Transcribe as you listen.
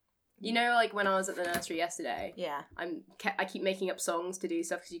You know, like when I was at the nursery yesterday, Yeah. I keep making up songs to do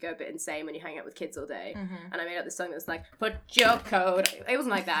stuff because you go a bit insane when you hang out with kids all day. Mm-hmm. And I made up this song that was like, put your coat. It wasn't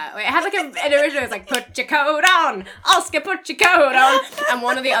like that. It had like an original. It was like, put your coat on, Oscar, put your coat on. And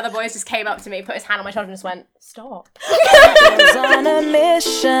one of the other boys just came up to me, put his hand on my shoulder, and just went, stop. One's on a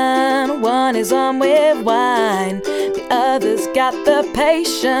mission, one is on with wine. The other's got the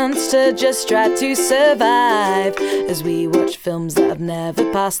patience to just try to survive. As we watch films that have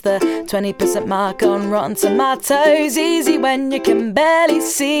never passed the 20% mark on Rotten Tomatoes. Easy when you can barely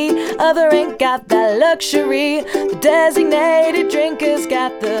see. Other ain't got that luxury. The designated drinker's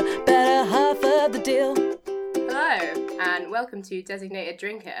got the better half of the deal. Hello, and welcome to Designated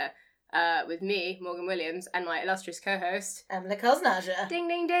Drinker with me, Morgan Williams, and my illustrious co-host, Emily Koznaja. Ding,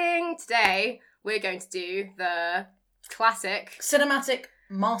 ding, ding. Today, we're going to do the classic... Cinematic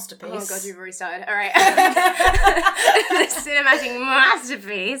masterpiece. Oh god, you've already started. All right. The cinematic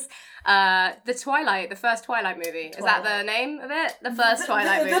masterpiece. The Twilight, the first Twilight movie. Is that the name of it? The first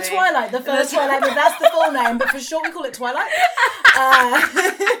Twilight movie. The first Twilight movie. That's the full name, but for short we call it Twilight.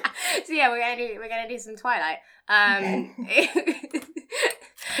 So yeah, we're gonna do some Twilight. I'm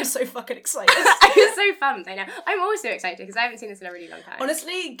so fucking excited. It's so fun. I know. I'm also excited because I haven't seen this in a really long time.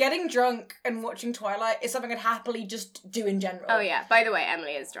 Honestly, getting drunk and watching Twilight is something I'd happily just do in general. Oh yeah. By the way,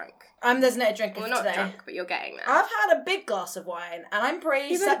 Emily is drunk. I'm designated drinker Well, for not today. drunk, but you're getting there. I've had a big glass of wine, and I'm pretty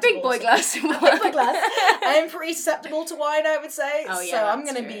You've had a susceptible. big boy glass of wine. A big boy glass. I'm pretty susceptible to wine, I would say. Oh, yeah, so I'm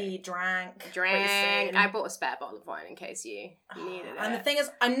that's gonna true. be drank. pretty Drink. soon. I bought a spare bottle of wine in case you needed it. And the thing is,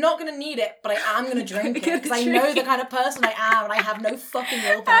 I'm not gonna need it, but I am gonna drink it Gonna because I drink know the it. kind of person I am, and I have no fucking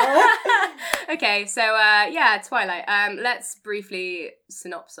willpower. Okay, so yeah, Twilight. Let's briefly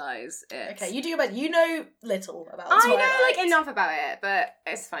synopsize it. Okay, you do your best. You know little about I Twilight. know like enough about it, but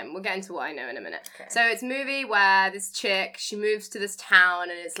it's fine. We'll get into what I know in a minute. Okay. So it's a movie where this chick, she moves to this town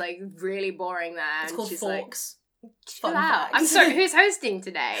and it's like really boring there. It's and called she's Forks. Like, chill Fun out. fact. I'm sorry, who's hosting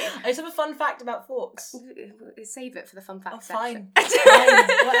today? I just have a fun fact about Forks. Save it for the fun Oh, facts fine. section. Fine,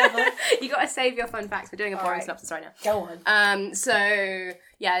 whatever. You gotta save your fun facts. We're doing a boring Alright. synopsis right now. Go on. So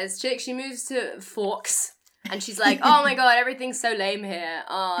yeah, this chick, she moves to Forks and she's like, oh my god, everything's so lame here.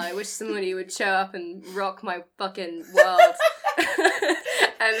 Oh, I wish somebody would show up and rock my fucking world.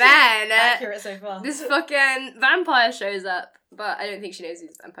 And then Accurate so far. this fucking vampire shows up, but I don't think she knows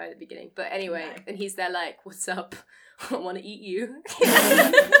he's a vampire at the beginning. But anyway, No. and he's there like, what's up? I want to eat you.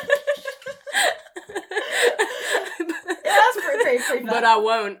 That's pretty fun. But I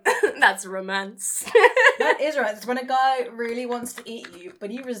won't. That's romance. That is right. It's when a guy really wants to eat you,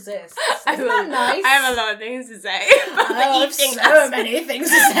 but he resists. I Isn't that nice? I have a lot of things to say about I the have eating so aspect. many things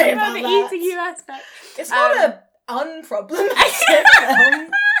to say About about the that. eating you aspect. It's not a unproblematic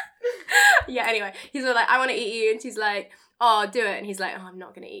film. Yeah, anyway, he's all like, I want to eat you, and she's like, oh, do it, and he's like, oh, I'm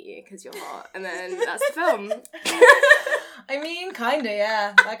not going to eat you because you're hot, and then that's the film. I mean, kinda,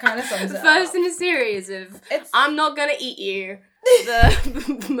 yeah. That kind of sums The it first up. in a series of It's I'm not going to eat you,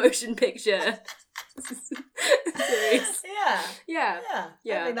 the motion picture series. yeah, Yeah.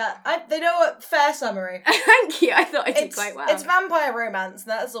 yeah. I think that. They know what. Fair summary. Thank you, I thought I did quite well. It's vampire romance.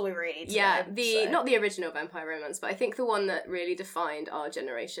 That's all we really need to Yeah, know, not the original Vampire Romance, but I think the one that really defined our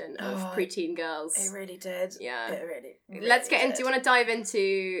generation of Oh, preteen girls. It really did. Yeah. It really Let's get did. into. Do you want to dive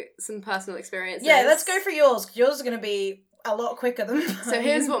into some personal experiences? Yeah, let's go for yours. 'Cause yours is going to be a lot quicker than mine. So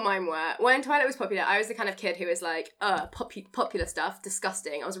here's what mine were. When Twilight was popular, I was the kind of kid who was like, popular stuff,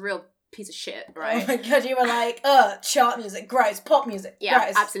 disgusting. I was a real piece of shit, right? Oh my god, you were like, chart music, gross, pop music, Yeah,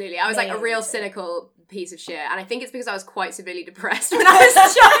 gross. absolutely. I was like a real Amazing. cynical piece of shit. And I think it's because I was quite severely depressed when I was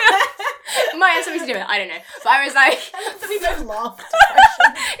a child. It might have something to do with it, I don't know. But I was like... we both laughed.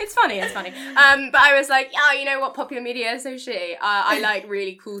 It's funny. But I was like, oh, you know what, popular media is so shitty. I like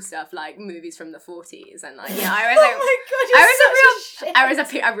really cool stuff, like movies from the 40s. And like, yeah, I was like... Oh my god, I was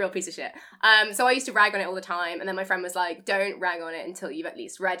a real piece of shit. So I used to rag on it all the time, and then my friend was like, don't rag on it until you've at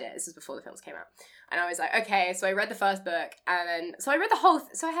least read it. This was before the films came out. And I was like, okay, so I read the first book, and then, so I read the whole,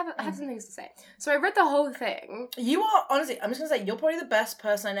 so I have some things to say. So I read the whole thing. You are, honestly, I'm just gonna say, you're probably the best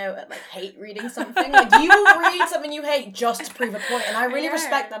person I know at, like, hate reading something. Like, you will read something you hate just to prove a point, and I really know.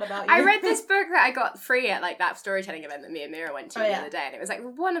 respect that about you. I read this book that I got free at, like, that storytelling event that me and Mira went to the other day, and it was, like,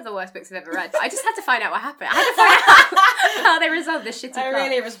 one of the worst books I've ever read, but I just had to find out what happened. I had to find out how they resolved this shitty I plot.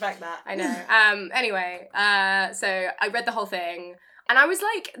 really respect that. I know. Anyway, so I read the whole thing, and I was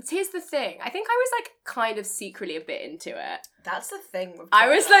like, here's the thing. I think I was like kind of secretly a bit into it. That's the thing with I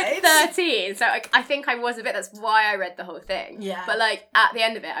was like Twilight. 13, so like, I think I was a bit, that's why I read the whole thing. Yeah. But like at the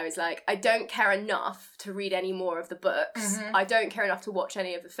end of it, I was like, I don't care enough to read any more of the books. Mhm. I don't care enough to watch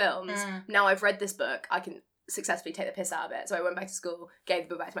any of the films. Mm. Now I've read this book, I can successfully take the piss out of it. So I went back to school, gave the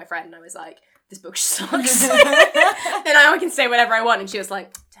book back to my friend, and I was like, this book sucks. And I can say whatever I want. And she was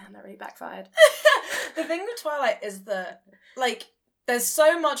like, damn, that really backfired. The thing with Twilight is that, like, there's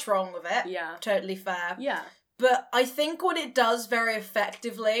so much wrong with it. Yeah. Totally fair. Yeah. But I think what it does very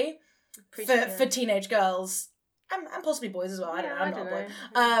effectively for teenage girls, and possibly boys as well, I don't know, I'm not a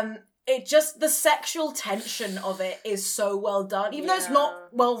boy. It just, the sexual tension of it is so well done. Even though it's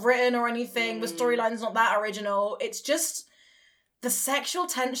not well written or anything, the storyline's not that original, it's just the sexual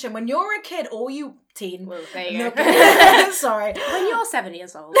tension. When you're a kid, or you teen. Well, there you go. Sorry. When you're 7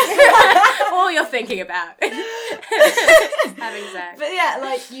 years old, all you're thinking about is having sex. But yeah,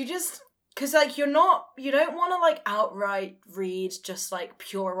 like, you just... Because, like, you don't want to, like, outright read just, like,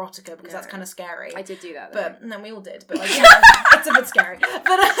 pure erotica, because that's kind of scary. I did do that, though. But, no, we all did. But, like, it's a bit scary.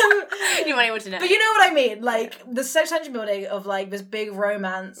 But, you want anyone to know. But you know what I mean? Like, the sex tension building of, like, this big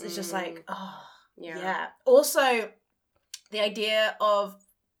romance is just, like, oh, yeah. Also, the idea of...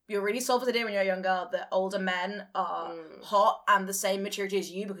 You're really sold for the idea when you're a young girl that older men are hot and the same maturity as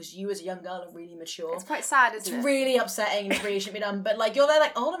you, because you as a young girl are really mature. It's quite sad, isn't it? It's really upsetting and it really shouldn't be done. But, like, you're there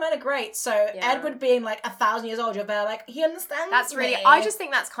like, older men are great. So Edward being, like, 1,000 years old, you're there like, he understands That's really... me. I just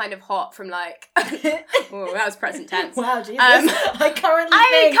think that's kind of hot from, like... oh, that was present tense. Wow, Jesus. I currently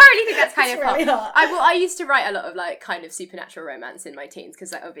think that's kind of really hot. I used to write a lot of, like, kind of supernatural romance in my teens,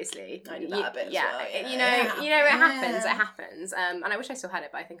 because, like, obviously... I did that a bit as well, it happens. And I wish I still had it,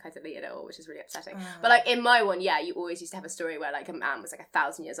 but I think I deleted it all, which is really upsetting. But, like, in my one, you always used to have a story where, like, a man was, like,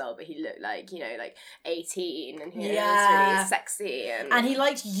 1,000 years old, but he looked like, 18, and he was really sexy. And he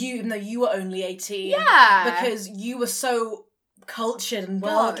liked you, even though you were only 18. Yeah. Because you were so cultured and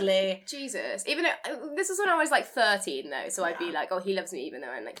worldly. Jesus. Even though, this is when I was, like, 13, though, so I'd be like, oh, he loves me even though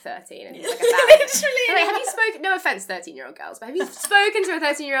I'm, like, 13, and he's, like, 1,000. Literally. Like, have you spoken... No offense, 13-year-old girls, but have you spoken to a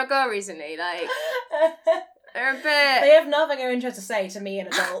 13-year-old girl recently? Like... They're a bit... They have nothing of interest to say to me and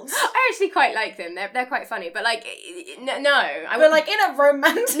adults. I actually quite like them. They're quite funny. But, like, no. But, like, in a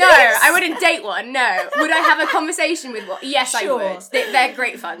romantic... No, I wouldn't date one, no. Would I have a conversation with one? Yes, Sure. I would. They're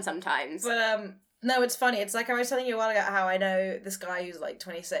great fun sometimes. But, no, it's funny. It's like I was telling you a while ago how I know this guy who's, like,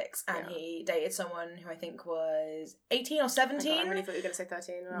 26, and he dated someone who I think was 18 or 17. I really thought you were going to say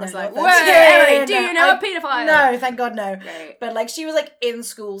 13. And I No, was like, not whoa, 13. Emily, do you know a paedophile? No, thank God, no. Right. But, like, she was, like, in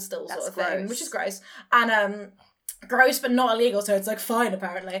school still, That's sort of thing, gross. which is gross. And, gross, but not illegal, so it's, like, fine,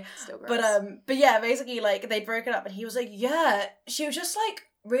 apparently. Still gross. But yeah, basically, like, they broke it up, and he was like, yeah, she was just, like,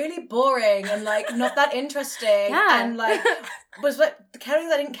 really boring, and, like, not that interesting. And, like, was, like, the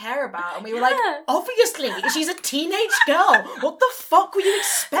characters I didn't care about, and we were like, obviously, she's a teenage girl. What the fuck were you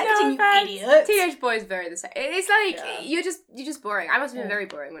expecting, you idiot? Teenage boys very the same. It's like, you're just boring. I must have been very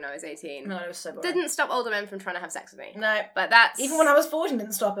boring when I was 18. No, it was so boring. Didn't stop older men from trying to have sex with me. No. But that's... Even when I was 14,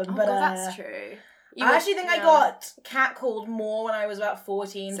 didn't stop him. But that's true. I actually think I got catcalled more when I was about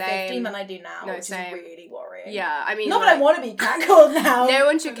 14, Same. 15 than I do now, which same. is really worrying. Yeah, I mean... Not that I want to be catcalled now. No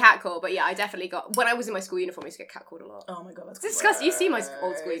one should catcall, but yeah, I definitely got... When I was in my school uniform, I used to get catcalled a lot. Oh my God, that's It's disgusting. You see my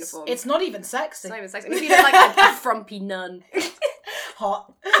old school uniform. It's not even sexy. It's not even sexy. Maybe you look like a frumpy nun.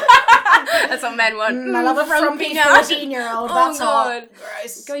 Hot. That's what men want. I love a frumpy 14-year-old. That's God. hot.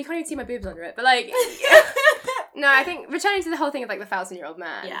 Gross. God, you can't even see my boobs under it. But, like... No, I think returning to the whole thing of, like, the 1,000-year-old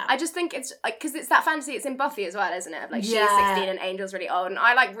man. Yeah. I just think it's, like, because it's that fantasy, it's in Buffy as well, isn't it? Of, like, she's 16 and Angel's really old. And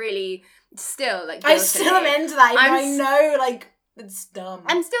I, like, really still, like, I still am into that. I know, like, it's dumb.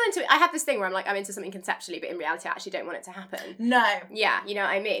 I'm still into it. I have this thing where I'm like, I'm into something conceptually, but in reality, I actually don't want it to happen. No. Yeah, you know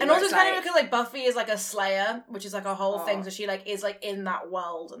what I mean? And also it's kind of because, like, Buffy is, like, a slayer, which is, like, a whole thing, so she, like, is, like, in that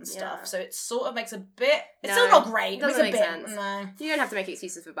world and stuff. Yeah. So it sort of makes a bit... It's still not great. It doesn't make sense. No. You don't have to make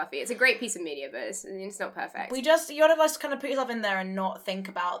excuses for Buffy. It's a great piece of media, but it's not perfect. You gotta just kind of put yourself in there and not think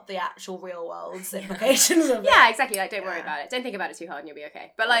about the actual real world's implications of it. Yeah, exactly. Like, don't worry about it. Don't think about it too hard and you'll be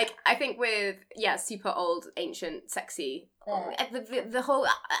okay. But, like, I think with, super old, ancient, sexy... The whole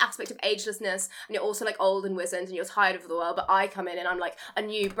aspect of agelessness, and you're also, like, old and wizened and you're tired of the world, but I come in and I'm like a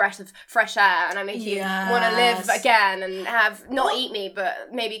new breath of fresh air and I make you want to live again and not eat me but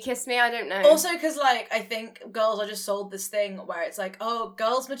maybe kiss me. I don't know. Also because, like, I think girls are just sold this thing where it's like, oh,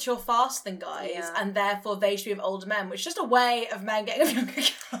 girls mature faster than guys and therefore they should be with older men, which is just a way of men getting with younger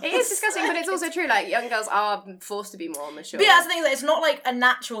girls. It is disgusting, but it's also true. Like, young girls are forced to be more mature. But yeah, that's the thing, that it's not like a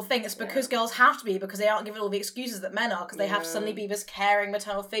natural thing. It's because girls have to be, because they aren't given all the excuses that men are, because they have to suddenly be this caring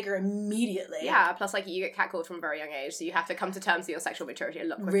maternal figure immediately. Yeah, plus, like, you get catcalled from a very young age, so you have to come to terms with your sexual maturity a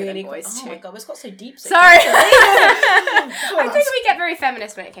lot quicker than boys too. Oh my God, it's got so deep. Sorry. I think we get very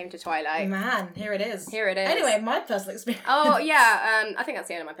feminist when it came to Twilight. Man, here it is. Anyway, my personal experience. Oh, yeah, I think that's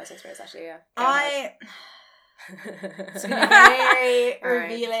the end of my personal experience, actually, yeah. It's going to be a very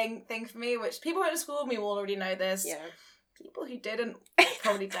revealing thing for me, which people who went to school with me will already know this. Yeah. People who didn't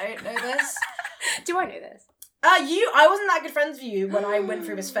probably don't know this. Do I know this? I wasn't that good friends with you when I went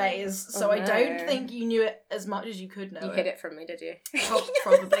through this phase, so I don't think you knew it as much as you could know it. You hid it from me, did you?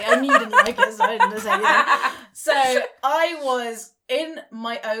 Probably. I knew you didn't like it, so I didn't say anything. So I was, in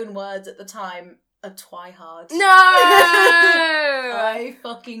my own words at the time, a twihard. No! I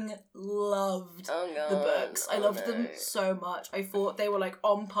fucking loved the books. I loved them so much. I thought they were like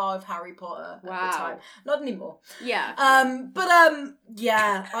on par with Harry Potter at the time. Not anymore. Yeah.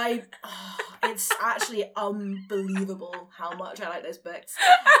 It's actually unbelievable how much I like those books.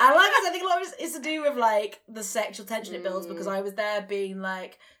 And like I said, I think a lot of it is to do with like the sexual tension it builds, because I was there being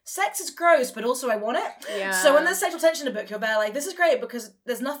like, sex is gross, but also I want it. Yeah. So when there's sexual tension in a book, you're there like, this is great because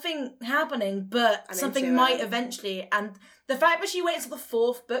there's nothing happening, but something might eventually. And the fact that she waited until the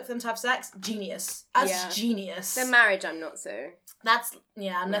 4th book for them to have sex, genius. That's genius. The marriage, I'm not so. That's,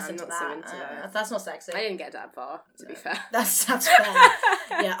 unless I'm into not that. so into that. That's not sexy. I didn't get that far, to be fair. That's fair.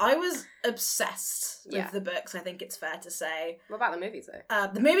 Yeah, I was obsessed with the books, I think it's fair to say. What about the movies,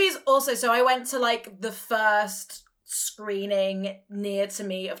 though? The movies also, so I went to like the first screening near to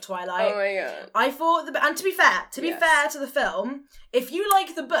me of Twilight. Oh my god. I thought, and to be fair to the film, if you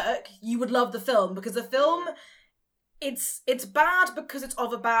like the book, you would love the film, because the film, it's bad because it's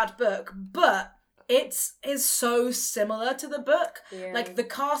of a bad book, but it is so similar to the book. Yeah. Like, the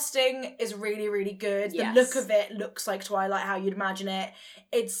casting is really, really good. The look of it looks like Twilight, how you'd imagine it.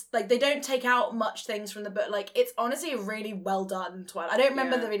 It's, like, they don't take out much things from the book. Like, it's honestly a really well done Twilight. I don't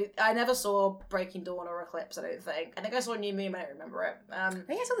remember I never saw Breaking Dawn or Eclipse, I don't think. I think I saw New Moon, but I don't remember it. I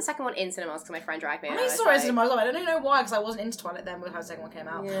think I saw the second one in cinemas because my friend dragged me. I saw it in cinemas. I don't know why, because I wasn't into Twilight then when the second one came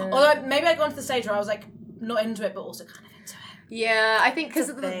out. Yeah. Although, maybe I got into the stage where I was, like, not into it, but also kind of into it. Yeah, I think because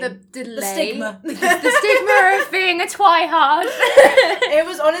of the delay. The stigma. The stigma of being a twihard. It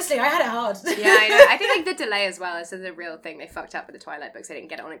was, honestly, I had it hard. Yeah, I know. I think like the delay as well is a real thing. They fucked up with the Twilight books. They didn't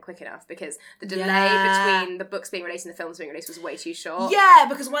get it on it quick enough because the delay between the books being released and the films being released was way too short. Yeah,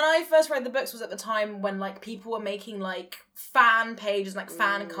 because when I first read the books was at the time when like people were making like fan pages, like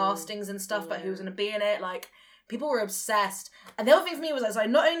fan castings and stuff about who was going to be in it. Like, people were obsessed. And the other thing for me was like, so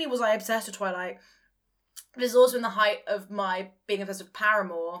not only was I obsessed with Twilight, but it's also in the height of my being obsessed with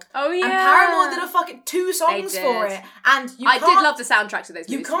Paramore. Oh yeah, and Paramore did a fucking 2 songs for it, and I did love the soundtrack to those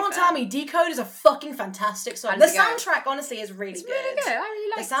movies. You can't tell me Decode is a fucking fantastic song. The soundtrack, honestly, is really good. Really good. I really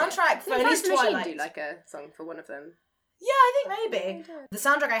like the soundtrack for at least Twilight. Do like a song for one of them. Yeah, I think maybe. The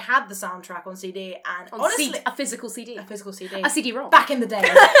soundtrack, I had the soundtrack on CD, and honestly... a physical CD. A physical CD. A CD-ROM. Back in the day.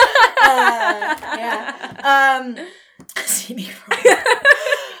 CD-ROM.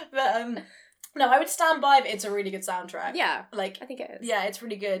 But, no, I would stand by that it's a really good soundtrack. Yeah, like, I think it is. Yeah, it's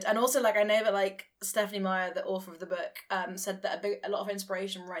really good. And also, like, I know that, like, Stephenie Meyer, the author of the book, said that a lot of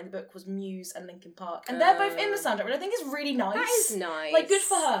inspiration writing the book was Muse and Linkin Park. And they're both in the soundtrack, which I think is really nice. That is nice. Like, good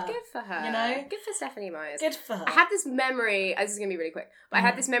for her. Good for her. You know? Good for Stephenie Meyer. Good for her. I had this memory, this is going to be really quick, but I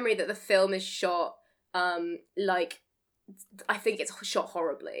had this memory that the film is shot, like, I think it's shot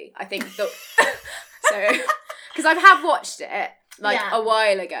horribly. I think so, because I have watched it, like, a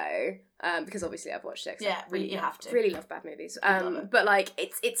while ago. Because obviously I've watched it. Yeah, you have to. Really love bad movies. But like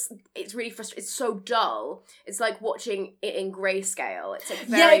it's really frustrating. It's so dull. It's like watching it in grayscale. It's like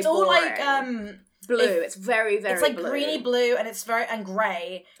very it's all boring. like blue. It's very, very It's like blue. greeny blue and it's very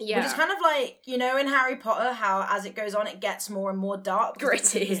grey. Yeah. Which is kind of like, you know, in Harry Potter, how as it goes on it gets more and more dark.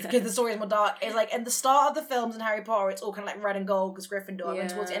 Gritty. Because the story is more dark. It's like at the start of the films in Harry Potter, it's all kind of like red and gold because Gryffindor. And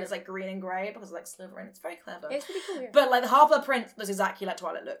towards the end it's like green and grey because like Slytherin. It's very clever. It's really cool. Yeah. But like the Half-Blood Prince looks exactly like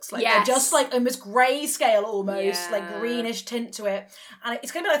Twilight looks. Like they're just like almost greyscale almost, like greenish tint to it. And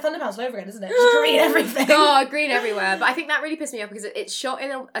it's going to be like Thunderbounce all over again, isn't it? Just green everything. Oh, green everywhere. But I think that really pissed me off because it's shot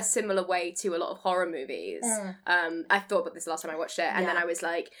in a similar way to a lot of horror movies. I thought about this last time I watched it, and then I was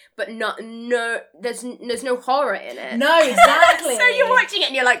like, but there's no horror in it. No, exactly. So you're watching it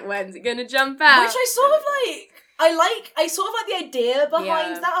and you're like, when's it gonna jump out? Which I sort of like. I sort of like the idea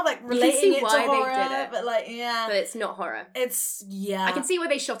behind that of like relating it to horror, they did it. but like but it's not horror. It's I can see why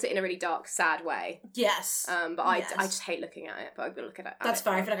they shot it in a really dark, sad way. Yes. But I just hate looking at it. But I will look at it. That's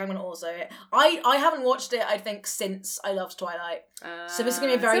fair. I feel like I'm gonna also it. I haven't watched it. I think since I loved Twilight. So this is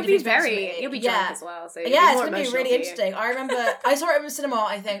gonna be very different. You'll be drunk as well. So it's gonna be really interesting. I remember I saw it in the cinema.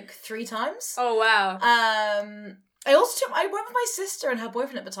 I think 3 times. Oh wow. I went with my sister and her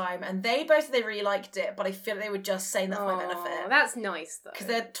boyfriend at the time, and they really liked it, but I feel like they were just saying that for my benefit. That's nice though. Because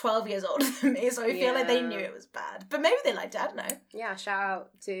they're 12 years older than me, so I feel like they knew it was bad. But maybe they liked it, I don't know. Yeah, shout out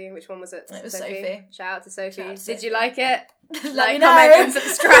to, which one was it? It was Sophie. Shout out to Sophie. Shout out to Did Sophie. you like it? Let me comment, and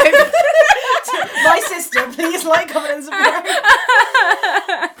subscribe. My sister, please like, comment, and subscribe.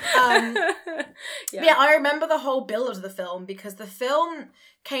 Yeah, I remember the whole build of the film because the film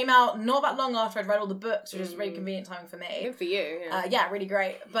came out not that long after I'd read all the books, which was really convenient timing for me. Good for you. Yeah, really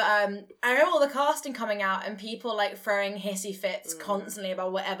great. But I remember all the casting coming out and people like throwing hissy fits constantly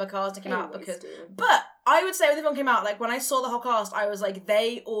about whatever casting came out because. But I would say when the film came out, like when I saw the whole cast, I was like,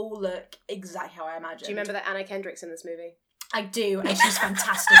 they all look exactly how I imagined. Do you remember that Anna Kendrick's in this movie? I do, and she's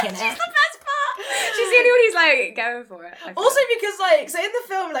fantastic in it. She's the best part. She's the only one who's like going for it. Also because like, so in the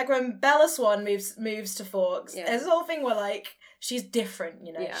film, like when Bella Swan moves to Forks, there's this whole thing where like she's different,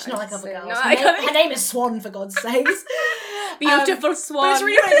 you know. She's not like other girls. Her name is Swan, for God's sakes. Beautiful Swan. But it's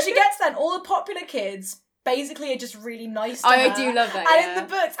really funny. She gets that. All the popular kids basically are just really nice to her. I do love that. And in the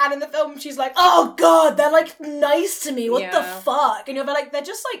books and in the film, she's like, oh God, they're like nice to me. What the fuck? And you're like, they're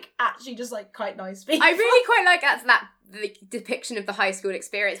just like actually just like quite nice people. I really quite like that the depiction of the high school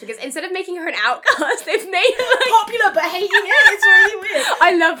experience because instead of making her an outcast, they've made her like popular but hating it. It's really weird.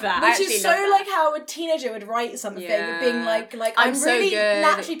 I love that. Which is so like how a teenager would write something, being like I'm so really good.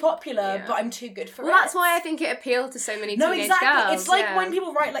 Naturally popular, but I'm too good for it. Well, that's why I think it appealed to so many teenage girls. It's like when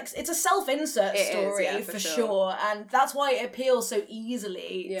people write like it's a self-insert story for sure, and that's why it appeals so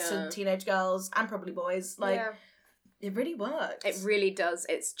easily to teenage girls and probably boys. Like. It really works. It really does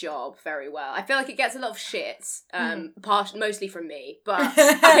its job very well. I feel like it gets a lot of shit, mostly from me, but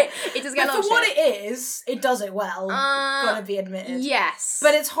it does get a lot of shit. For what it is, it does it well, gotta be admitted. Yes.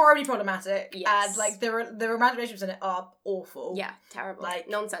 But it's horribly problematic, and like the romantic relationships in it are awful. Yeah, terrible. Like,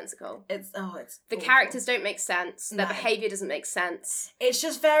 nonsensical. It's The awful. characters don't make sense, their behaviour doesn't make sense. It's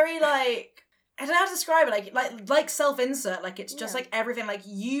just very like... I don't know how to describe it, like self-insert, like it's just like everything, like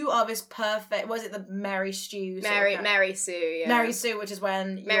you are this perfect, was it the Mary Stew? Mary Sue, yeah. Mary Sue, which is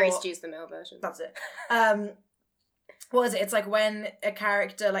when Mary Stew's the male version. That's it. What is it? It's like when a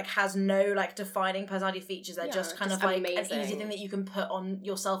character like has no like defining personality features, they're just kind of like amazing. An easy thing that you can put on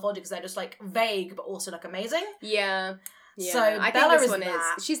your self-body because they're just like vague but also like amazing. Yeah. Yeah, so I Bella think this one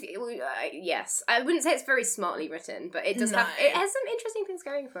that. is. She's yes. I wouldn't say it's very smartly written, but it does have. It has some interesting things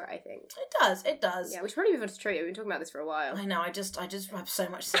going for it. I think it does. Yeah, we should probably move on to trivia. We've been talking about this for a while. I know. I just have so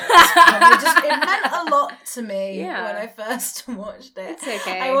much to say. It meant a lot to me when I first watched it. It's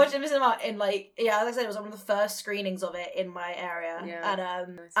okay. I watched it in like as I said, it was one of the first screenings of it in my area. Yeah.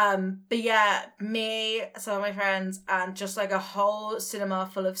 And but yeah, me, some of my friends, and just like a whole cinema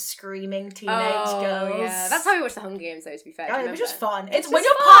full of screaming teenage girls. Yeah, that's how we watched the Hunger Games, though. To be fair, it was just fun. It's when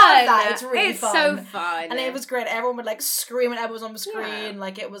you're fun. part of that, it's really fun. It's so fun. And it was great. Everyone would like scream whenever it was on the screen.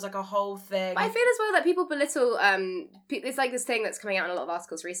 Like it was like a whole thing. But I feel as well that people belittle, it's like this thing that's coming out in a lot of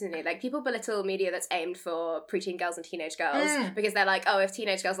articles recently, like people belittle media that's aimed for preteen girls and teenage girls because they're like, oh, if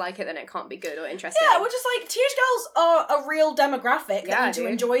teenage girls like it, then it can't be good or interesting. Yeah, we're just like, teenage girls are a real demographic that need to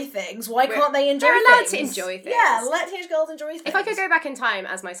enjoy things. Why can't they enjoy things? They're allowed to enjoy things. Yeah, let teenage girls enjoy things. If I could go back in time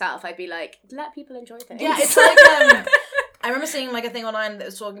as myself, I'd be like, let people enjoy things. Yeah, it's like, I remember seeing like a thing online that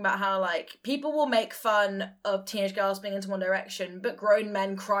was talking about how like people will make fun of teenage girls being into One Direction, but grown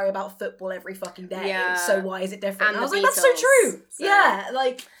men cry about football every fucking day. Yeah. So why is it different? And I was the like, that's so true. So. Yeah,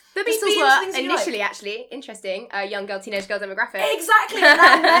 like the Beatles were initially actually interesting, young girl, teenage girl demographic. Exactly,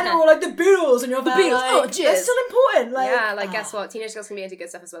 and then they're all like the Beatles, and you're like, they're still important. Like, yeah, like guess what? Teenage girls can be into good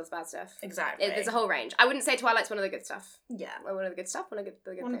stuff as well as bad stuff. Exactly, there's a whole range. I wouldn't say Twilight's one of the good stuff. Yeah, one of the good stuff. One of the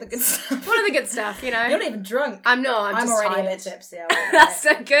good One of the good stuff. You know, you're not even drunk. I'm not. I'm just already tired. a bit tipsy. That's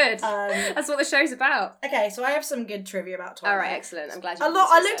so good. That's what the show's about. Okay, so I have some good trivia about Twilight. All right, excellent. I'm glad you. I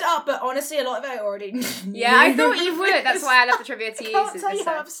looked it up, but honestly, a lot of it I already knew. Yeah, I thought you would. That's why I left the trivia to you. I can't tell you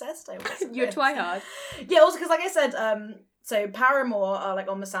how obsessed I was. You're Twihard. Yeah, also because like I said, so Paramore are like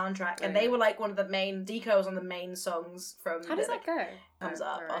on the soundtrack, and they were like one of the main decos on the main songs from. How does that go? Comes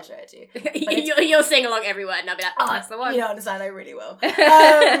up. Right. I'll show it to you. You'll sing along every word, and I'll be like, oh, that's the one. You don't understand. I really will.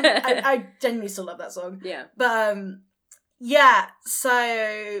 I genuinely still love that song. Yeah. But yeah.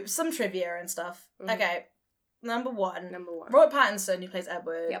 So some trivia and stuff. Okay. Number one. Robert Pattinson, who plays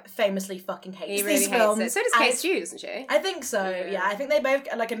Edward, famously fucking hates these films. It. So does Kate Stew, doesn't she? I think so. Yeah. I think they both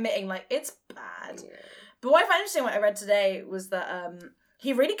like admitting like it's bad. Yeah. But what I found interesting, what I read today was that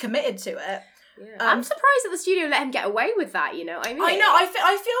he really committed to it. Yeah. I'm surprised that the studio let him get away with that, you know what I mean? I know, I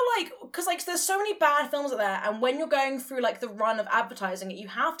feel like, because like there's so many bad films out there, and when you're going through like the run of advertising it, you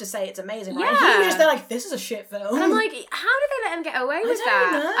have to say it's amazing, right? Yeah. He was just there like, this is a shit film. And I'm like, how did they let him get away with that?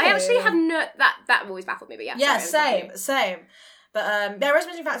 Know. I actually have no, that always baffled me, but yeah. Yeah, sorry, same. But there are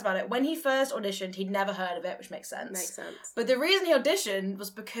interesting facts about it. When he first auditioned, he'd never heard of it, which makes sense. Makes sense. But the reason he auditioned was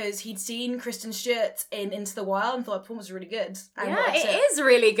because he'd seen Kristen Stewart in Into the Wild and thought her performance was really good. And yeah, it is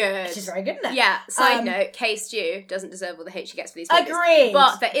really good. She's very good in it. Yeah, side note, Kay Stew doesn't deserve all the hate she gets for these movies. Agreed.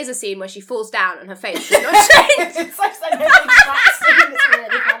 But there is a scene where she falls down and her face does not change. It's like so many that scene. It's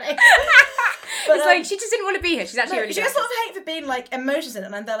really funny. But, it's like, she just didn't want to be here. She's actually really She good. gets a lot of hate for being like emotions in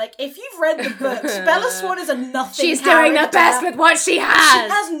it, and they're like, if you've read the books, Bella Swan is a nothing She's doing character. the best with what she has. She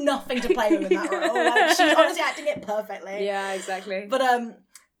has nothing to play with in that role. Like, she's honestly acting it perfectly. Yeah, exactly. But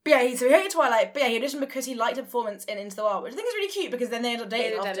yeah, so he hated Twilight, but yeah, he auditioned because he liked her performance in Into the Wild, which I think is really cute because then they ended up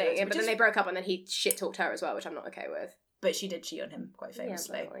dating afterwards. Yeah, but then they broke up and then he shit-talked her as well, which I'm not okay with. But she did cheat on him quite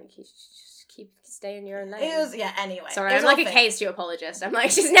famously. Yeah, but like, you just stay in your own lane. It was, yeah, anyway. Sorry, I'm like a Kay Stew apologist. I'm like,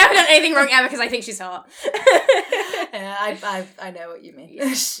 she's never done anything wrong ever because I think she's hot. Yeah, I know what you mean.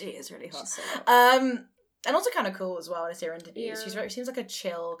 Yeah. She is really hot. So hot. And also kind of cool as well when I see her interviews. Yeah. She seems like a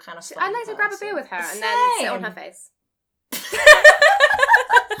chill kind of. I'd like to grab a beer with her and then sit on her face.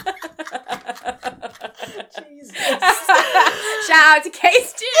 Jesus. Shout out to Kay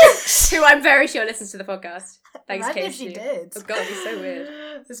Stew, who I'm very sure listens to the podcast. Thanks, Imagine Kay if Stew. she did. Oh god, it'd be so weird.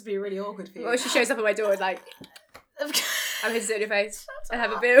 This would be really awkward for you. Well, she shows up at my door like, I'm here to sit on your face and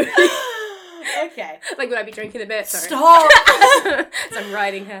have a beer. Okay. Like, would I be drinking a bit? Sorry. Stop! So I'm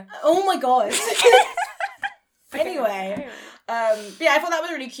riding her. Oh my god. Anyway. But yeah, I thought that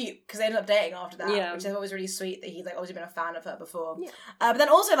was really cute because they ended up dating after that, which I thought was really sweet that he'd like obviously been a fan of her before. Yeah. But then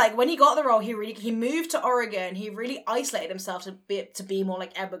also like when he got the role, he moved to Oregon. He really isolated himself to be more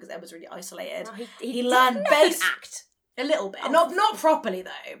like Edward because Edward's really isolated. Oh, he learned act a little bit, not properly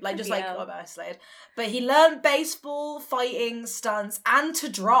though, like just like isolated. But he learned baseball, fighting, stunts, and to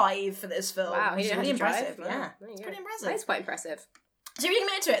drive for this film. Wow, which is really impressive. Drive. Yeah, it's pretty impressive. That is quite impressive. So he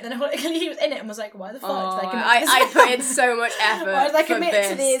committed to it, and then he was in it and was like, why the fuck did I commit to this? I put in so much effort. Why did I commit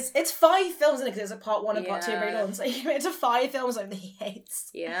to these? It's 5 films in it because there's a part 1 and part 2 very long. So he committed to 5 films that he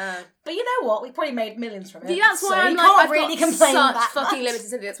hates. Yeah. But you know what? We probably made millions from it. That's why I'm like, can't I've really got complain such that fucking much. limited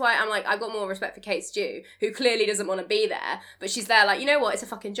sympathy. That's why I'm like, I've got more respect for Kay Stew, who clearly doesn't want to be there, but she's there like, you know what? It's a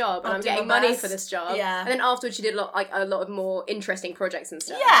fucking job, and I'm getting money for this job. Yeah. And then afterwards, she did a lot of more interesting projects and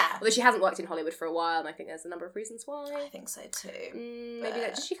stuff. Yeah. Although she hasn't worked in Hollywood for a while, and I think there's a number of reasons why. I think so too. Maybe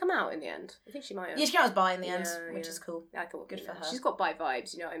that. Did she come out in the end? I think she might have. Yeah, she came out as bi in the end, which is cool. Yeah, cool. Good for her. She's got bi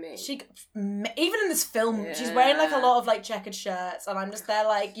vibes, you know what I mean? Even in this film, she's wearing like a lot of like checkered shirts, and I'm just there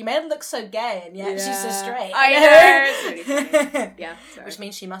like, you made it look so gay, and yet she's so straight. I know. It's really funny. Yeah. Sorry. Which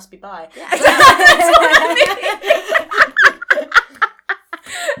means she must be bi. Yeah.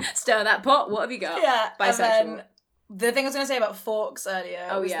 Stir that pot. What have you got? Yeah. Bisexual. The thing I was going to say about Forks earlier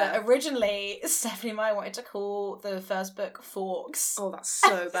was yeah. that originally Stephenie Meyer wanted to call the first book Forks. Oh, that's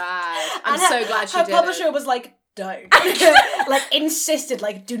so bad. I'm so glad she did. Her publisher was like, don't. Like, insisted,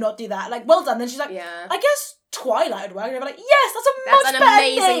 like, do not do that. Like, well done. Then she's like, I guess Twilight would work. And they were like, yes, that's an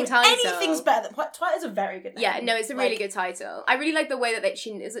amazing amazing title. Anything's better than Twilight's a very good name. Yeah, no, it's a really good title. I really like the way that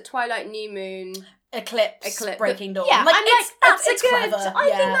is it Twilight, New Moon, Eclipse, Breaking Dawn. Yeah, like, I'm like, that's it's good. clever. I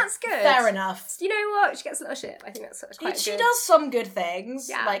think that's good. Fair enough. You know what? She gets a lot of shit. I think that's quite She good. does some good things.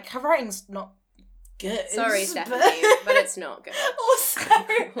 Yeah. Like, her writing's not good. Sorry, Stephenie, but it's not good. Also,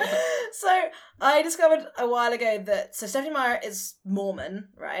 so I discovered a while ago that Stephenie Meyer is Mormon,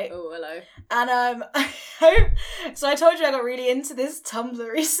 right? Oh, hello. And so I told you I got really into this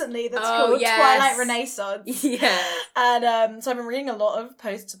Tumblr recently that's called Twilight Renaissance. Yeah. And so I've been reading a lot of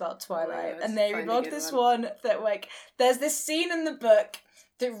posts about Twilight, and they reblogged this one that like there's this scene in the book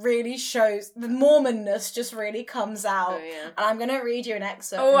that really shows the Mormonness just really comes out. Oh, yeah. And I'm gonna read you an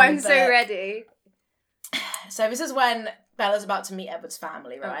excerpt. Oh, from I'm the so book. ready. So this is when Bella's about to meet Edward's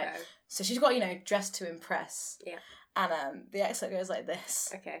family, right? Okay. So she's got, dressed to impress. Yeah. And the excerpt goes like this.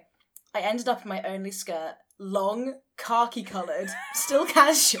 Okay. I ended up in my only skirt, long, khaki-coloured, still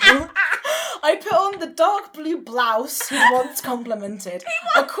casual. I put on the dark blue blouse he'd once complimented.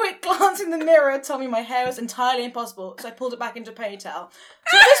 A quick glance in the mirror told me my hair was entirely impossible, so I pulled it back into a ponytail.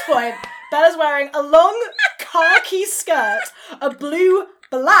 So at this point, Bella's wearing a long, khaki skirt, a blue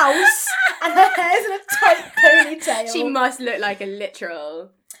blouse, and her hair's in a tight ponytail. She must look like a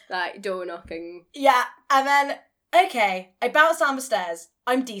literal, door knocking. Yeah, and then, okay, I bounced down the stairs.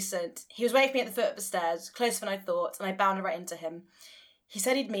 I'm decent. He was waiting for me at the foot of the stairs, closer than I thought, and I bounded right into him. He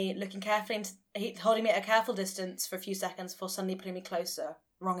steadied me, holding me at a careful distance for a few seconds before suddenly pulling me closer.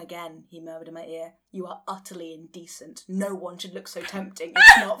 Wrong again, he murmured in my ear. You are utterly indecent. No one should look so tempting.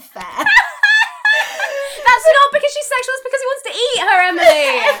 It's not fair. That's not because she's sexual, it's because he wants to eat her,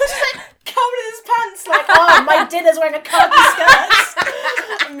 Emily. It was just like covered in his pants, like, oh, my dinner's wearing a khaki skirt.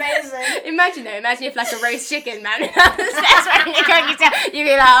 Amazing. Imagine if like a roast chicken man that's wearing a khaki skirt, you'd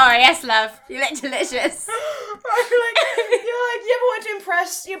be like, oh yes, love, you look delicious. You ever want to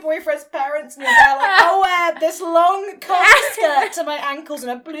impress your boyfriend's parents and you're there like, I'll wear this long khaki skirt to my ankles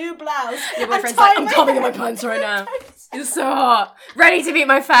and a blue blouse. Your boyfriend's like, I'm coming in my pants right now. You're so hot. Ready to meet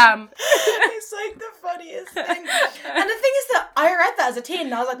my fam. It's like the funniest thing. And the thing is that I read that as a teen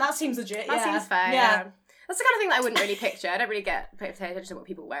and I was like, that seems legit. That seems fair, yeah. That's the kind of thing that I wouldn't really picture. I don't really pay attention to what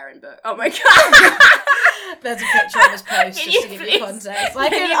people wear in books. Oh my god. There's a picture on this post just to give you context. I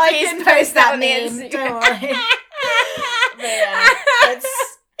can post that meme. Don't worry. But yeah,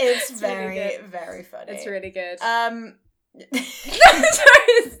 it's very, really very funny. It's really good. Sorry,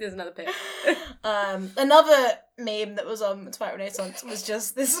 there's another pic. Another meme that was on Twilight Renaissance was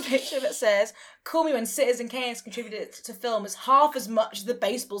just this picture that says, "Call me when Citizen Kane has contributed to film as half as much as the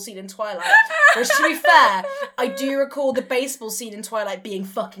baseball scene in Twilight." Which, to be fair, I do recall the baseball scene in Twilight being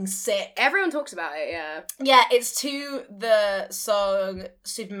fucking sick. Everyone talks about it, yeah. Yeah, it's to the song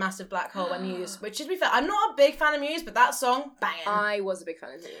Supermassive Black Hole by Muse, which, to be fair, I'm not a big fan of Muse, but that song, banging. I was a big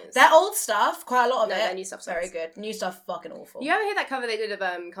fan of Muse. Their old stuff, quite a lot of it. Their new stuff's very good. New stuff, fucking awful. You ever hear that cover they did of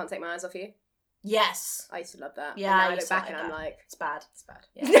Can't Take My Eyes Off You? Yes. I used to love that. Yeah, and now I I look back and I'm like, it's bad. It's bad.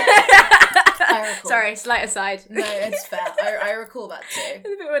 Yeah. I recall. Sorry, slight aside. No, it's fair. I recall that too. The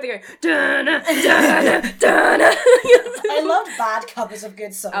bit where they go, Dana, Dana, Dana. I loved bad covers of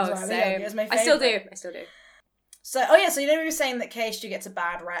good songs. Oh, right? same. It was my favourite. I still do. So, so you know we were saying that Kay gets a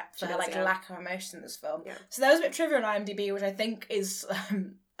bad rep for her lack of emotion in this film. Yeah. So there was a bit of trivia on IMDb, which I think is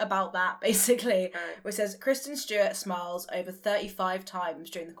about that, basically, where it says Kristen Stewart smiles over 35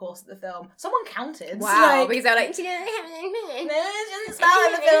 times during the course of the film. Someone counted. Wow, because they're like, no, she doesn't smile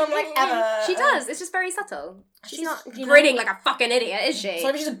in the film like ever. She does. It's just very subtle. She's not grinning like a fucking idiot, is she?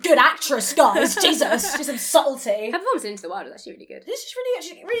 So she's a good actress, guys. Jesus, she's some subtlety. Her performance in Into the Wild was actually really good. She's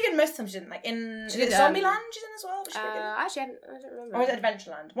really good most of the time. She didn't like in she did, Zombieland. She's in as well. She's really good. Actually, I don't remember. Or is it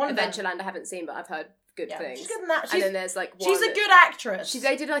Adventureland? Adventureland I haven't seen, but I've heard good things. She's good in that. And then there's like one. She's a good actress.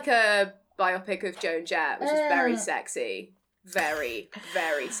 They did like a biopic of Joan Jett, which is very sexy. Very,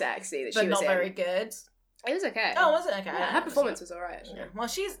 very sexy that she was in. But not very good. It was okay. Oh, was it okay? Yeah, her performance was alright, actually. Yeah. Well,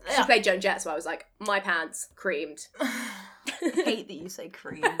 she played Joan Jett, so I was like, my pants creamed. Hate that you say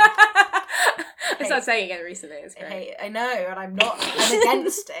cream. I started saying it again recently. It's great. I know, and I'm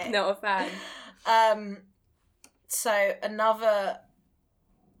against it. Not a fan. So another.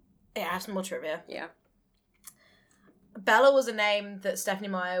 Yeah, I have some more trivia. Yeah. Bella was a name that Stephenie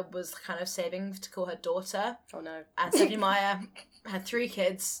Meyer was kind of saving to call her daughter. Oh no. And Stephenie Meyer had 3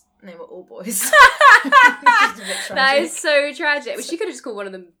 kids, and they were all boys. That is so tragic. Well, she could have just called one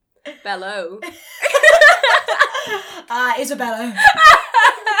of them Bello. Isabella.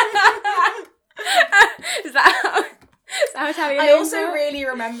 Is that how Italian I also are? really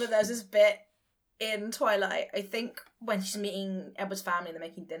remember there's this bit in Twilight, I think, when she's meeting Edward's family and they're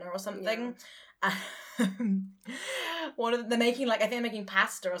making dinner or something. Yeah. One of them, they're making I think they're making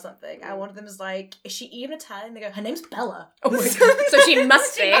pasta or something, and one of them is like, is she even Italian? They go, her name's Bella. Oh my god. So she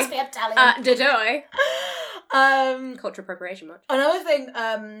must be. She must be Italian. Did I? Cultural appropriation much. Another thing,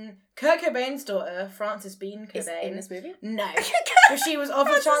 Kurt Cobain's daughter, Frances Bean Cobain. Is in this movie? No. But she was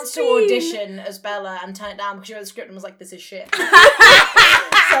offered a chance to audition as Bella and turned it down because she read the script and was like, this is shit.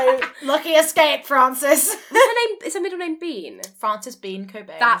 So, lucky escape, Frances. Is her middle name Bean? Frances Bean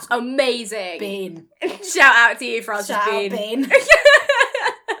Cobain. That's amazing. Bean. Shout out to you, Frances Bean. Shout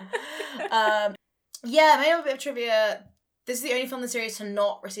out Bean. Maybe a bit of trivia. This is the only film in the series to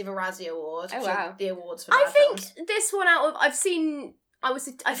not receive a Razzie Award. Oh, wow. The awards for bad films. This one I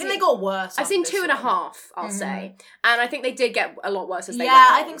think they got worse. I've seen 2.5, I'll say, and I think they did get a lot worse as they went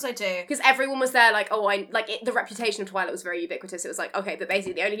I on. think so too. Because everyone was there like, the reputation of Twilight was very ubiquitous. It was like, okay, but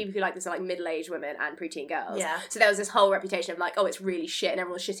basically the only people who like this are like middle-aged women and preteen girls. Yeah. So there was this whole reputation of like, oh, it's really shit, and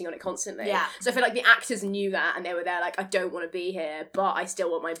everyone was shitting on it constantly. Yeah. So I feel like the actors knew that, and they were there like, I don't want to be here, but I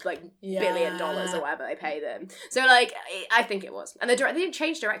still want my $1 billion or whatever they pay them. So like, I think it was, and they didn't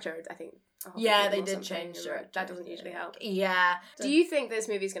change director. I think. They did change director. That doesn't usually help. Yeah. Do you think this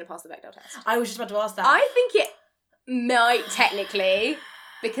movie is going to pass the Bechdel test? I was just about to ask that. I think it might technically,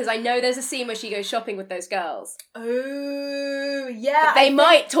 because I know there's a scene where she goes shopping with those girls. Oh, yeah. But they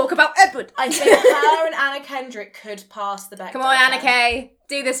might talk about Edward. I think her and Anna Kendrick could pass the Bechdel Come on, Anna Kay.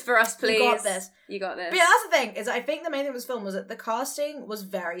 Do this for us, please. You got this. You got this. But yeah, that's the thing, is I think the main thing with this film was that the casting was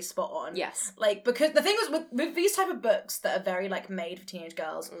very spot on. Yes. Like, because the thing was, with these type of books that are very, like, made for teenage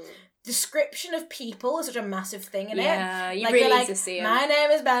girls, description of people is such a massive thing in it. Yeah, you like, really like, need to see it. My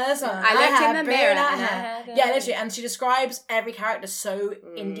name is Bella Swan. I looked in the mirror brunette and I hair. had Yeah, literally, and she describes every character so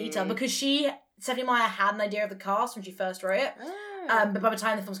in detail, because Stephenie Meyer had an idea of the cast when she first wrote it. But by the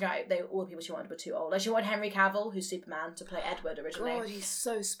time the films came out, all the people she wanted were too old. Like, she wanted Henry Cavill, who's Superman, to play Edward originally. God, he's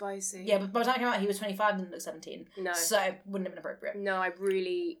so spicy. Yeah, but by the time it came out, he was 25 and looked 17. No. So it wouldn't have been appropriate. No, I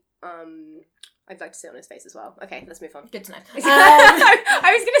really, I'd like to sit on his face as well. Okay, let's move on. Good to know.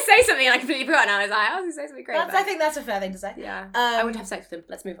 I was going to say something and I completely forgot now. I was like, I was going to say something great. I think that's a fair thing to say. Yeah. I wouldn't have sex with him.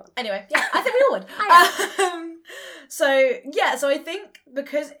 Let's move on. Anyway, yeah, I think we all would. So I think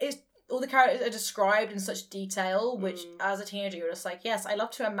because it's all the characters are described in such detail, which as a teenager you're just like, yes, I love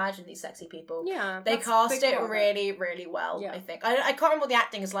to imagine these sexy people. Yeah. They cast it really, really well, I think. I can't remember what the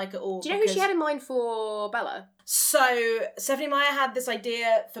acting is like at all. Do you know who she had in mind for Bella? So, Stephenie Meyer had this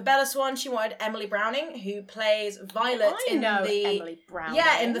idea for Bella Swan. She wanted Emily Browning, who plays Violet Emily Browning.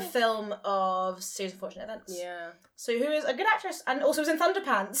 Yeah, in the film of Series of Unfortunate Events. Yeah. So, who is a good actress and also was in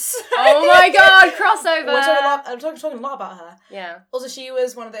Thunderpants. Oh my god, crossover! I'm talking a lot about her. Yeah. Also, she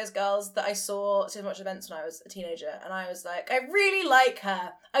was one of those girls that I saw Series of Unfortunate Events when I was a teenager, and I was like, I really like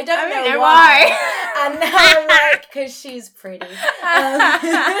her. I don't know why. And now I'm like, because she's pretty.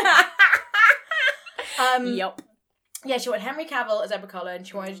 Yup. Yeah, she wanted Henry Cavill as Edward Cullen.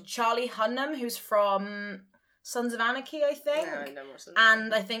 She wanted Charlie Hunnam, who's from Sons of Anarchy, I think. No, I don't watch them.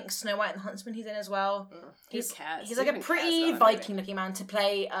 And I think Snow White and the Huntsman he's in as well. Who cares? He's like a pretty Viking-looking man to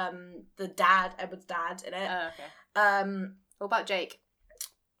play the dad, Edward's dad, in it. Oh, okay. What about Jake?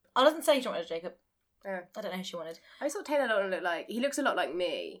 I doesn't say she wanted Jacob. Oh. I don't know who she wanted. I thought Taylor Lautner looked like... He looks a lot like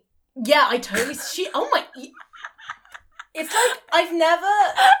me. Yeah, I totally... Oh my... It's like, I've never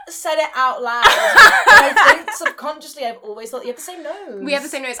said it out loud, but I think subconsciously I've always thought you have the same nose. We have the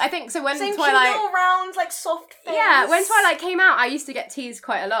same nose. I think, so when same Twilight... Same round, like, soft face. Yeah, when Twilight came out, I used to get teased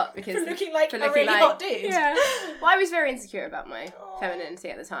quite a lot because... For looking like a really hot dude. Yeah. Well, I was very insecure about my femininity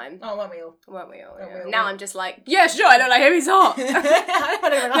at the time. Oh, weren't we all? Weren't we all? Weren't we all? Now I'm just like, yeah, sure, I look like him, he's hot. I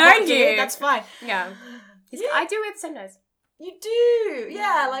don't even know. Thank you. That's fine. Yeah. I do have the same nose. You do,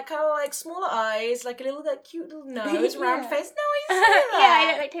 yeah, like kind of like smaller eyes, like a little like cute little nose, round face. No, I see that. Yeah, I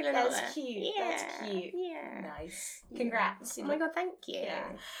look like Taylor Lautner. That's cute. Yeah. That's cute. Yeah. Nice. Congrats. Oh my god, thank you. Yeah.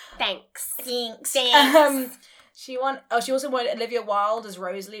 Thanks. Thanks. Thanks. She also wanted Olivia Wilde as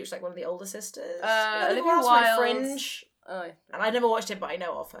Rosalie, which is like one of the older sisters. Olivia Wilde's Wilde. my Fringe. Oh. And I never watched it, but I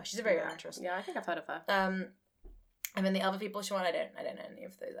know of her. She's a very good actress. Yeah, I think I've heard of her. And then the other people she wanted, I don't know any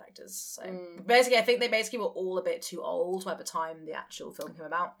of those actors. So basically, I think they basically were all a bit too old by the time the actual film came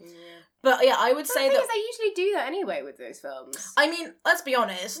about. Yeah. But yeah, I would say that they usually do that anyway with those films. I mean, let's be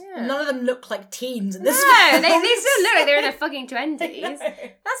honest, none of them look like teens in this film. No, they still look like they're in their fucking 20s.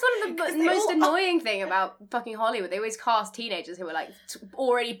 That's one of the most annoying thing about fucking Hollywood. They always cast teenagers who are like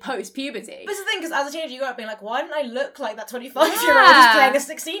already post-puberty. But it's the thing, because as a teenager you got up being like, why didn't I look like that 25-year-old who's playing a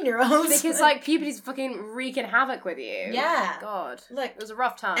 16-year-old? Because like puberty's fucking wreaking havoc with you. Yeah. God. Look, it was a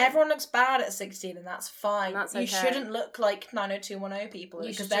rough time. Everyone looks bad at 16 and that's fine. And that's okay. You shouldn't look like 90210 people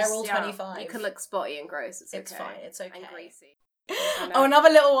because they're all 25. You can look spotty and gross. It's fine. It's okay. And greasy. Oh, another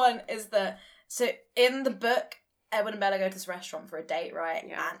little one is so in the book, Edward and Bella go to this restaurant for a date, right?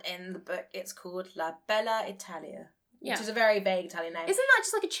 Yeah. And in the book, it's called La Bella Italia, which Yeah. is a very vague Italian name. Isn't that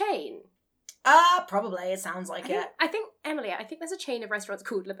just like a chain? Probably. It sounds like it. I think, Emily, I think there's a chain of restaurants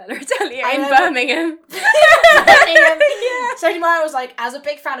called La Bella Italia I in know. Birmingham. Yeah. So Maya was like, as a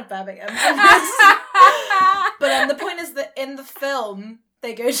big fan of Birmingham. But the point is that in the film,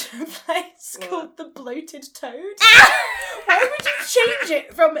 they go to a place called the Bloated Toad. Why would you change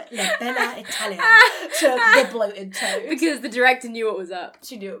it from La Bella Italia to the Bloated Toad? Because the director knew what was up.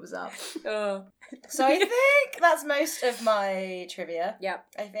 She knew it was up. Oh. So I think that's most of my trivia. Yep.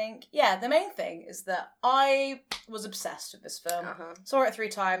 I think. Yeah, the main thing is that I was obsessed with this film. Uh-huh. Saw it 3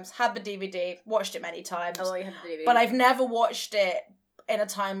 times, had the DVD, watched it many times. Oh, you had the DVD. But I've never watched it in a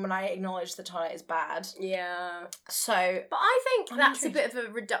time when I acknowledge that Twilight is bad. Yeah. So... But I think I'm that's intrigued. a bit of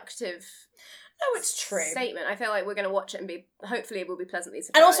a reductive... No, it's true. Statement. I feel like we're going to watch it and hopefully we'll be pleasantly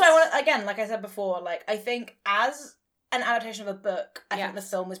surprised. And also, I want to, again, like I said before, like, I think as an adaptation of a book, I think the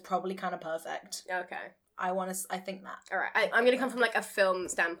film is probably kind of perfect. Okay. I think that. All right. I'm going to come from like a film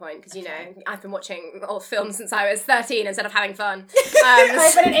standpoint because, you know, I've been watching old films since I was 13 instead of having fun.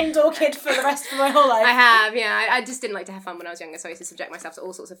 I've been an indoor kid for the rest of my whole life. I have, yeah. I just didn't like to have fun when I was younger, so I used to subject myself to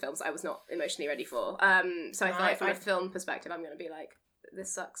all sorts of films I was not emotionally ready for. So I feel like from a film perspective, I'm going to be like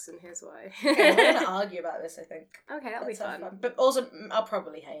this sucks and here's why. Okay, we're gonna argue about this, I think. Okay, that'll be fun. But also, I'll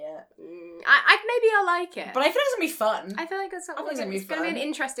probably hate it. Maybe I'll like it. But I feel like it's gonna be fun. I feel like it's gonna be an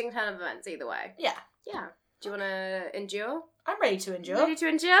interesting turn of events either way. Yeah. Yeah. Do you want to endure? I'm ready to endure. Ready to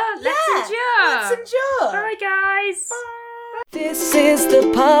endure? Let's endure. Let's endure. Bye, guys. Bye. This is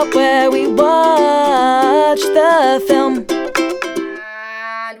the part where we watch the film.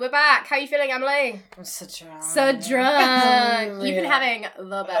 And we're back. How are you feeling, Emily? I'm so drunk. So drunk. You've been having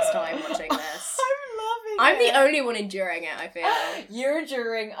the best time watching this. I'm the only one enduring it, I feel. You're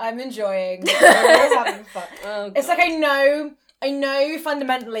enduring, I'm enjoying. We're having fun. Oh, it's like I know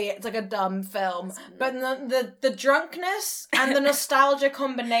fundamentally it's like a dumb film, but the drunkenness and the nostalgia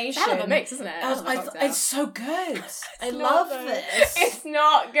combination. Hell of a mix, isn't it? It's so good. I love this. It's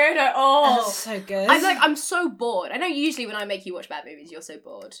not good at all. It's so good. I'm so bored. I know usually when I make you watch bad movies, you're so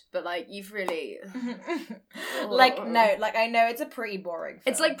bored, but like you've really I know it's a pretty boring film.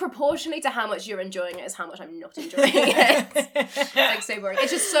 It's like proportionally to how much you're enjoying it is how much I'm not enjoying it. It's like so boring.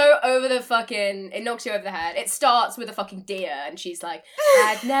 It's just so it knocks you over the head. It starts with a fucking deer. And she's like,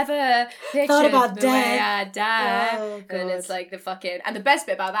 I'd never pictured about the death. way I'd die. Oh, and it's like the fucking... And the best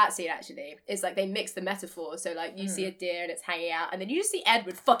bit about that scene, actually, is like they mix the metaphors. So like you see a deer and it's hanging out, and then you just see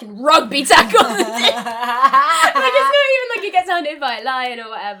Edward fucking rugby tackle the deer. Like it's not even like he gets hunted by a lion or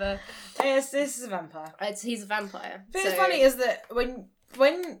whatever. Yes, this is a vampire. He's a vampire. But what's funny is that when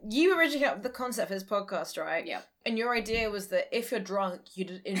you originally came up with the concept for this podcast, right? Yeah. And your idea was that if you're drunk,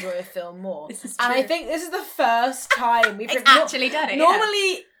 you'd enjoy a film more. This is and true. I think this is the first time we've actually done it.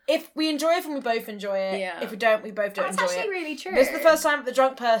 Normally, if we enjoy a film, we both enjoy it. Yeah. If we don't, we both don't enjoy it. That's actually really true. This is the first time that the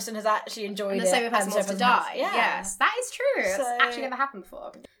drunk person has actually enjoyed and it. the sober person wants to die. Yeah. Yes, that is true. So... That's actually never happened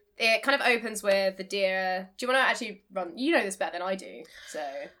before. It kind of opens with the deer. Do you want to actually run? You know this better than I do,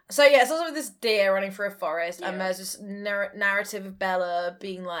 So yeah, it's also with this deer running through a forest, Yeah. and there's this narrative of Bella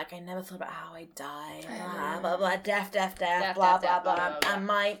being like, I never thought about how I die, blah, blah, blah, death, blah, blah, blah. And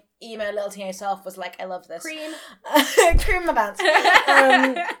my emo little teenage self was like, I love this. Cream. Cream my pants.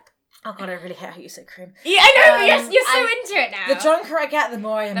 Oh god, I really hate how you say cream. Yeah, I know, but you're so into it now. The drunker I get, the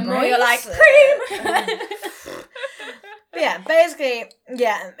more I embrace. The more you're like, cream! But yeah, basically,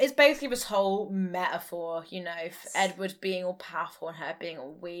 it's basically this whole metaphor, you know, Edward being all powerful and her being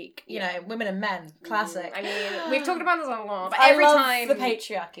all weak. You know, women and men, classic. I mean, we've talked about this a lot, but I every love time... the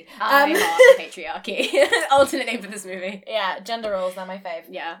patriarchy. I love the patriarchy. Alternate name for this movie. Yeah, gender roles, they're my fave.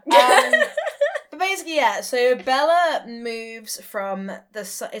 Yeah. But basically, yeah, so Bella moves from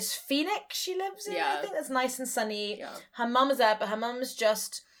it's Phoenix she lives in, I think. That's nice and sunny. Yeah. Her mum is there, but her mum's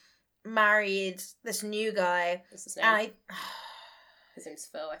just married this new guy. What's his name? His name's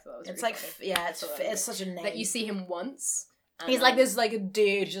Phil. I thought it was it's really like funny. it's such a name that you see him once. He's like this like a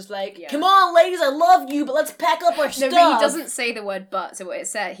dude who's just like, come on ladies, I love you, but let's pack up our stuff. No, but he doesn't say the word but. So what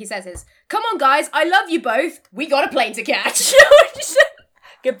he says is, come on guys, I love you both. We got a plane to catch.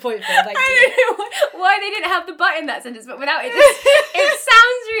 Good point, Phil. Thank you. I don't know why they didn't have the but in that sentence, but without it, it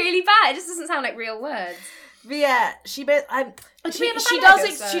sounds really bad. It just doesn't sound like real words. But yeah, she does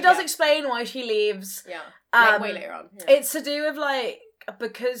explain why she leaves. Yeah, way later on. Yeah. It's to do with like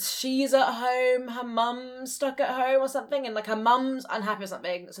because she's at home, her mum's stuck at home or something, and like her mum's unhappy or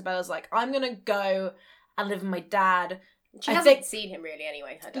something. So Bella's like, I'm gonna go and live with my dad. She hasn't seen him really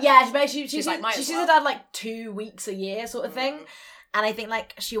anyway. Her dad. Yeah, she sees like, her dad like 2 weeks a year sort of thing. And I think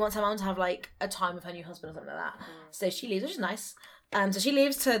like she wants her mum to have like a time with her new husband or something like that. So she leaves, which is nice. So she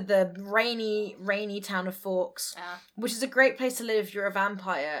leaves to the rainy town of Forks, which is a great place to live if you're a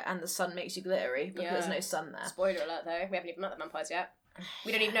vampire and the sun makes you glittery because there's no sun there. Spoiler alert though, we haven't even met the vampires yet.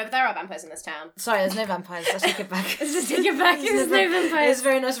 We don't even know if there are vampires in this town. Sorry, there's no vampires. Let's take it back. Let's take it back. There's no vampires. It's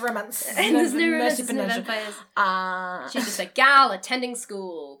very nice romance. There's no romance, there's no vampires. She's just a gal attending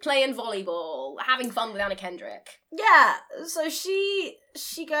school, playing volleyball, having fun with Anna Kendrick. Yeah, so she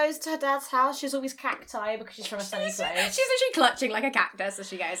goes to her dad's house. She's always cacti because she's from a sunny place. She's literally clutching like a cactus as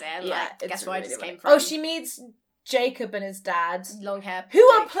she goes in. Yeah, like, guess where I just came from. Oh, she meets Jacob and his dad, long hair, who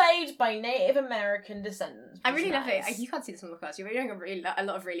are played by Native American descendants. I really love it. You can't see this on the podcast. You're doing a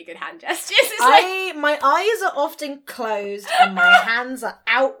lot of really good hand gestures. My eyes are often closed and my hands are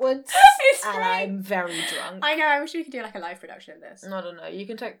outwards, and I'm very drunk. I know. I wish we could do like a live production of this. I don't know. You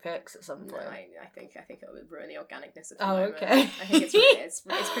can take pics at some point. No, I think it would ruin the organicness of the moment. Okay. I think it's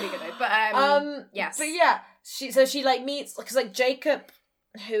pretty good though. But yes. But yeah, she like meets because like Jacob,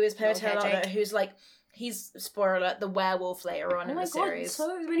 who is played by Taylor Lautner, who's like. He's, spoiler alert, the werewolf later on in the series.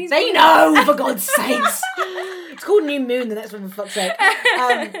 They know, for God's sakes! It's called New Moon, the next one, for fuck's sake.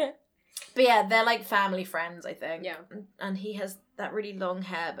 But yeah, they're like family friends, I think. Yeah. And he has that really long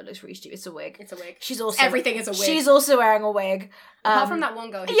hair, but looks really stupid. It's a wig. It's a wig. She's also Everything is a wig. She's also wearing a wig. Apart from that one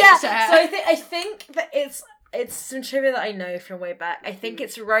girl who yeah. fixed her hair. So I think that it's some trivia that I know from way back. I think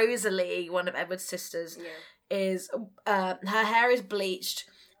it's Rosalie, one of Edward's sisters. Yeah. Is her hair is bleached,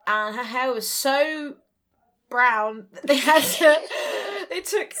 and her hair was so brown that they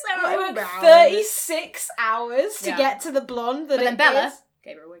took So brown. 36 hours to get to the blonde that but then it Bella is.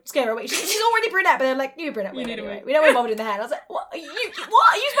 gave her a wig. Scare her away. She's already brunette, but they're like, you brunette wig need a anyway. wig. We don't want bothered in the hair. And I was like, what? You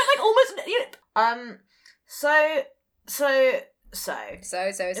spent like almost...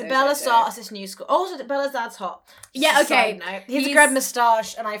 So Bella starts this new school. Also, Bella's dad's hot. Yeah, okay. He's a grey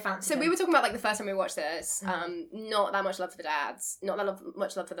moustache, and I fancy him. we were talking about like the first time we watched this. Not that much love for the dads. Not that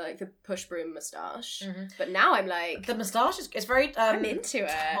much love for the push broom moustache. But now I'm like, the moustache is very. I'm into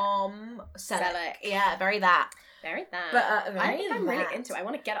it. Tom Selleck. Selleck. Yeah, very that. Very that. But I'm really into it. I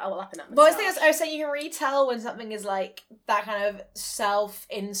want to get it all up in that But moustache. I was saying you can really tell when something is like that kind of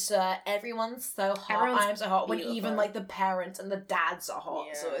self-insert. Everyone's so hot. Everyone's I'm so hot. beautiful. When even like the parents and the dads are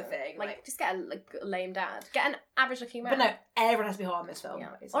hot, sort of thing. Like just get a lame dad. Get an average looking man. But no, everyone has to be hot in this film. Yeah.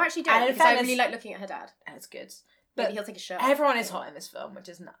 It's Or like- actually and don't, in because I fairness- really like looking at her dad. It's good. Maybe But he'll take a shirt off. everyone is hot in this film, which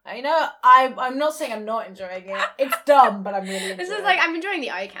is not. I know. I'm not saying I'm not enjoying it. It's dumb, but I'm really enjoying This is it. like, I'm enjoying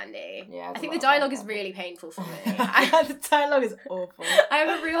the eye candy. Yeah, I it's think a the lot of dialogue eye is really painful for me. the dialogue is awful. I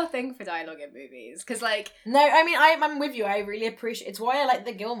have a real thing for dialogue in movies. Because like, No, I mean I'm with you. I really appreciate. It's why I like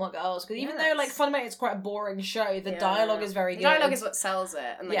the Gilmore Girls, because even though like Yes. fundamentally it's quite a boring show, the yeah. dialogue is very The good. dialogue is what sells it.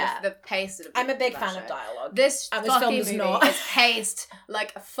 And like Yeah. the pace of I'm a big that fan show. of dialogue. This And fucking this film is movie not. is paced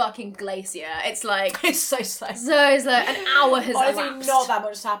like a fucking glacier. It's like It's so slow. an hour has Honestly, elapsed. not that much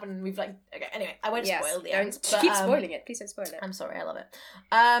has happened. We've like okay. Anyway, I won't Yes, spoil the don't end. But, keep spoiling it. Please don't spoil it. I'm sorry, I love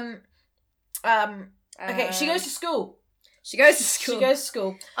it. Okay, she goes to school. She goes to school. She goes to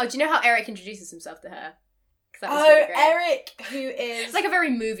school. Oh, do you know how Eric introduces himself to her? 'Cause that was Oh, really great. Eric, who is It's like a very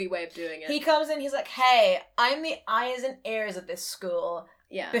movie way of doing it. he comes in. He's like, "Hey, I'm the eyes and ears of this school.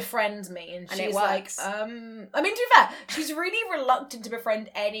 yeah. Befriend me." And And she's it like, works. I mean, to be fair, she's really reluctant to befriend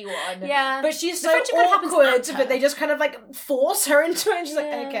anyone. Yeah. But she's The so friendship kind of happens awkward, at her. but they just kind of like force her into it. And she's like,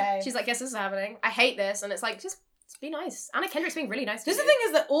 Yeah. okay. She's like, guess this is happening. I hate this. And it's like, just be nice. Anna Kendrick's being really nice to Just you. the thing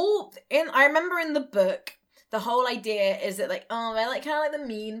is that I remember in the book, the whole idea is that like, oh, they're like kind of like the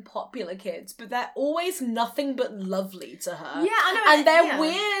mean popular kids, but they're always nothing but lovely to her. Yeah, I know. And they're yeah.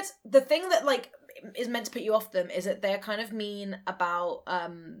 weird. The thing that like is meant to put you off them is that they're kind of mean about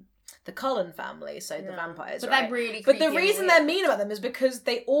the Cullen family, so the Yeah. vampires, But right? they're really But the creepy and reason weird. they're mean about them is because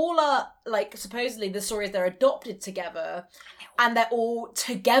they all are like supposedly the story is they're adopted together, and they're all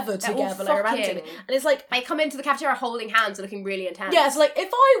together They're all like romantically, fucking- and it's like They come into the cafeteria holding hands and looking really intense. yeah, it's like if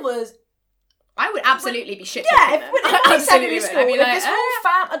I was I would absolutely be shit. yeah, if I secondary would. school, I'd be if like, this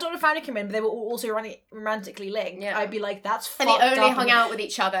whole adopted family came in, but they were all also romantically linked, Yeah. I'd be like, that's And fucked they only up. hung out with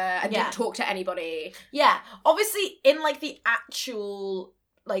each other and Yeah. didn't talk to anybody. Yeah, obviously in like the actual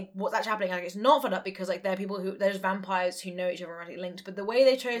like what's actually happening, like it's not fun up because like there are people who there's vampires who know each other romantically linked, but the way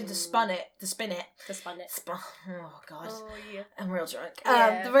they chose to spin it, Just fun it. oh god, Oh yeah. I'm real drunk.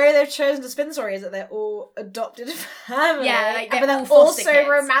 Yeah. The way they've chosen to spin the story is that they're all adopted family. Yeah, like, they're but they're all foster also kids.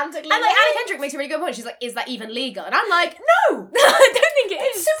 romantically And like Anna linked. Kendrick makes a really good point. She's like, "Is that even legal?" And I'm like, No, I don't think it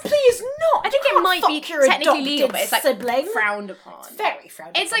it is. simply is not. I think You it can't might be fuck your technically legal, adopted but it's like sibling. frowned upon. It's very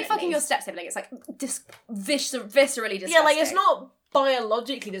frowned It's upon, like at fucking your least. step sibling. It's like viscerally disgusting. Yeah, like it's not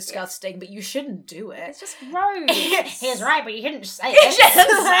biologically disgusting, but you shouldn't do it. It's just gross. He's right, but you shouldn't say You it.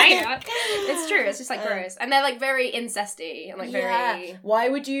 shouldn't say it. It's true. It's just like gross, and they're like very incesty and like very. Why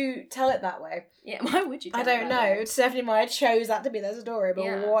would you tell it that way? Yeah. Why would you? I tell don't it know. that way? Stephanie Meyer chose that to be their story, but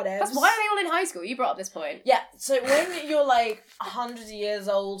Yeah. whatever. That's why are they all in high school? You brought up this point. Yeah, so when you're like 100 years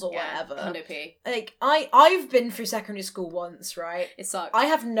old or Yeah, whatever, Hundo P. like I've been through secondary school once, right? It sucks. I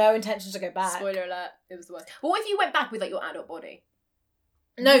have no intention to go back. Spoiler alert. It was the worst. But what if you went back with like your adult body?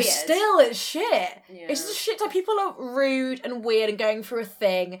 No, Weird. still, it's shit. Yeah. It's just shit. Like people are rude and weird and going through a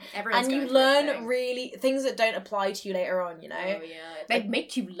thing, Everyone's and you going through a learn thing. really things that don't apply to you later on. You know, Oh yeah. They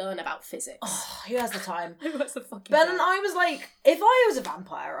make you learn about physics. oh, who has the time? Who has the fucking But time? then I was like, if I was a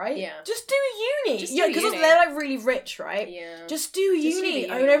vampire, right? Yeah. Just do uni. Just Yeah, do because uni. they're like really rich, right? Yeah. Just do Just do uni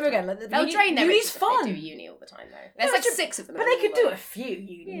the over and over again. Like, They'll drain their uni's riches if fun. They do uni all the time though. There's No, like but 6 of them. But in they the could do world. a few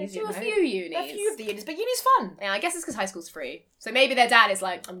unis. Yeah, do you a know? few unis. A few of the unis, but uni's fun. Yeah, I guess it's because high school's free. So maybe their dad is was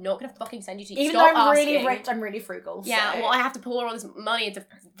like, I'm not gonna fucking send you to Even stop though I'm really asking. rich, I'm really frugal. Yeah, so. well, I have to pour all this money into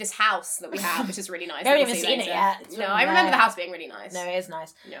this house that we have, which is really nice. I haven't We'll even see seen it later. yet. It's No, really I remember there. the house being really nice. No, it is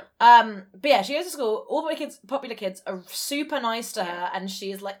nice. Yeah. But yeah, she goes to school. All the kids, popular kids, are super nice to her, and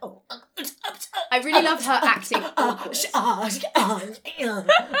she's like, oh. I really loved her acting awkward. She's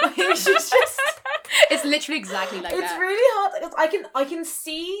just. It's literally exactly like It's that. really hard. Because I can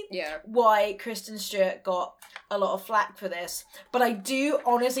see Yeah. why Kristen Stewart got a lot of flack for this, but I do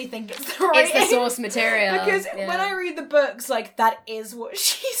honestly think it's the right. It's the source material. Because when I read the books, like that is what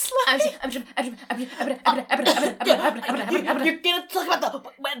she's like. You're You're gonna talk about the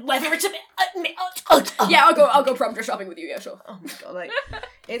whether it's Yeah, I'll go prompter shopping with you. Yeah, sure. Oh my god, like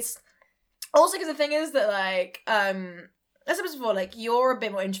it's also because the thing is that like as I said before, like you're a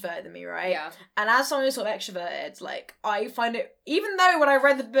bit more introverted than me, right? Yeah. And as someone who's sort of extroverted, like I find it, even though when I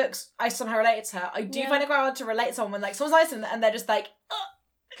read the books I somehow related to her, I do find it quite hard to relate to someone when like someone's nice and they're just like.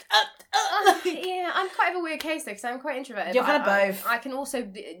 Yeah, I'm quite of a weird case though, because I'm quite introverted. You're but kind of both. I can also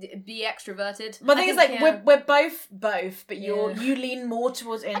be extroverted. But the thing is, like, yeah. we're both, but you lean more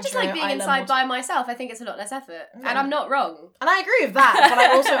towards intro. I just like being inside by myself. I think it's a lot less effort, and I'm not wrong. And I agree with that,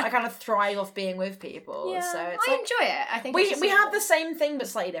 but I kind of thrive off being with people. Yeah, so it's I like, enjoy it. I think we it's just have the same thing but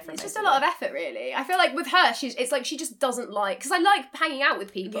slightly different. It's just a lot of effort, really. I feel like with her, it's like she just doesn't like, because I like hanging out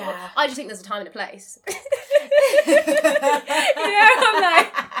with people. Yeah. I just think there's a time and a place. I'm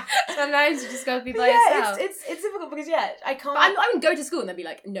like, sometimes you just gotta be by yourself. It's difficult because I can't. But I would go to school and they'd be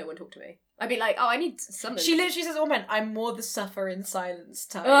like, no one talk to me. I'd be like, oh, I need something. She literally says, "Oh man, I'm more the suffer in silence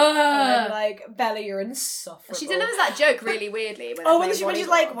type." Ugh. And I'm like, Bella, you're insufferable. She delivers that joke really weirdly. When she's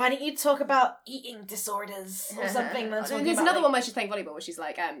like, "Why don't you talk about eating disorders or something?" There's another one where she's playing volleyball where she's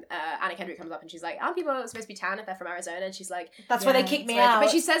like, Anna Kendrick comes up and she's like, aren't people supposed to be tan if they're from Arizona? And she's like, that's why they kick me out. But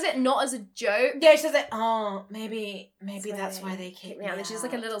she says it not as a joke. Yeah, she says it. Oh, maybe that's why they kick me out. And she's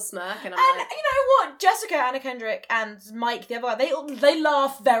like a little smirk, and I'm and like, you know what? Jessica, Anna Kendrick, and Mike, the other guy, they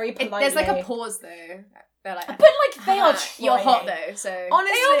laugh very politely. There's like a pause though. They're like, but like they are trying. You're hot though, so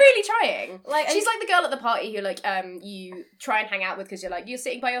honestly, they are really trying. Like she's like the girl at the party who like you try and hang out with because you're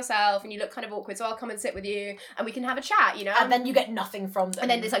sitting by yourself and you look kind of awkward, so I'll come and sit with you and we can have a chat, you know. And then you get nothing from them.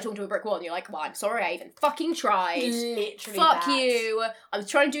 And then it's like talking to a brick wall, and you're like, well, I'm sorry, I even fucking tried. Literally, fuck you. I was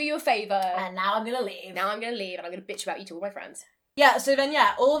trying to do you a favour, and now I'm gonna leave. And I'm gonna bitch about you to all my friends. Yeah, so then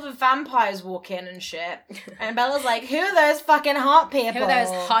all the vampires walk in and shit, and Bella's like, "Who are those fucking hot people? Who are those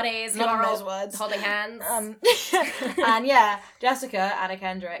hotties who are those words holding hands?" And Jessica, Anna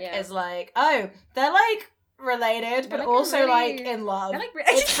Kendrick, is like, "Oh, they're like related, but like also really, like in love. Like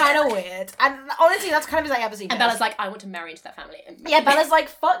it's kind of weird." And honestly, that's kind of like ever seen. And Bella's like, "I want to marry into that family." Yeah, Bella's like,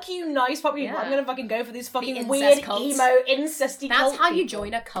 "Fuck you, nice pop people. Yeah. I'm gonna fucking go for these fucking incest weird cults. emo incesty That's cult how you people."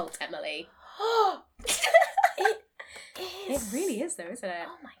 join a cult, Emily. It really is, though, isn't it?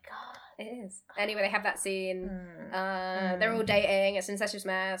 Oh my god, it is. Anyway, they have that scene. They're all dating. It's an incestuous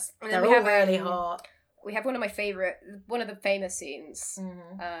mess. And they're then all we have, really hot. We have one of the famous scenes,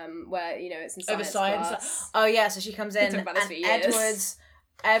 where it's in science class. Oh yeah, so she comes in, about this and for years.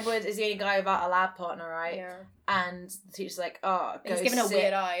 Edward is the only guy without a lab partner, right? Yeah. And the teacher's like, "Oh, go he's giving her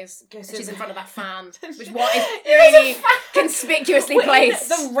weird eyes. Sit. She's in front of that fan, which is really conspicuously placed.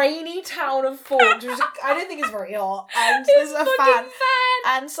 The rainy town of Forge, which I don't think is very hot, and there's a fan,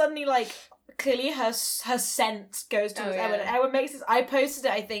 and suddenly like clearly her scent goes towards Edward. And Edward makes this. I posted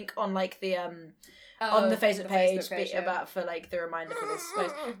it, I think, on like the on the Facebook page about for like the reminder for this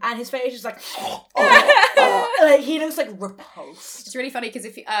post, and his face is like, like he looks like repulsed. It's really funny because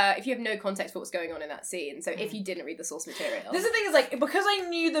if you have no context for what's going on in that scene, so if you didn't read the source material, this is the thing is like because I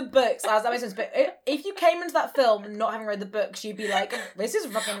knew the books, that makes sense. But if you came into that film not having read the books, you'd be like, this is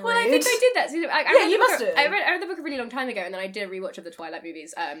fucking rude. Well, I think I did that. So you must have. I read the book a really long time ago, and then I did a rewatch of the Twilight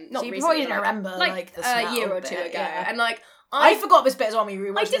movies. Not so you recently, probably didn't remember like the a year or two ago, and like. I forgot this bit as well when we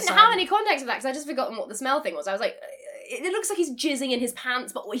rewatched I didn't have any context of that because I just forgotten what the smell thing was. I was like, it looks like he's jizzing in his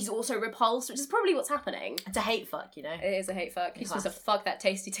pants, but he's also repulsed, which is probably what's happening. It's a hate fuck, you know? It is a hate fuck. He's supposed to fuck that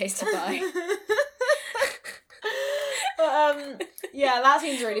tasty pie. Yeah, that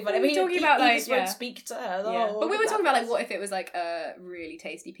seems really funny. We were talking about he just won't speak to her. But we were talking about like what if it was like a really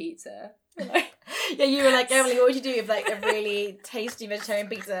tasty pizza. Yeah, you were like, Emily, what would you do if like a really tasty vegetarian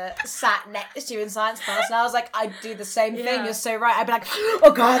pizza sat next to you in science class? And I was like, I'd do the same thing. You're so right. I'd be like,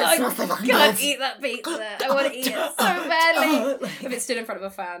 oh god, it smells so fucking good. I can't eat that pizza. I want to eat it so badly. If it's stood in front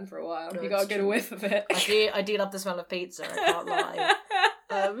of a fan for a while, you got a good whiff of it. I do love the smell of pizza. I can't lie.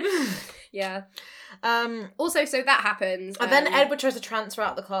 Yeah. Also, so that happens. And then Edward tries to transfer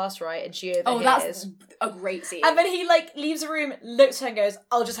out the class, right? And she overhears. Oh, that's a great scene. And then he, like, leaves the room, looks at her and goes,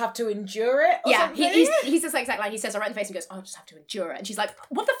 I'll just have to endure it, or something. He says that exact line. He says, right in the face, and goes, I'll just have to endure it. And she's like,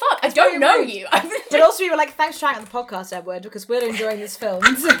 what the fuck? I don't know you. But also we were like, thanks for shouting on the podcast, Edward, because we're enjoying this film.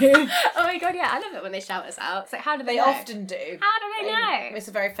 Oh my god, yeah. I love it when they shout us out. It's like, how do they know? They often do. How do they know? It's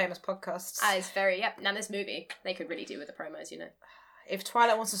a very famous podcast. It's very, Now this movie, they could really do with the promos, you know. If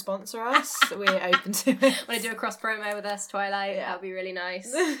Twilight wants to sponsor us, we're open to it. Want to do a cross promo with us, Twilight? Yeah. That would be really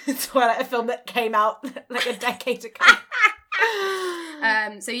nice. Twilight, a film that came out like a decade ago.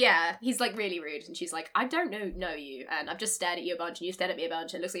 So yeah, he's like really rude, and she's like, I don't know you, and I've just stared at you a bunch, and you've stared at me a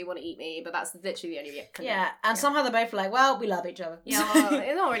bunch, and it looks like you want to eat me, but that's literally the only reaction. And somehow they're both like, well, we love each other. Yeah, well,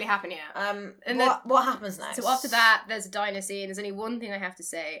 it's not really happened yet. And what happens next? So after that, there's a diner scene. There's only one thing I have to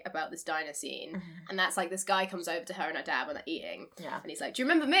say about this diner scene, and that's like this guy comes over to her and her dad when they're eating, and he's like, do you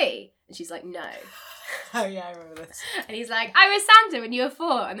remember me? And she's like, no. Oh yeah, I remember this. And he's like, I was Santa when you were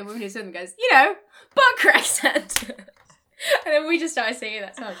 4, and the woman who's with him goes, you know, butt crack Santa. And then we just started singing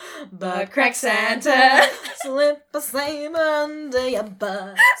that song. Butt crack Santa. Slip a slave under your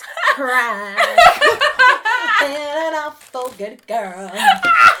butt crack. Been an awful good girl.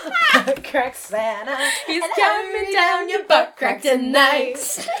 Butt crack Santa. He's coming down your butt crack tonight.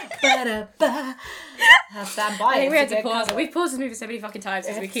 Ba-da-ba. Stand by. I think we had to pause it. We've paused this movie so many fucking times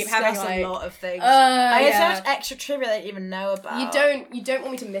because we keep having like a lot of things. I have so much extra trivia that I didn't even know about. You don't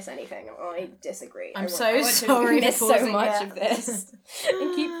want me to miss anything. I disagree. I'm so sorry. I miss so much of this.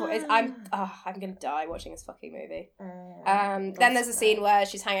 I'm gonna die watching this fucking movie. Then there's a scene where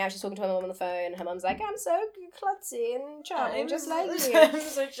she's hanging out. She's talking to her mum on the phone. And her mum's like, "I'm so klutzy and charming, just like you." I'm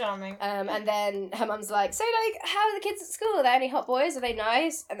so charming. And then her mum's like, "So like, how are the kids at school? Are there any hot boys? Are they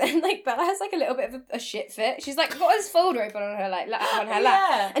nice?" And then like Bella has like a little bit of a shit fit. She's like got this folder open on her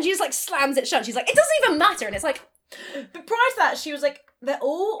lap, and she just like slams it shut. She's like, it doesn't even matter, and it's like. But prior to that, she was like, they're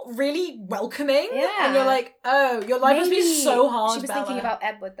all really welcoming, and you're like, oh, your life must be so hard. She was thinking about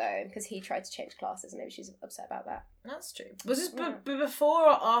Edward though, because he tried to change classes, and maybe she's upset about that. That's true. Was this before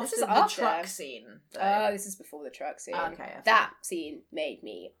or after the truck scene? Oh, this is before the truck scene. Okay, that scene made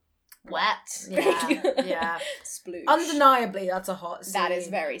me wet. Yeah. Sploosh. Undeniably, that's a hot scene. That is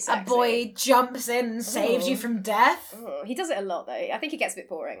very sexy. A boy jumps in and saves you from death. He does it a lot, though. I think it gets a bit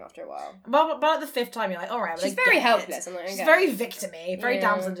boring after a while. But at the 5th time, you're like, all right, she's very helpless. She's very victim-y, very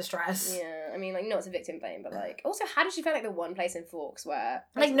damsel in distress. Yeah, I mean, like, not as a victim blame, but like, also, how did she feel like the one place in Forks where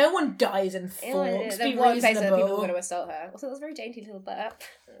like no one dies in Forks? The one place where people were going to assault her. Also, that was a very dainty little butt.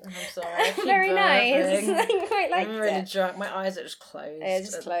 I'm sorry. Very nice. I quite liked it. I'm really drunk. My eyes are just closed. Yeah,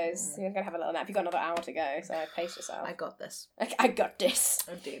 just closed. You're gonna have a little nap. You've got another hour to go, so pace yourself. I got this. I got this.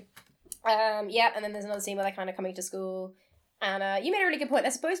 I do. And then there's another scene where they're kind of coming to school. And you made a really good point.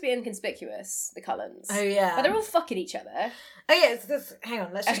 They're supposed to be inconspicuous, the Cullens. Oh, yeah. But they're all fucking each other. Oh, yeah. Hang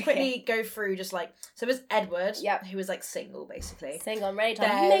on. Let's just quickly go through just like... So there's Edward, who is like single, basically. Single and ready to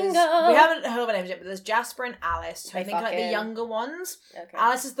mingle. We haven't heard of their names yet, but there's Jasper and Alice, who I think are like the younger ones. Okay.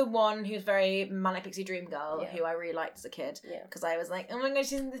 Alice is the one who's very Manic Pixie Dream Girl, who I really liked as a kid. Because I was like, oh my god,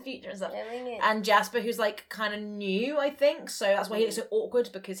 she's in the future and stuff. And Jasper, who's like kind of new, I think. So that's why he looks so awkward,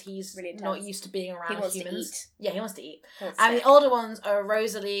 because he's really not used to being around humans. He wants to eat. Yeah, he wants to eat. And the older ones are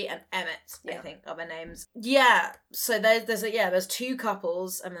Rosalie and Emmett, I think, are their names. Yeah, so there's 2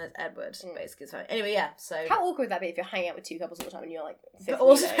 couples, and there's Edward, basically. So anyway, so... How awkward would that be if you're hanging out with 2 couples all the time and you're like... But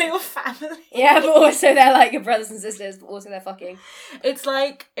also your family. Yeah, but also they're like your brothers and sisters, but also they're fucking... It's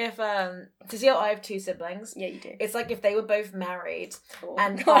like if, to see how I have 2 siblings. Yeah, you do. It's like if they were both married,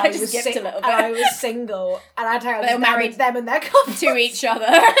 and I was I was single, and I'd have married them and their couples. To each other.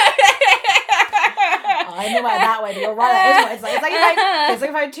 I know about that way, but you're right, that is what it's like. It's like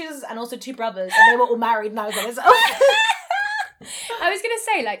if I had 2 sisters and also 2 brothers, and they were all married, and I was like, I was going to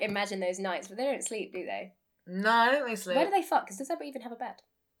say, like, imagine those nights, but they don't sleep, do they? No, I don't think they sleep. Where do they fuck? Because does Edward even have a bed?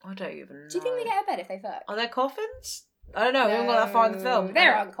 I don't even know. Do you think they get a bed if they fuck? Are there coffins? I don't know, we haven't got that far in the film.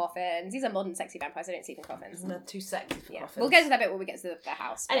 There aren't coffins. These are modern sexy vampires, they don't sleep in coffins. They're too sexy for coffins. We'll get to that bit when we get to the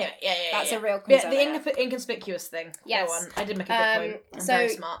house. Anyway, That's a real concern. The inconspicuous thing. Yes. Go on. I did make a good point. I'm very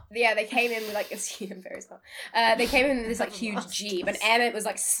smart. Yeah, they came in with like, I'm very smart. They came in with this like huge Jeep, and Emmett was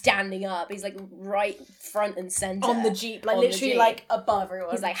like standing up. He's like right front and centre. On the Jeep, like literally like above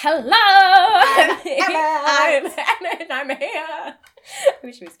everyone. He's like, hello! I'm Emmett, I'm here. I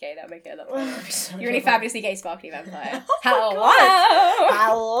wish he was gay, that would make it a lot more. You're really fabulously gay, sparkly vampire. Hello!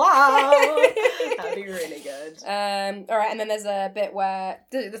 Hello! That'd be really good. All right, and then there's a bit where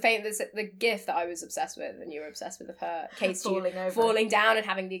the gif that I was obsessed with, and you were obsessed with of her, Kate Stew, falling down and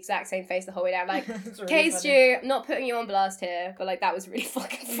having the exact same face the whole way down. Like, really Kate Stew, I'm not putting you on blast here, but like that was really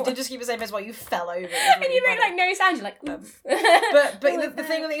fucking fun. You did just keep the same face while you fell over. Really and you made like no sound. You're like, oof. But the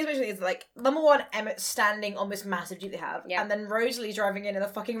thing with the especially is like, number one, Emmett's standing on this massive jeep they have, and then Rosalie's driving in a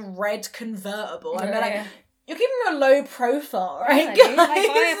fucking red convertible, and they're like, you're keeping a low profile, right, guys? Like,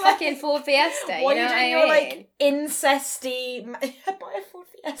 buy a fucking Ford Fiesta. What you know are you doing? what I mean? Like incesty. Buy a Ford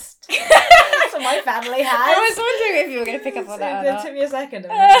Fiesta. That's what my family has. I was wondering if you were going to pick up on that. It took me a second.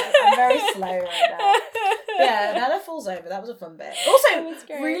 I'm very slow right now. Yeah, Nana falls over. That was a fun bit.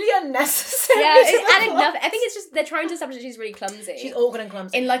 Also, really unnecessary. Yeah, it's added nothing. I think it's just they're trying to establish that she's really clumsy. She's awkward and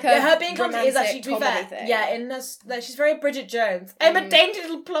clumsy. In like a her being clumsy is actually, to be fair, thing. yeah, in this, she's very Bridget Jones. I'm a dainty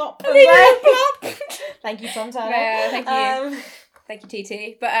little plop. Thank you, Tom Turner. Yeah, thank you. Thank you,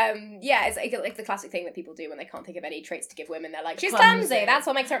 TT. But yeah, it's like the classic thing that people do when they can't think of any traits to give women. They're like, she's clumsy. That's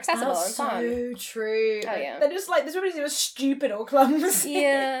what makes her accessible and fun. So true. Oh yeah. They're just like, this woman's either stupid or clumsy.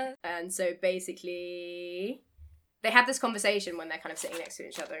 Yeah. And so basically, they have this conversation when they're kind of sitting next to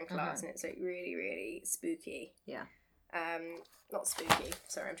each other in class, and it's like really, really spooky. Yeah. Not spooky.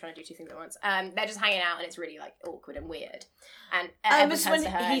 Sorry, I'm trying to do two things at once. They're just hanging out, and it's really like awkward and weird. And this when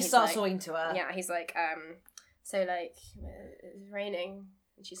he starts talking to her. Yeah, he's like, so like, it's raining.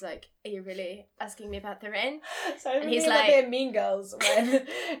 And she's like, are you really asking me about the rain? So and he's like, Mean Girls when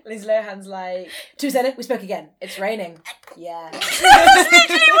Lindsay Lohan's like, Tuesday, we spoke again. It's raining. Yeah. That's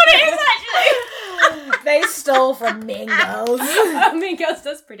literally what it is, actually. They stole from Mean Girls. Mean Girls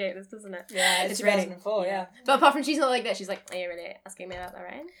does predate this, doesn't it? Yeah, it's 2004, yeah. But apart from she's not like that, she's like, are you really asking me about the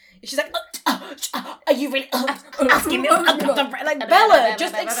rain? She's like, are you really asking me about the rain? Like, Bella,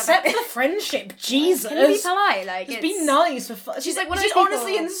 just accept the friendship. Jesus. Can you be polite? Like, just be nice for fun. She's like, one of those people,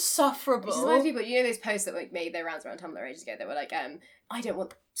 honestly insufferable. She's one of those people, you know those posts that like made their rounds around Tumblr ages ago that were like, I don't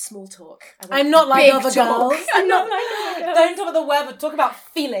want small talk. I'm not like other girls. I'm not like other girls. Don't talk about the weather, talk about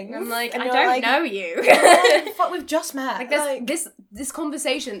feelings. I'm like, and I don't know you. Fuck, we've just met. Like, this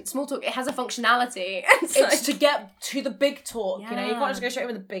conversation, small talk, it has a functionality. It's like, to get to the big talk, you know? You can't just go straight in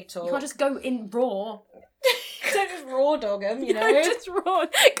with the big talk. You can't just go in raw. Don't just raw dog him, you know? Just raw,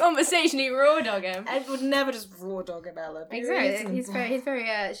 conversationally raw dog him. I would never just raw dog him, Ella. Exactly. He's very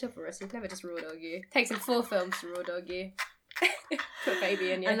chivalrous. He'd never just raw dog you. Takes him 4 films to raw dog you. Put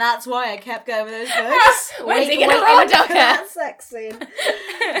baby in you. And that's why I kept going with those books. When's he gonna raw dog her? That sex scene.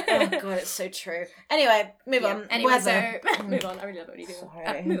 Oh god, it's so true. Anyway, move on. Anyway, move on. I really love what you do.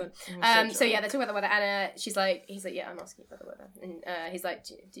 Sorry. Move on. So yeah, they're talking about the weather. Anna, he's like, yeah, I'm asking about the weather. And he's like,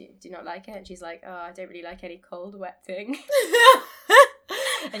 do you not like it? And she's like, oh, I don't really like any cold, wet thing.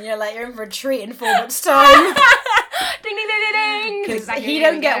 And you're like, you're in for a treat in 4 months' time. Ding ding ding ding ding. Because he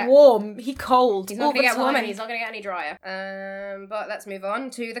don't get warm. He cold. He's not gonna get warm, and he's not gonna get any drier. But let's move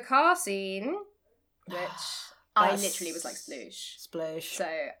on to the car scene, which I literally was like sploosh. So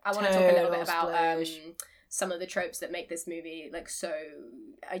I want to talk a little bit about some of the tropes that make this movie like so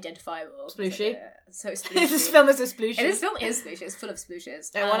identifiable. Splooshy. So splooshy. This film is a splooshy. This film is splooshy. It's full of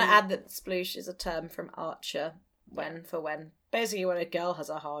splooshes. I want to add that sploosh is a term from Archer. When basically when a girl has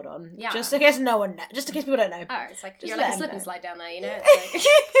a hard on, just in case people don't know. Oh, it's like you're like a slip and slide down there, you know. Like...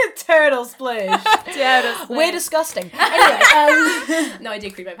 Turtle sploosh. We're disgusting. Anyway, no, I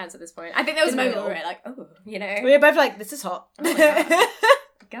did creep my pants at this point. I think there was a moment where we're like, oh, you know, we were both like, this is hot. Oh my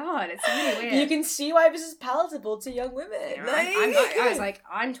God, it's really weird. You can see why this is palatable to young women. You know, I was like,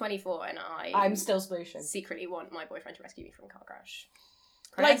 I'm 24 and I'm still splooshing. Secretly want my boyfriend to rescue me from a car crash.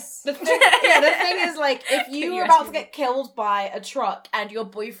 Like the thing is, like, if you were about to get killed by a truck and your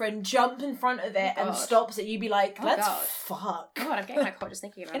boyfriend jump in front of it and stops it, you'd be like, let's fuck. God, I'm getting like hot just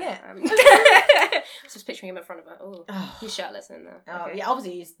thinking about it. Just picturing him in front of her. Oh, he's shirtless in there. Oh, okay. Yeah,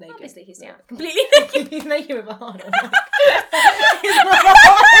 obviously he's naked. Obviously he's completely naked. He's naked with a hard on.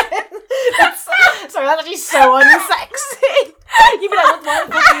 Sorry, that's actually so unsexy. You'd be like, why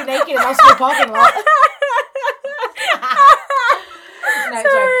the fuck are you naked in a school parking lot? No,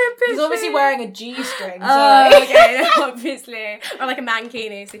 sorry. He's obviously wearing a G-string. Okay, obviously. Or like a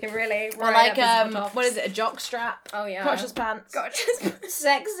mankini, so you can really... Or like, what is it, a jock strap? Oh, yeah. Crotchless pants.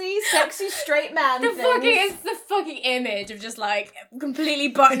 Sexy straight man It's the fucking image of just, like, completely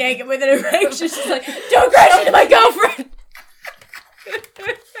butt naked with an erection. Just like, don't crash into my girlfriend!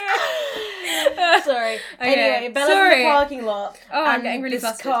 Sorry. Okay, Anyway, Bella's in the parking lot. Oh, I'm getting really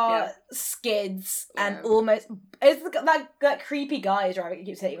flustered. This car skids and almost... It's that creepy guy who's driving. He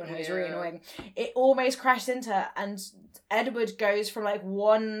keeps hitting on her. It's really annoying. It almost crashed into her, and Edward goes from like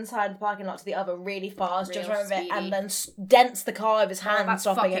one side of the parking lot to the other really fast, just remember it, and then dents the car with his hand,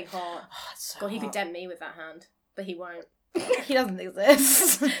 stopping it. Hot. Oh, it's so God, he hot. could dent me with that hand, but he won't. He doesn't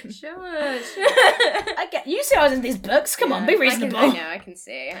exist. Shush. I get you see I was in these books. Come on, be reasonable. I know, I can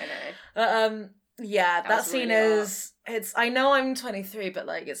see. I know. Yeah, that scene really is it's I know I'm 23, but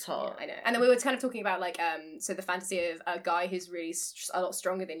like it's hot. Yeah, I know. And then we were kind of talking about like so the fantasy of a guy who's really a lot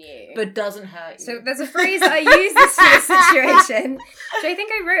stronger than you, but doesn't hurt you. So there's a phrase that I use this for this situation. So I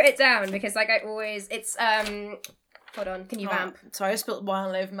think I wrote it down because like I always it's hold on, can you vamp? Sorry, I spilled wine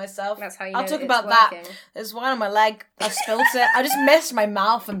all over myself. That's how you I'll know talk it's about working. that. There's wine on my leg. I spilled it. I just messed my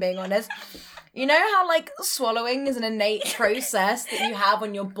mouth, I'm being honest. You know how, like, swallowing is an innate process that you have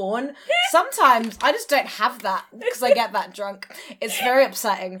when you're born? Sometimes I just don't have that because I get that drunk. It's very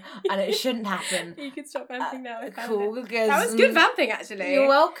upsetting and it shouldn't happen. You can stop vamping now. Cool. Because, that was good vamping, actually. You're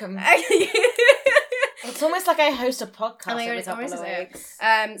welcome. It's almost like I host a podcast every couple of weeks.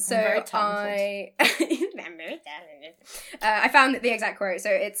 So very talented. I found the exact quote. So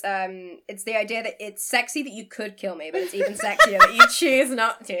it's the idea that it's sexy that you could kill me, but it's even sexier that you choose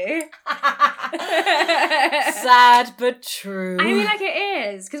not to. Sad but true. I mean, like,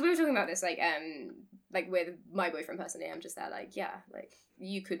 it is, because we were talking about this, like with my boyfriend personally. I'm just there, like, yeah, like,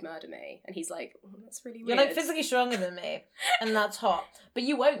 you could murder me, and he's like, that's really weird. You're like physically stronger than me, and that's hot. But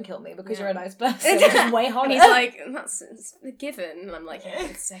you won't kill me because you're a nice person, which is way hotter. And he's like, it's a given, and I'm like, yeah,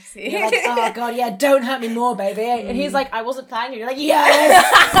 it's sexy. You're like, oh god, yeah, don't hurt me more, baby. And he's like, I wasn't planning. You're like, yes.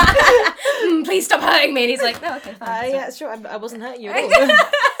 Please stop hurting me. And he's like, no, okay, fine. Yeah, sure. I wasn't hurting you at all.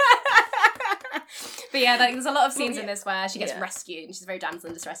 But yeah, like, there's a lot of scenes in this where she gets rescued and she's very damsel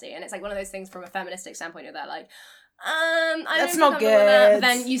in distressing, and it's like one of those things from a feministic standpoint of that, like, that's don't not think I'm doing that. good. But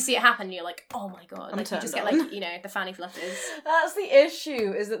then you see it happen and you're like, oh my god, like, you just get, like, you know, the fanny flutters. That's the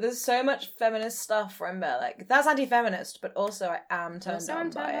issue, is that there's so much feminist stuff, remember, like, that's anti-feminist, but also I am turned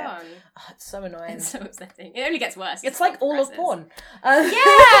on by it. Oh, it's so annoying. It's so upsetting. It only gets worse. It's like all of porn.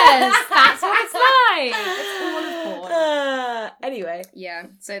 Yes! That's what it's like! It's all of porn. Anyway. Yeah,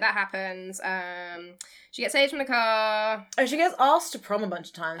 so that happens. She gets saved from the car. Oh, she gets asked to prom a bunch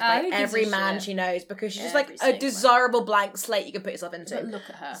of times by every man she knows because she's just like a desirable blank slate you can put yourself into. But look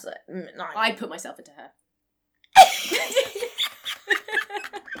at her. So, no. I put myself into her.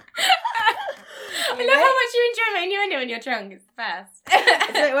 I love how much you enjoy my innuendo when you're drunk. It's the best.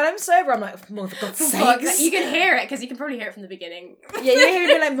 It's like, when I'm sober, I'm like, Morgan, for God's sake. You can hear it, because you can probably hear it from the beginning. Yeah, you hear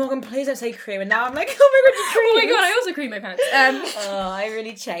me like, Morgan, please don't say cream. And now I'm like, oh my god, you cream. Oh my god, I also cream my pants. I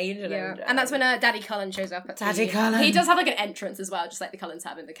really changed. And that's when Daddy Cullen shows up at Daddy Cullen. He does have like an entrance as well, just like the Cullens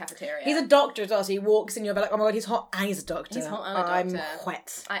have in the cafeteria. He's a doctor as well, so he walks in, you're like, oh my god, he's hot and he's a doctor. He's hot and a doctor. I'm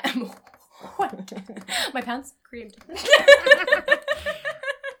wet. I am wet. My pants creamed.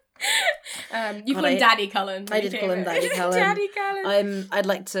 You call him Daddy Cullen. I did call him Daddy Cullen. Daddy Cullen. I'd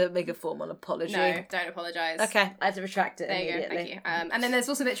like to make a formal apology. No, don't apologise. Okay, I have to retract it there immediately. You go, thank you. And then there's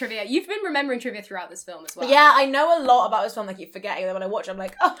also a bit of trivia. You've been remembering trivia throughout this film as well. Yeah, I know a lot about this film. I keep forgetting, and then when I watch it, I'm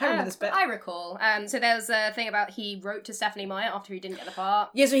like, oh, I remember this bit. I recall. So there's a thing about he wrote to Stephanie Meyer after he didn't get the part.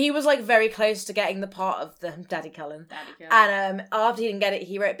 Yeah, so he was like very close to getting the part of the Daddy Cullen. And after he didn't get it,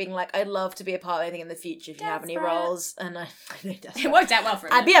 he wrote being like, I'd love to be a part of anything in the future if you have any roles. And I know it worked out well for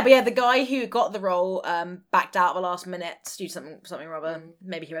him. But yeah, the guy who got the role backed out at the last minute due to something rather.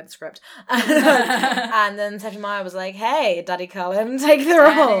 Maybe he read the script. And then Stephanie Meyer was like, hey, Daddy Cullen, take the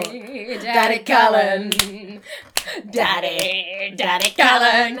role. Daddy Cullen. Daddy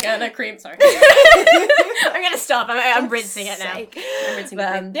Cullen. Gonna cream. Sorry. I'm gonna stop. I'm rinsing it now. I'm rinsing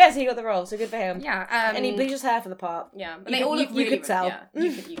it. Yeah, so he got the role, so good for him. Yeah. And he bleached his hair for the part. Yeah. And they all look really, you could tell. Yeah,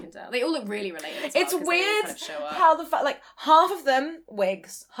 you can tell. They all look really related as well, it's weird kind of show up. how the like half of them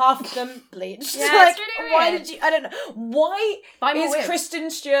wigs, half of them bleached. Yeah, like, it's really why weird. did you? I don't know. Why is wigs. Kristen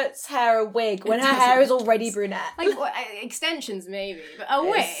Stewart's hair a wig when her hair is already brunette? Like extensions, maybe, but a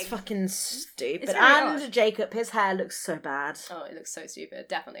wig. It's fucking stupid. It's very and odd. Jacob, his hair looks so bad. Oh, it looks so stupid.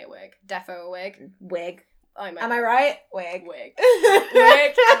 Definitely a wig. Defo a wig. Wig. Oh my Am I right? Wig. Wig.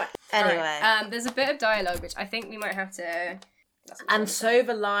 Wig. Anyway. Right. There's a bit of dialogue which I think we might have to. And so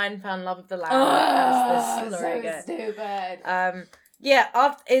the lion found love of the lamb. Oh, so stupid. Yeah,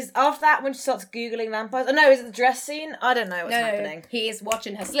 after that when she starts Googling vampires. Oh no, is it the dress scene? I don't know what's happening. He's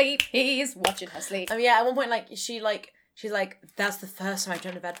watching her sleep. He's watching her sleep. Yeah, at one point she's like, that's the first time I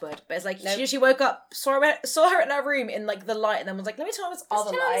dreamt of Edward. But it's like, she woke up, saw her in her room in like the light, and then was like, let me turn on this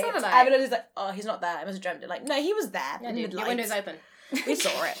other light. And everybody's like, oh, he's not there. I must have dreamt it. Like, no, he was there. Yeah, dude, your window's open. We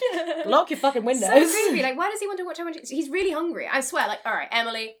saw it. Lock your fucking windows. So creepy. Like, why does he want to watch her when he's really hungry? I swear, like, all right,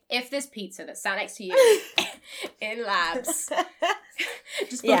 Emily, if this pizza that sat next to you in labs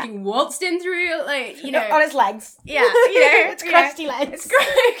just fucking waltzed in through, like, you know. On its legs. Yeah, you know. It's crusty legs.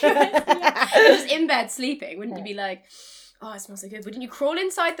 It's just in bed sleeping. Wouldn't you be like, oh, it smells so good? Wouldn't you crawl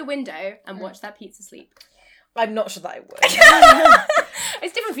inside the window and watch that pizza sleep? I'm not sure that I would.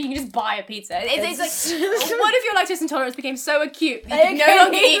 It's different for you. You can just buy a pizza. It's like, what if your lactose intolerance became so acute that you could no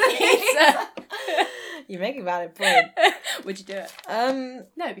longer eat pizza? You make a valid point. Would you do it?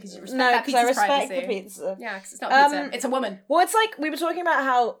 No, because you respect that pizza's I respect privacy. the pizza. Yeah, because it's not pizza. It's a woman. Well, it's like, we were talking about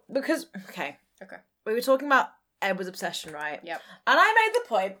how, because, okay. We were talking about Edward's obsession, right? Yep. And I made the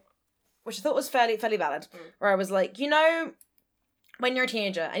point, which I thought was fairly valid, where I was like, you know, when you're a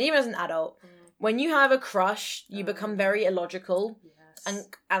teenager, and even as an adult, when you have a crush, you become very illogical,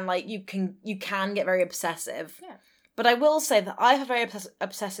 and like you can get very obsessive. Yeah. But I will say that I have very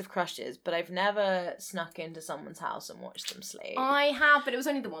obsessive crushes, but I've never snuck into someone's house and watched them sleep. I have, but it was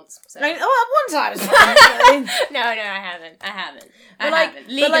only the once. So. At one time. No, I haven't.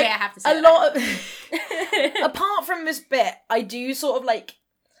 Legally, I have to say a lot of. Apart from this bit, I do sort of like.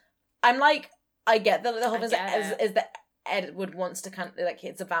 I'm like, I get the whole thing is that Edward wants to kind of like,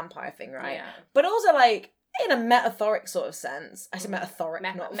 it's a vampire thing, right? Yeah. But also like in a metaphoric sort of sense. I said metaphoric,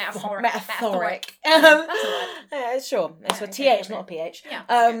 not metaphoric. Metaphoric. That's a word. Yeah, sure. It's a TH, not a PH.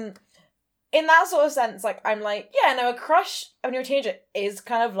 Yeah. In that sort of sense, like, I'm like, yeah, no, a crush when you're a teenager is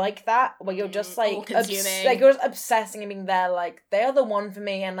kind of like that, where you're just like, like you're just obsessing and being there, like, they are the one for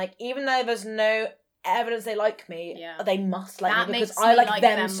me, and like, even though there's no evidence they like me, they must like me because I like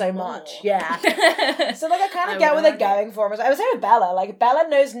them so much. Yeah. So like, I kind of get what they're going for. I was saying with Bella, like, Bella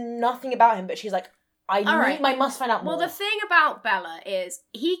knows nothing about him, but she's like, I must find out more. Well, the thing about Bella is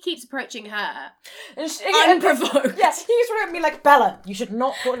he keeps approaching her unprovoked. Yeah, he keeps running at me like, Bella, you should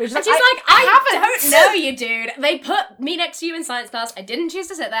not talk to me. She's like, I don't know you, dude. They put me next to you in science class. I didn't choose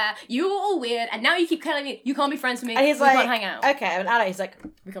to sit there. You were all weird, and now you keep telling me you can't be friends with me. And he's we like, can't hang out. Okay, and Anna, he's like,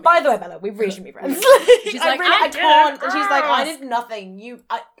 by the way, Bella, we really shouldn't be friends. She's like, I can't. And she's like, I did nothing.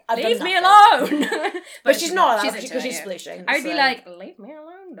 Leave me alone. But she's not allowed because she's splishing. I would be like, leave me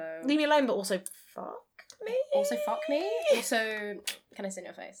alone, though. Leave me alone, but also fuck me. Also fuck me. Also, can I sit in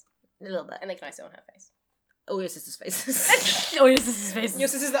your face? A little bit. And then can I sit on her face? All your sisters' faces. All your sisters' faces. Your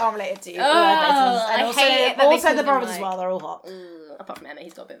sisters that aren't related to you. Oh, and I hate it. Also the brothers as well, they're all hot. Apart from Emmett,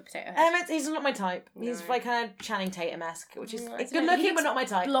 he's got a bit of a potato head. Emmett, he's not my type. He's like kind of Channing Tatum-esque, which is good looking, but not my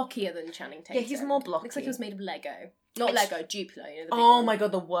type. Blockier than Channing Tatum. Yeah, he's more blocky. Looks like he was made of Lego. Not Lego, Duplo, you know, the big one. My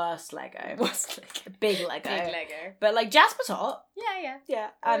god, the worst Lego. Big Lego. But like, Jasper's hot. Yeah.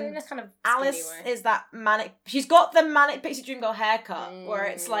 And that's kind of Alice is that manic. She's got the manic pixie dream girl haircut, where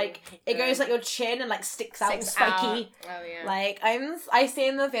it's like it goes like your chin and like sticks out spiky. Oh yeah. Like I stay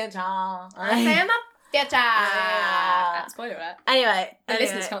in the theatre. I stay in the theatre. Spoiler alert. Anyway, the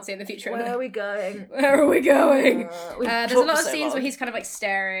listeners can't see in the future. Where are we going? There's a lot of scenes where he's kind of like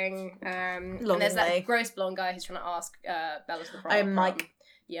staring. And there's that gross blonde guy who's trying to ask Bella to the prom. Oh, Mike.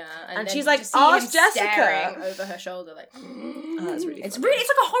 Yeah, and she's like, ask Jessica over her shoulder, like. That's really. It's like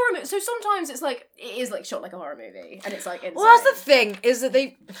a horror movie. So sometimes it is like shot like a horror movie, and it's like. Insane. Well, that's the thing is that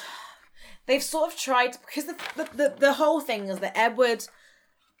they've sort of tried, because the whole thing is that Edward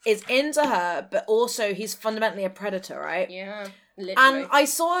is into her, but also he's fundamentally a predator, right? Yeah. Literally. And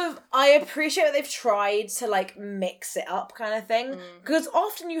I appreciate that they've tried to like mix it up kind of thing, because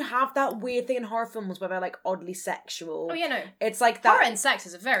often you have that weird thing in horror films where they're like oddly sexual. Oh yeah, no. It's like that. Horror and sex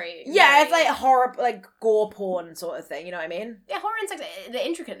is a very it's like horror, like gore porn sort of thing. You know what I mean? Yeah, horror and sex, they're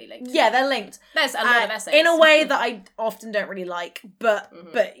intricately linked. Yeah, they're linked. There's a lot of essays in a way that I often don't really like, but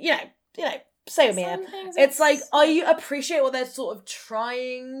you know. Say with me, it's like I appreciate what they're sort of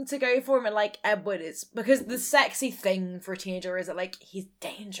trying to go for, and like Edward is, because the sexy thing for a teenager is that like he's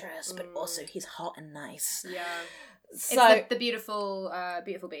dangerous, but also he's hot and nice. Yeah, so it's the beautiful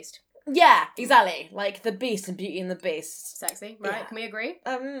beast. Yeah, exactly, like the Beast and Beauty and the Beast. Sexy, right? Yeah. Can we agree?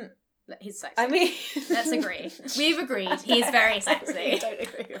 He's sexy. I mean, let's agree. We've agreed. He's very sexy. Don't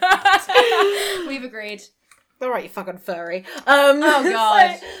agree with that. We've agreed. All right, you fucking furry. Oh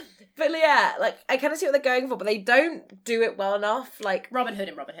god. But yeah, like, I kind of see what they're going for, but they don't do it well enough. Like Robin Hood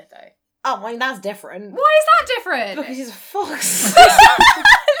and Robin Hood, though. Oh, I mean, that's different. Why is that different? Because he's a fox.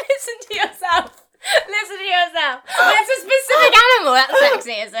 Listen to yourself. It's a specific animal. That's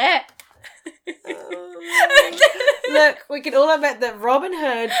sexy, is it? Look, we can all admit that Robin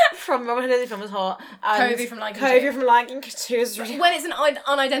Hood from Robin Hood film was hot. Covey from Lion King 2. Covey from Lion King 2 is really When it's an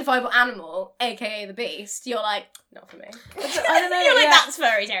unidentifiable animal, aka the beast, you're like, not for me. I don't know. You're like, yeah. that's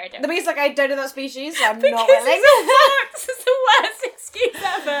furry territory. The beast's like, I don't know that species, so I'm not Because willing. it's the worst excuse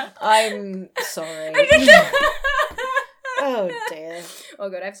ever. I'm sorry. Oh dear. Oh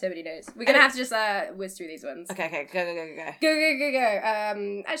god, I have so many notes. We're gonna have to just whiz through these ones. Okay, go.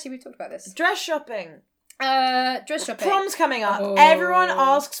 Go. Actually, we've talked about this. Dress shopping. Dress shopping. Prom's coming up. Oh. Everyone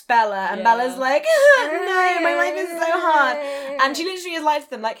asks Bella, and Yeah. Bella's like, no, my life is so hard. And she literally is like to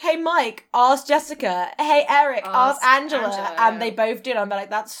them, like, hey Mike, ask Jessica. Hey Eric, ask Angela. And they both did. I'm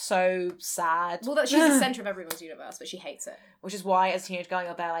like, that's so sad. Well, she's the centre of everyone's universe, but she hates it. Which is why, as a teenage girl,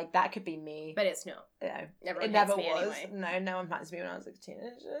 they're like, that could be me. But it's not. No, Everyone it never hates me was. anyway. No one fancies me when I was a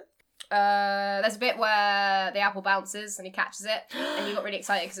teenager. There's a bit where the apple bounces and he catches it, and you got really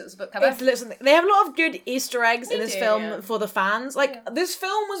excited because it was a book cover. They have a lot of good Easter eggs in this film yeah. for the fans. This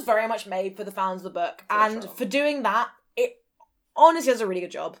film was very much made for the fans of the book, and for doing that, it honestly does a really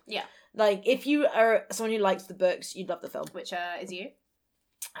good job. Yeah. Like, if you are someone who likes the books, you'd love the film. Which is you.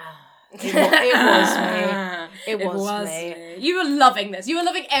 It was me. You were loving this. You were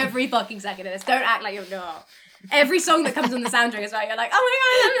loving every fucking second of this. Don't act like you're not. Every song that comes on the soundtrack is like, you're like, oh my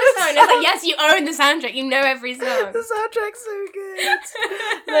god, I love this song. And it's like, yes, you own the soundtrack. You know every song. The soundtrack's so good.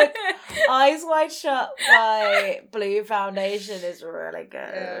 Look, Eyes Wide Shut by Blue Foundation is really good.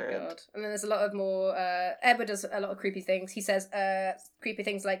 Oh god. And then there's a lot of more, Edward does a lot of creepy things. He says creepy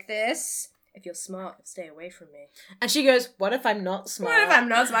things like this. If you're smart, stay away from me. And she goes, what if I'm not smart? What if I'm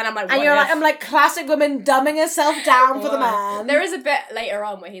not smart? I'm like, and I'm like classic woman dumbing herself down for the man. There is a bit later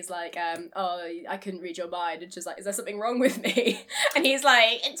on where he's like, oh, I couldn't read your mind. And she's like, is there something wrong with me? And he's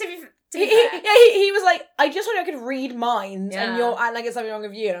like, to be fair. He was like, I just thought I could read minds, and you're like, it's something wrong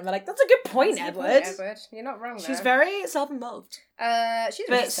with you. And I'm like, that's a good point, Edward. You're not wrong. She's very self-involved. She's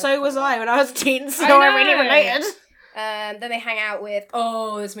but so was I when I was a teen, so I really related. Then they hang out with,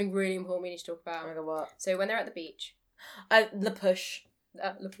 there's something really important we need to talk about. Oh my god, what? So when they're at the beach. The push.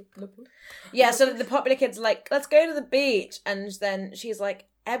 Le Push. Yeah, so the popular kid's like, let's go to the beach. And then she's like,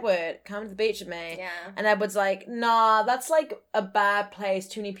 Edward, come to the beach with me. Yeah. And Edward's like, nah, that's like a bad place,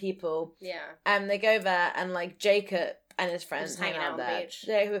 too many people. Yeah. And they go there, and like Jacob and his friends hanging out on there. the beach.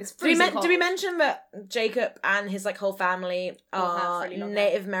 Yeah, did we mention that Jacob and his like whole family are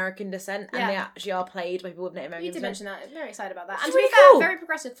Native American descent, and they actually are played by people with Native American descent? You did mention that. I'm very excited about that. It's and really to be fair, cool. very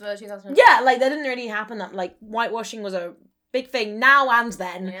progressive for 2000. Yeah, like that didn't really happen. That like whitewashing was a big thing now and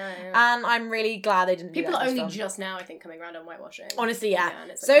then. Yeah. And I'm really glad they didn't. People do that are only film. just now, I think, coming around on whitewashing. Honestly, yeah.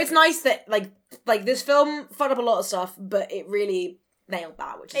 And it's so it's nice that like this film fucked up a lot of stuff, but it really nailed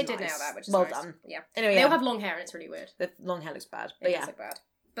that, which is It did nice. nail that, which is well nice. done. Yeah. Anyway, they all have long hair, and it's really weird. The long hair looks bad, but It yeah, does look bad.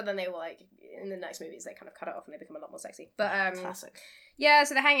 But then they were like, in the next movies, they kind of cut it off and they become a lot more sexy. But classic. yeah,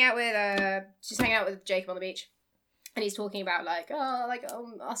 so they hang out with she's hanging out with Jacob on the beach. And he's talking about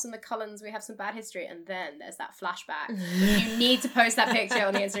us and the Cullens, we have some bad history. And then there's that flashback. You need to post that picture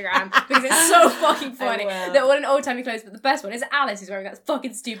on the Instagram because it's so fucking funny. They're all in old-timey clothes, but the best one is Alice who's wearing that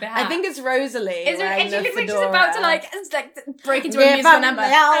fucking stupid hat. I think it's Rosalie. And she looks like she's fedora. about to break into a musical number.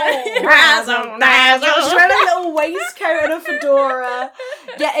 Razzle dazzle. She's wearing a little waistcoat and a fedora.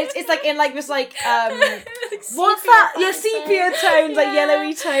 Yeah, it's like in like this like what's that? Yeah, sepia tones, like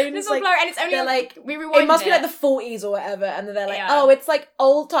yellowy tones. It's all blurry, and it's only like we rewind it must be like the 40s or whatever, and then they're like, Yeah. oh, it's like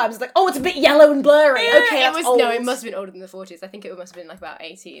old times. It's like, oh, it's a bit yellow and blurry. Okay, that's old. No, it must have been older than the 40s. I think it must have been like about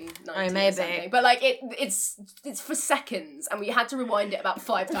 18, 19 maybe. or something. But like it's for seconds, and we had to rewind it about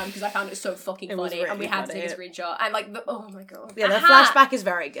 5 times because I found it so fucking It was funny, and we really had to funny. take a screenshot. And like, oh my god, Yeah, the hat. flashback is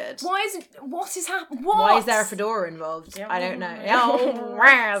very good. What is happening? What? Why is there a fedora involved? Yeah. I don't know. Oh,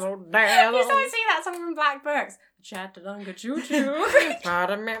 razzle dazzle. You started singing that song from Black Books. Chattanooga choo choo. Is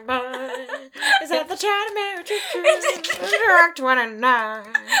that the Chattanooga choo choo? 29.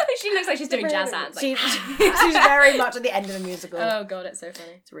 She looks like she's doing jazz hands. Like, She's very much at the end of the musical. oh god, it's so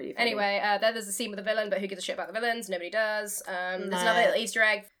funny. It's really funny. Anyway, then there's a scene with the villain, but who gives a shit about the villains? Nobody does. There's another little Easter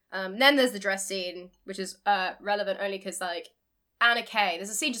egg. Then there's the dress scene, which is relevant only because like Anna Kay,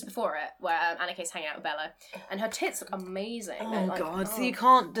 there's a scene just before it where Anna Kay's hanging out with Bella, and her tits look amazing. Oh god, so you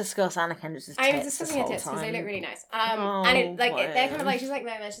can't discuss Anna Kendrick's tits. I'm discussing her tits because they look really nice. And it like they're kind of like she's like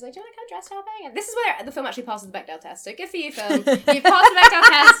no, she's like, do you want to come dress shopping? And this is where the film actually passes the Bechdel test. So good for you, film. You passed the Bechdel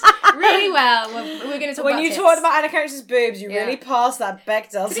test really well. We're going to talk when about you tits. talked about Anna Kendrick's boobs, you really passed that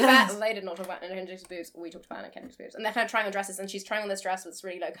Bechdel To be fair, test. they did not talk about Anna Kendrick's boobs. We talked about Anna Kendrick's boobs, and they're kind of trying on dresses, and she's trying on this dress that's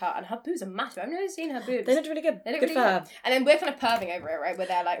really low cut, and her boobs are massive. I've never seen her boobs. They looked really good. They look Good really for her. good. And then we're kind of perving over it, right? Where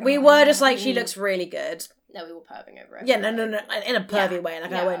they're like, We were just like, she looks really good. No, we were perving over it. Yeah, no, in a pervy way.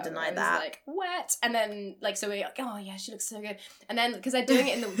 Like, I won't deny it was, that. like, wet. And then, like, so we're like, oh, yeah, she looks so good. And then, because they're doing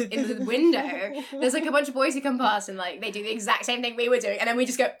it in the window, there's, like, a bunch of boys who come past and, like, they do the exact same thing we were doing. And then we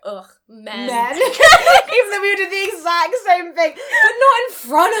just go, ugh, men. Even though we would do the exact same thing. But not in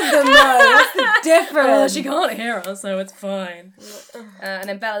front of them, though. What's the difference? Oh, she can't hear us, so it's fine. And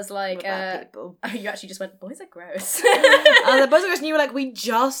then Bella's like, people. Oh, you actually just went, boys are gross. The boys are gross, and you were like, we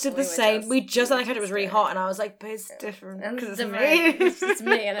just did the same. We just said it was really hot, and I was like, but it's different. Because it's me. It's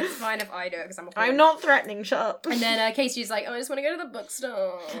me, and it's fine if I do it, because I'm a I'm not threatening, shut up. And then Casey's like, oh, I just want to go to the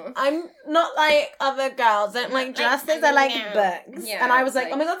bookstore. I'm not like other girls. I don't like dresses, I like books. Yeah, and I was like,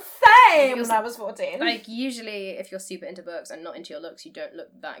 oh my god, same when I was 14. Like, usually, if you're super into books and not into your looks, you don't look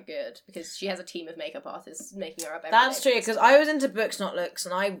that good, because she has a team of makeup artists making her up every That's day. true, because I was into books, not looks,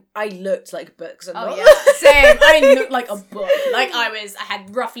 and I looked like books and not same. I looked like a book. Like, I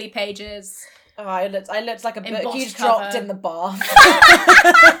had roughly pages. Oh, I looked like a book Embossed you cover. dropped in the bath.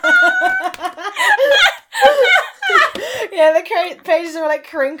 Yeah, the pages are like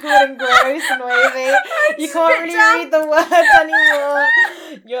crinkled and gross and wavy. You can't really read the words anymore.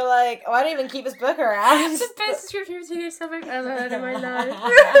 You're like, oh, I don't even keep this book around. It's the best description of teenage Suffolk I've ever heard in my life.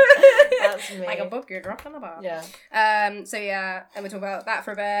 That's me. Like a book you dropped in the bath. Yeah. So yeah, and we talk about that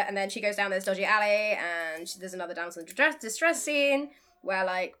for a bit, and then she goes down this dodgy alley, and there's another damsel in distress scene where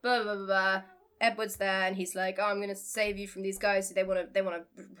like blah blah blah blah. Edward's there, and he's like, "Oh, I'm gonna save you from these guys. They want to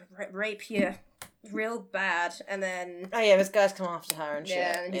rape you, real bad." And then This guy's come after her and shit.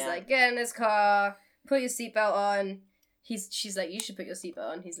 Yeah, and he's like, "Get in this car, put your seatbelt on." She's like, "You should put your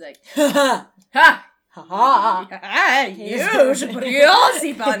seatbelt on." He's like, "Ha ha, you should put your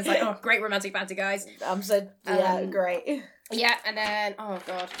seatbelt on." It's like, oh, great romantic banter, guys. Great. Yeah, and then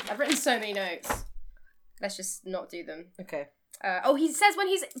God, I've written so many notes. Let's just not do them. Okay. He says when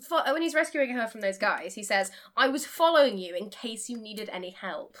he's rescuing her from those guys, he says, "I was following you in case you needed any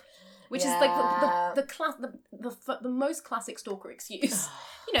help," which is like the most classic stalker excuse.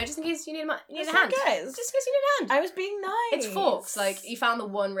 You know, just in case you need a hand. Just in case you need a hand. I was being nice. It's Forks. Like, you found the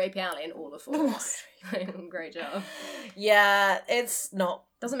one rapey alley in all of Forks. Great job. Yeah, it's not.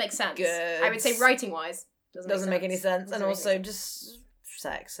 Doesn't make sense. Good. I would say writing wise, doesn't make any sense, and also just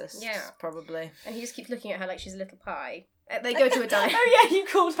sexist. Yeah, probably. And he just keeps looking at her like she's a little pie. They go to a diner. Oh yeah, you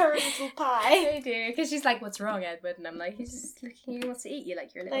called her a little pie. I do, because she's like, "What's wrong, Edward?" And I'm like, "He's just looking. He wants to eat you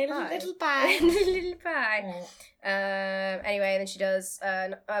like you're a little pie." Little pie. Little pie. Anyway, then she does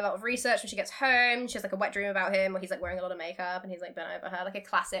a lot of research when she gets home. She has like a wet dream about him where he's like wearing a lot of makeup and he's like bent over her, like a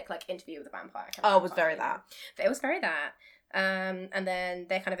classic like interview with a vampire. It was very that. It was very that. And then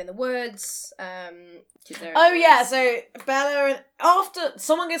they're kind of in the woods. So Bella, after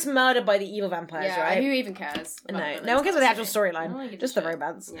someone gets murdered by the evil vampires, right? Who even cares? No one cares about the actual storyline, just the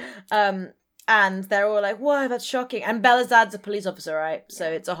romance. Yeah. And they're all like, "Whoa, that's shocking." And Bella's dad's a police officer, right? So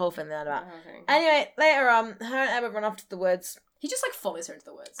it's a whole thing there about. Anyway, later on, her and Edward run off to the woods. He just like follows her into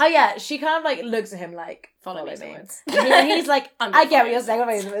the woods. Oh yeah, she kind of like looks at him like, follow me. Woods. And he's like, I get what you're saying,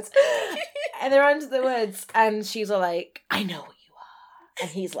 follow me in the woods. And they run into the woods, and she's all like, I know what you are. And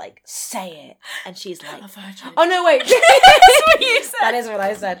he's like, say it. And she's like, a virgin. Oh no, wait. That's what you said. That is what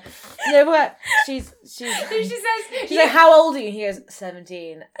I said. No, but she's she's like, how old are you? And he goes,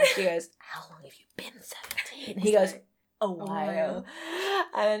 17. And she goes, how long have you been 17? And he goes, a while.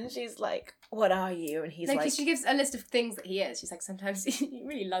 And she's like, what are you? And he's like... she gives a list of things that he is. She's like, sometimes you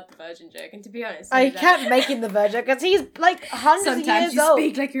really love the virgin joke. And to be honest... I kept making the virgin because he's like hundreds of years old. Sometimes you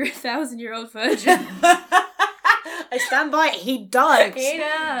speak like you're a 1,000-year-old virgin. I stand by it. He does. He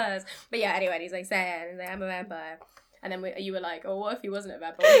does. But yeah, anyway, he's like, saying, I'm a vampire. And then you were like, oh, what if he wasn't a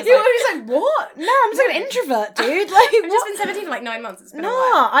vampire? You were just like, what? No, I'm just an introvert, dude. Like, I've just been 17 for like 9 months. It's been a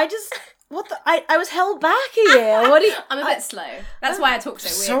while. I just... What the... I was held back a year. What do you... I'm a bit slow. That's why I talk so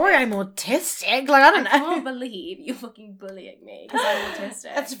weird. Sorry, I'm autistic. Like, I don't know. I can't believe you're fucking bullying me because I'm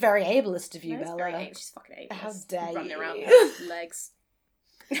autistic. That's very ableist of you, Bella. Very ableist. She's fucking ableist. How dare running you. around with legs.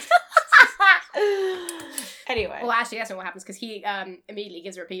 Anyway. Well, actually, that's not what happens because he immediately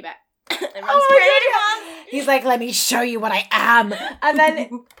gives her a pee back. He's like, let me show you what I am. And then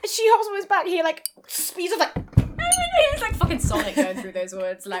she hops on his back. He like speeds off like... It's like fucking Sonic going through those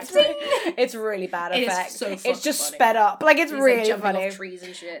words. Like, it's really bad effect. It's just funny. Sped up. Like, it's really like funny. Off trees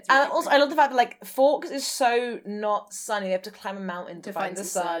and shit. Really also, I love the fact that like Forks is so not sunny. They have to climb a mountain to find the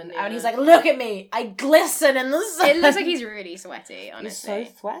sun. Yeah. And he's like, look at me, I glisten in the sun. It looks like he's really sweaty. Honestly, he's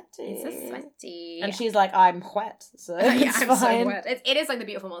so sweaty. He's so sweaty. And she's like, I'm wet, so it's I'm fine. so wet. It is like the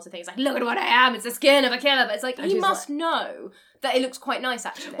beautiful monster thing. It's like, look at what I am. It's the skin of a killer. But it's like, he must know that it looks quite nice,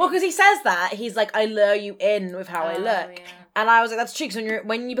 actually. Well, because he says that. He's like, I lure you in with how I look. Yeah. and I was like, that's true, because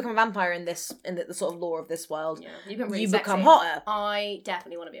when you become a vampire in the sort of lore of this world, you become really become hotter. I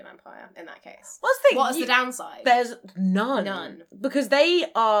definitely want to be a vampire in that case. What's the thing? What's the downside? There's none. Because they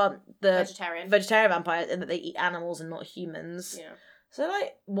are the vegetarian vampires in that they eat animals and not humans. Yeah. So,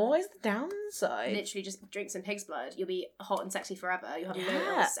 like, what is the downside? Literally just drink some pig's blood. You'll be hot and sexy forever. You'll have no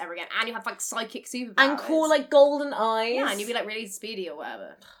illness ever again. And you'll have, like, psychic superpowers. And cool, like, golden eyes. Yeah, and you'll be, like, really speedy or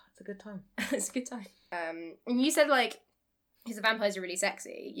whatever. It's a good time. It's a good time. And you said, like, because the vampires are really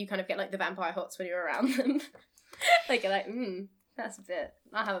sexy, you kind of get, like, the vampire hots when you're around them. Like, you're like, that's a bit.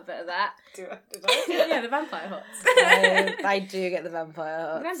 I'll have a bit of that. Did I? Yeah, the vampire hots. I do get the vampire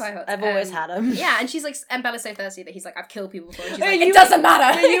hots. The vampire hots. I've always had them. Yeah, and she's like, and Bella's so thirsty that he's like, I've killed people before. And she's like, it doesn't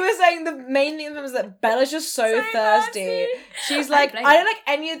matter. You were saying the main thing was that Bella's just so thirsty. She's like, I don't like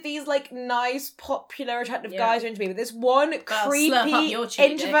any of these like nice, popular, attractive guys are into me, but this one creepy,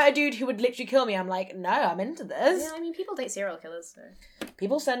 introverted dude who would literally kill me. I'm like, no, I'm into this. Yeah, I mean, people date serial killers, so.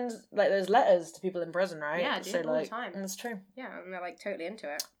 People send like those letters to people in prison, right? Yeah, do all the time. That's true. Yeah, and they're like totally into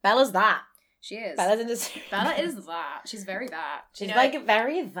it. Bella's that. She is. Bella's into Bella is that. She's very that. She's like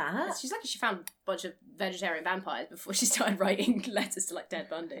very that. She's like she found a bunch of vegetarian vampires before she started writing letters to like Ted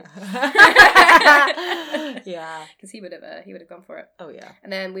Bundy. Yeah, because he would have gone for it. Oh yeah.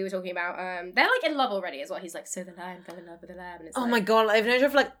 And then we were talking about they're like in love already as well. He's like, so the lion fell in love with the lamb, and it's my god, I've known her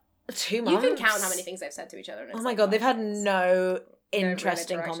for like 2 months. You can count how many things they've said to each other. And it's my god, they've had no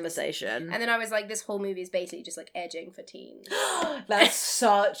interesting conversation. And then I was like, this whole movie is basically just like edging for teens. That's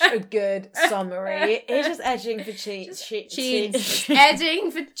such a good summary. It's just edging for cheese. Cheese. Edging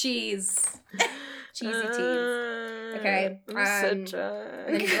for cheese. Cheesy teens. Okay. And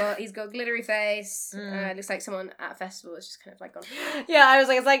then he's got glittery face. Looks like someone at a festival is just kind of like gone. Yeah, I was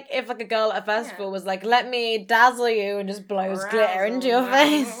like, it's like if like a girl at a festival was like, let me dazzle you, and just blows glitter into your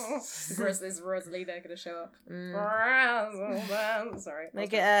face. Is Rosalina gonna show up? Sorry.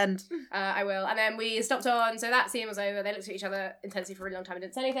 Make it end. I will. And then we stopped on, so that scene was over. They looked at each other intensely for a really long time and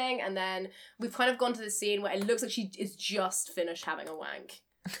didn't say anything. And then we've kind of gone to the scene where it looks like she is just finished having a wank.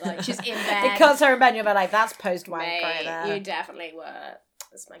 Like, she's in bed. It cuts her in bed and you're like, that's post-wank right there. You definitely were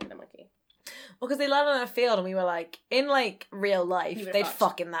spanking a monkey. Well, because they landed on a field and we were like, in like real life, they'd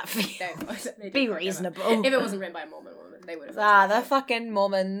fuck in that field. Be reasonable. If it wasn't written by a Mormon woman, they would have. They're fucking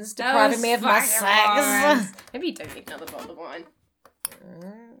Mormons depriving me of my sex. Maybe you don't need another bottle of wine.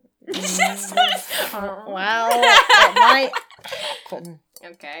 Well, it might.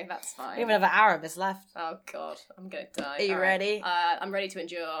 Okay, that's fine. We have another hour of this left. Oh god, I'm gonna die. Are you ready? I'm ready to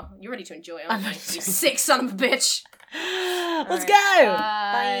endure. You're ready to enjoy, aren't you? You sick son of a bitch. Let's go.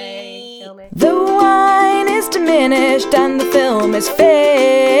 Bye. The wine is diminished and the film is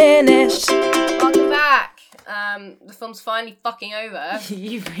finished. Welcome back. The film's finally fucking over.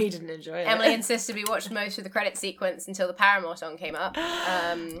 You really didn't enjoy it. Emily insisted we watched most of the credit sequence until the Paramore song came up.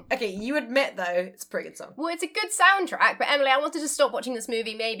 Okay, you admit though, it's a pretty good song. Well, it's a good soundtrack, but Emily, I wanted to stop watching this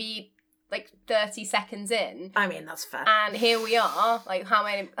movie maybe like 30 seconds in. I mean, that's fair. And here we are, like how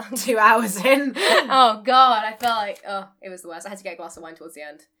many... 2 hours in. Oh god, I felt like, it was the worst. I had to get a glass of wine towards the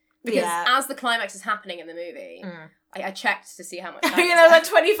end. Because as the climax is happening in the movie... I checked to see how much time like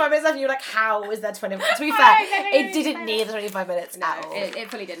 25 minutes left and you're like, how is that 25? To be fair, it didn't need 25 minutes at all.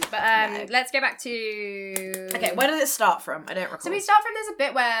 It fully didn't. But let's go back to... Okay, where did it start from? I don't recall. So we start from, there's a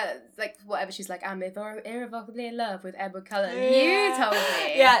bit where, like, whatever, she's like, I'm irrevocably in love with Edward Cullen. You told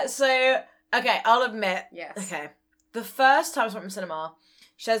me. Yeah, so, okay, I'll admit. Yes. Okay. The first time I saw it in cinema,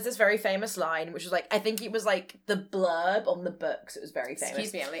 she has this very famous line, which was like, I think it was like the blurb on the books. It was very famous.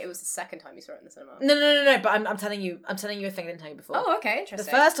 Excuse me, Emily. It was the second time you saw it in the cinema. No. But I'm telling you a thing I didn't tell you before. Oh, okay, interesting.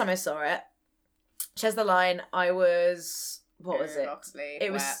 The first time I saw it, she has the line. What was it?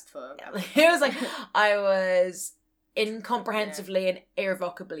 It was. It was like I was incomprehensibly and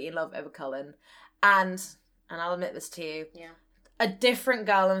irrevocably in love with Edward Cullen, and I'll admit this to you. Yeah. A different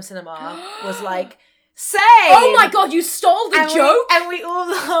girl in cinema was like. Same! Oh my god, you stole the joke! And we all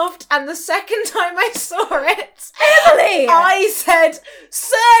laughed, and the second time I saw it, Emily! I said,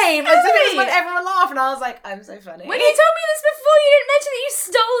 same! As if it was when everyone laughed, and I was like, I'm so funny. When you told me this before, you didn't mention that you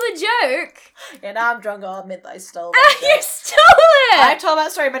stole the joke! Yeah, now I'm drunk, I'll admit that I stole that joke. You stole it! I've told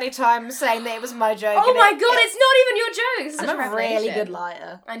that story many times, saying that it was my joke. Oh my god, it's not even your joke! It's I'm a really good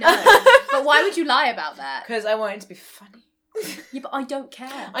liar. I know. But why would you lie about that? Because I want it to be funny. Yeah, but I don't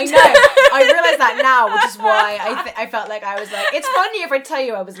care. I know. I realise that now, which is why I felt like I was like, it's funny if I tell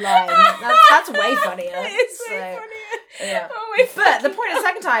you I was lying. That's way funnier. It's way funnier. Yeah. Oh my but the point is, the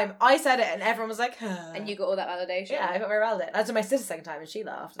second time, I said it and everyone was like, huh. And you got all that validation. Yeah, I got very validated. I told my sister the second time and she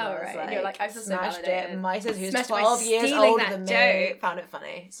laughed. And right. And you're like, I feel so validated. it. My sister, who's Smashed 12 years older than me, joke. found it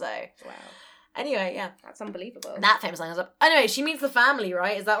funny. So, wow. Anyway, yeah. That's unbelievable. That famous line is up. Anyway, she meets the family,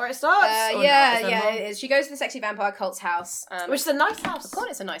 right? Is that where it starts? Yeah, it is. She goes to the sexy vampire cult's house. Which is a nice house. Of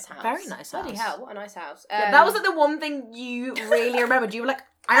course it's a nice house. Very nice house. Bloody hell, what a nice house. Yeah, that was like the one thing you really remembered. You were like,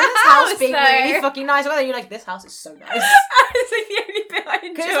 I remember this house being really fucking nice. And then you're like, this house is so nice. It's like the only bit I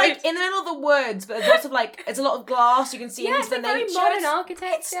enjoyed. Because it's like in the middle of the woods, but there's lots of like, it's a lot of glass. You can see into it's the like nature. very modern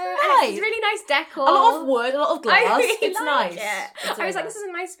architecture. It's nice. It's really nice decor. A lot of wood, a lot of glass. I really it's like nice. It. I was like, this is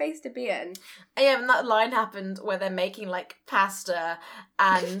a nice space to be in. And yeah, and that line happened where they're making like pasta,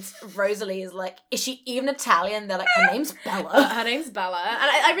 and Rosalie is like, is she even Italian? They're like, her name's Bella. Her name's Bella. And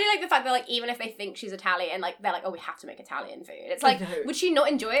I really like the fact that like even if they think she's Italian, like they're like, oh, we have to make Italian food. It's like, would she not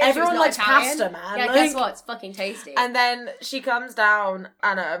enjoy it? Everyone likes Italian? pasta, man. Yeah, like, guess what? It's fucking tasty. And then she comes down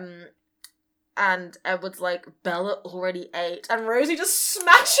and Edward's like, Bella already ate. And Rosie just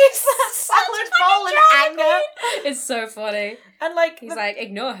smashes that salad bowl in anger. It's so funny. And like, he's like,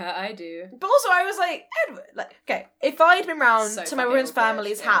 ignore her, I do. But also I was like, Edward, like, okay, if I'd been round So to my fucking woman's awkward,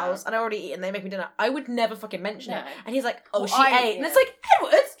 family's house and I already eaten, they make me dinner, I would never fucking mention it. No. And he's like, oh, Well, she I- ate. And yeah. it's like,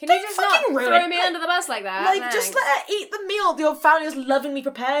 Edward, Can don't you just fucking not ruin throw it. me under the bus like that? Like, just let her eat the meal your family has lovingly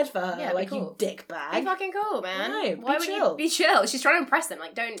prepared for her. Yeah, be like, cool. you dick Be bag. fucking cool, man. No, Why would chill. you be chill? She's trying to impress them.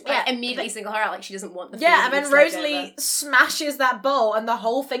 Like, don't Yeah, immediately single her out. Like, she doesn't want the food. Yeah, and that then you've slaved Rosalie over. smashes that bowl and the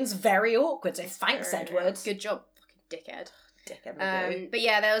whole thing's very awkward. So thanks, Edward. Good job, fucking dickhead. Dickhead. But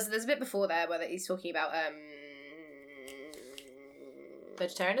yeah, there's a bit before there where he's talking about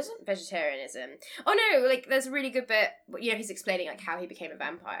Vegetarianism? vegetarianism. Oh no, like there's a really good bit. You know, he's explaining like how he became a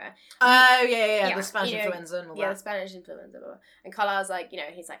vampire. Oh, yeah. Yeah, The Spanish you know, influenza and all Yeah, the that. Spanish influenza. Blah, blah. And Carlisle's like, you know,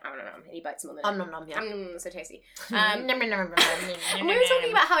 he's like, and he bites him on the Nom nom nom, yeah. so tasty. And And we were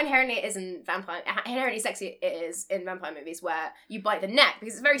talking about how inherently it is in vampire, inherently sexy it is in vampire movies where you bite the neck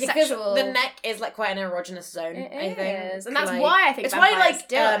because it's very sexual. the neck is like quite an erogenous zone, It I think. is. And that's Like, why I think it's why vampires like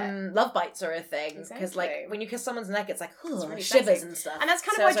do it. love bites are a thing because Exactly. like when you kiss someone's neck, it's like really shivers sexy. and stuff. And that's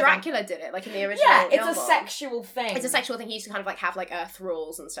kind So of it's why like Dracula did it, like in the original. yeah, it's novel. a sexual thing. It's a sexual thing. He used to kind of like have like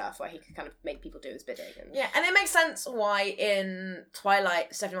thralls and stuff where he could kind of make people do his bidding. And... Yeah, and it makes sense why in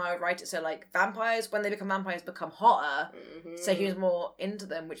Twilight Stephenie Meyer would write it so like vampires, when they become vampires, become hotter. Mm-hmm. So he was more into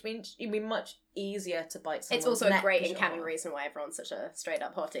them, which means it'd be much easier to bite someone's It's also a neck great 'cause in you're canon hot. reason why everyone's such a straight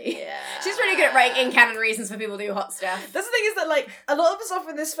up hottie. Yeah. She's really good at writing in canon reasons for people to do hot stuff. That's the thing is that like a lot of the stuff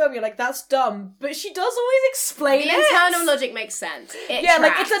in this film you're like that's dumb, but she does always explain The it. internal logic makes sense. It Yeah,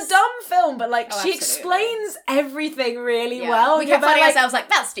 like tracks. it's a dumb film, but like Oh, she absolutely. explains everything really Yeah. well. We You're kept finding like, ourselves like,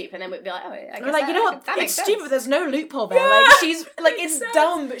 that's stupid, and then we'd be like, oh, I guess we're like, you know what? that It's makes stupid, sense. but there's no loophole there. Yeah. Like she's like Makes it's sense.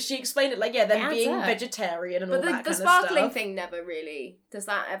 dumb, but she explained it like yeah, It them adds being up. vegetarian and all But that the kind sparkling of stuff. thing never really, does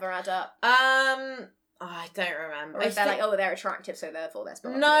that ever add up? I don't remember. Or is that like, oh, they're attractive, so therefore they're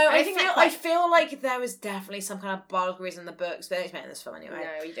sparkling? No, I think that I feel like there was definitely some kind of biological reason in the books, but it's made in this film anyway.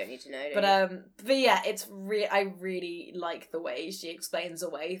 No, you don't need to know. Do But you? but yeah, it's I really like the way she explains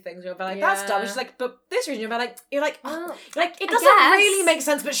away things. You're like, that's dumb. Yeah. She's like, but this reason you're like, Well, like it I doesn't guess. really make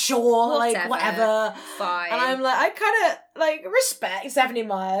sense, but sure, like Whatever. whatever. Fine. And I'm like, I kind of like respect Stephenie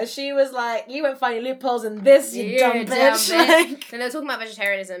Meyer. She was like, you won't find any loopholes in this, you dumb bitch. Like, And they're talking about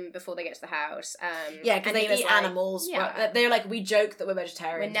vegetarianism before they get to the house. yeah, because and they he was eat like, animals. Yeah. But they're like, we joke that we're We're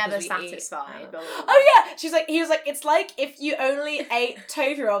vegetarians. never because we eat satisfied. animals. blah, blah, blah. Oh yeah, he was like, it's like if you only ate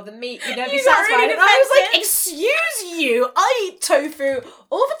tofu of the meat, you'd never be You got satisfied. really And I was like, defensive. excuse you, I eat tofu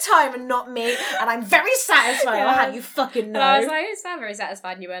all the time and not meat, and I'm very satisfied. Yeah. I'll have you fucking know. And I was like, I sound very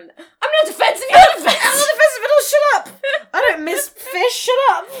satisfied, and you went, I'm not defensive, you're not I'm defensive. not defensive at all, shut up. I don't miss fish, shut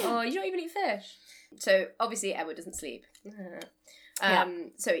up. Oh, you don't even eat fish. So obviously Edward doesn't sleep.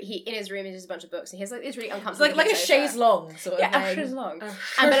 So he in his room is just a bunch of books, and he has like this really It's uncomfortable. like a sofa. chaise long sort of Yeah, thing. a chaise long. A And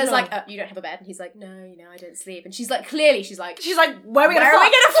chaise Bella's longue. like, you don't have a bed, and he's like, no, I don't sleep. And she's like, clearly, she's like, She's like, where are we where gonna are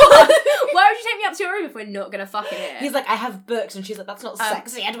fuck? we gonna fuck? Why would you take me up to your room if we're not gonna fuck in here? He's like, I have books, and she's like, that's not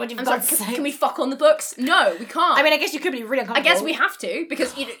sexy, Edward, you've I'm got sorry, sex. can we fuck on the books? No, we can't. I mean, I guess you could be really I uncomfortable. guess we have to,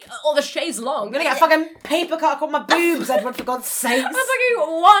 because you know, all the chaise long. I'm gonna get a fucking paper cut on my boobs, Edward, for God's sakes. I'm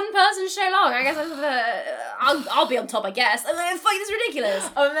fucking one person chaise long. I guess I'll be on top, I guess. I mean, fuck, this is ridiculous.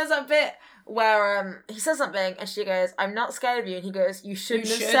 Oh, and there's that bit where he says something and she goes, I'm not scared of you, and he goes, you shouldn't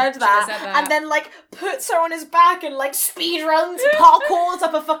have said that. And then like puts her on his back and like speed runs, parkours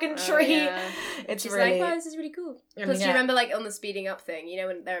up a fucking tree. Yeah. It's She's really like, wow, this is really cool. I mean, Plus, do yeah. you remember like on the speeding up thing, you know,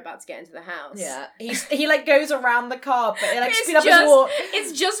 when they're about to get into the house? yeah. He like goes around the car, but like It's speed up just, his walk.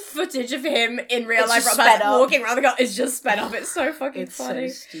 it's just footage of him in real It's life just like, sped up. walking around the car. It's just sped up. It's so fucking It's funny.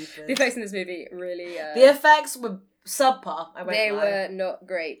 so stupid. The effects in this movie really The effects were subpar. I won't they lie. were not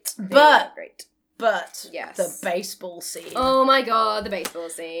great. They But- were not great. But Yes. the baseball scene. Oh my god, the baseball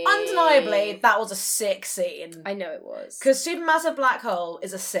scene. Undeniably, that was a sick scene. I know it was. Because Supermassive Black Hole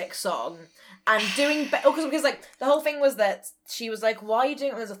is a sick song. and doing because like the whole thing was that she was like, why are you doing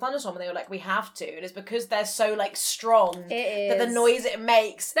it when there's a thunderstorm? And they were like, we have to. And it's because they're so like strong that the noise it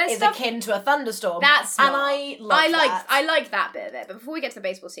makes is akin to a thunderstorm. That's and I like that bit of it. But before we get to the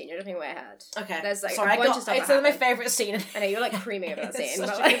baseball scene, you're jumping way ahead. Okay. There's like sorry, it's my favourite scene. I know you're like creaming over that scene. Such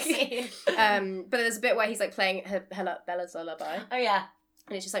But, a like, good scene. but there's a bit where he's like playing Bella's lullaby. Oh yeah.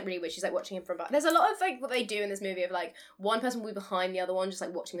 And it's just like really weird. She's like watching him from behind. There's a lot of like what they do in this movie of like one person will be behind the other one, just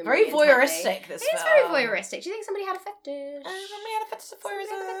like watching them. Very really voyeuristic. This film. It is very voyeuristic. Do you think somebody had a fetish? Somebody had a fetish for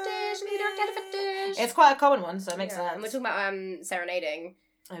voyeurism. Maybe had a fetish. It's quite a common one, so it makes sense. And we're talking about serenading.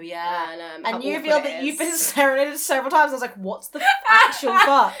 Oh yeah. And you awful revealed that you've been serenaded several times. I was like, what's the actual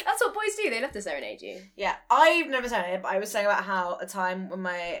fuck? That's what boys do. They love to serenade you. Yeah, I've never serenaded, but I was saying about how a time when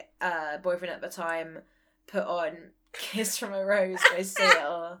my boyfriend at the time put on Kiss from a Rose by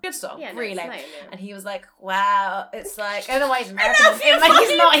Seal. Good song, Yeah, really. lame, yeah. And he was like, wow, it's like, I don't know why he's American.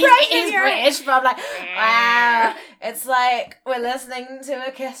 He's not, he's British, but I'm like, wow, it's like, we're listening to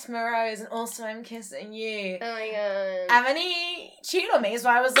a Kiss from a Rose and also I'm kissing you. Oh my god. And then he cheated on me, so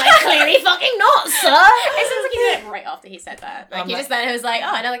I was like, clearly fucking not, sir. It sounds like he did it right after he said that. Like, he like, just then it was like,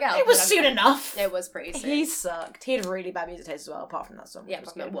 oh, another girl. It was soon enough. It was pretty soon. He sucked. He had really bad music taste as well, apart from that song. Yeah,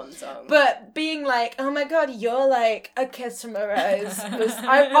 just that one song. But being like, oh my god, you're like a kiss from a rose.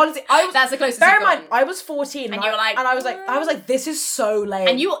 I was That's the closest. bear in mind, I was 14 and you were like, and I was like, this is so lame.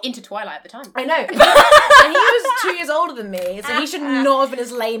 And you were into Twilight at the time. I know. And he was 2 years older than me, so he should not have been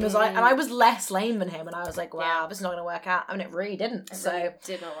as lame as I. And I was less lame than him, and I was like, wow, this is not going to work out. I mean, it really didn't. It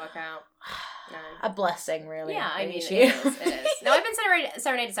did not work out. No. A blessing, really. Yeah, I mean, it is. No, I've been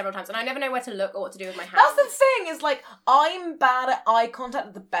serenaded several times, and I never know where to look or what to do with my hands. That's the thing, is like, I'm bad at eye contact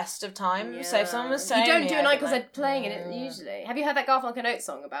at the best of times. Yeah. So if someone was saying, you don't do an eye because they're playing it usually. Have you heard that Garfunkel Oates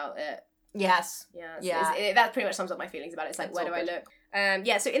song about it? Yes. Yeah. That pretty much sums up my feelings about it. It's like, where do I look?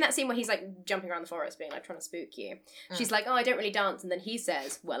 So in that scene where he's like jumping around the forest being like trying to spook you, she's like, oh, I don't really dance, and then he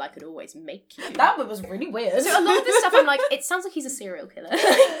says, well, I could always make you. That was really weird. So a lot of this stuff I'm like, it sounds like he's a serial killer.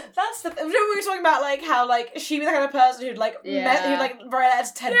 That's the we were talking about like how like she was the kind of person who'd like who'd like write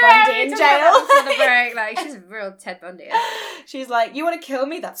Ted Bundy in jail. Like she's a real Ted Bundy. She's like, you want to kill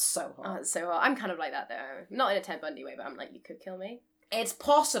me? That's so hot. Oh, it's so hot. I'm kind of like that though, not in a Ted Bundy way, but I'm like, you could kill me. It's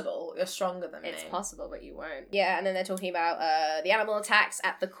possible you're stronger than me. It's possible, but you won't. Yeah, and then they're talking about the animal attacks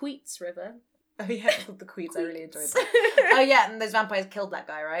at the Queets River. Oh yeah, the Queets. I really enjoyed that. Oh yeah, and those vampires killed that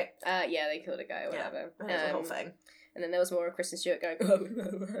guy, right? Yeah, they killed a guy or whatever. Yeah, that was the whole thing. And then there was more of Kristen Stewart going.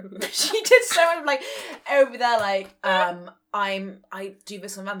 She did so much like over there, like I do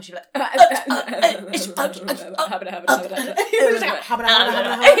this on vampires. She's like,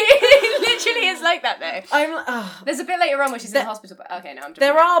 literally is like that though. There's a bit later on where she's in the hospital, but okay, no, I'm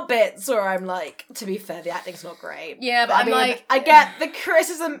there are bits where I'm like, to be fair, the acting's not great. Yeah, but I'm like, I get the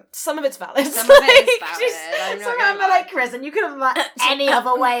criticism. Some of it's valid. Some of it is valid. I'm like, Kristen, you could have done that any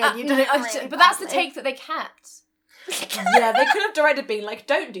other way, and you did it. But that's the take that they kept. Yeah, they could have directed being like,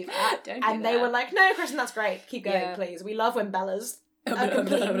 don't do that. And they were like, no, Kristen, that's great. Keep going, please. We love when Bella's a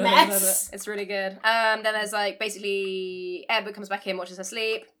complete mess. It's really good. Then there's like, basically, Edward comes back in, watches her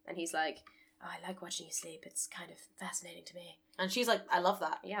sleep, and he's like, oh, I like watching you sleep. It's kind of fascinating to me. And she's like, I love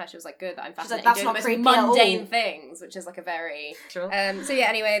that. Yeah, she was like, good, that I'm She's fascinated. like, that's doing not the most creepy mundane things, which is like a very... Sure. So yeah,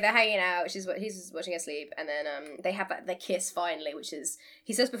 anyway, they're hanging out. He's watching her sleep, and then they have their kiss finally, which is...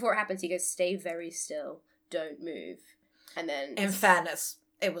 He says before it happens, he goes, stay very still. Don't move. And then... In fairness,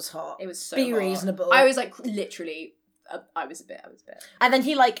 it was hot. It was so Be hot. reasonable. I was like, literally... I was a bit. And then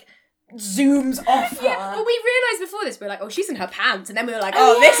he like zooms off her. Yeah, well, we realised before this, we were like, oh, she's in her pants, and then we were like,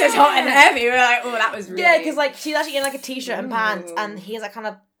 oh, this is hot and heavy. We were like, oh, that was really... Yeah, because like she's actually in like a t-shirt and pants, and he's like kind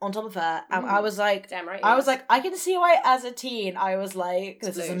of on top of her, and I was like, damn right. I was like, I can see why as a teen I was like,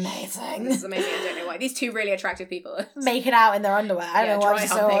 this is amazing. This is amazing. I don't know why these two really attractive people making out in their underwear. I don't know why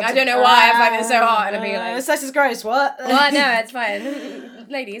it's so hot. I don't know why I find it so hot, and I'm being like, this is gross. What? What? No, it's fine.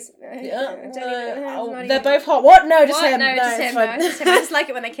 Ladies. They're both hot. What? No, just him. No, just him. I just like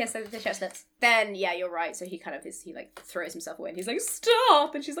it when they kiss the chestnuts. Then, yeah, you're right. So he kind of he like throws himself away and he's like,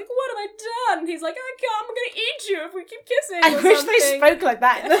 stop. And she's like, what have I done? And he's like, I'm going to eat you if we keep kissing. I wish they spoke like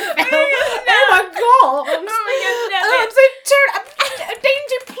that in the film. Oh my god. Oh my god. I'm so tired. A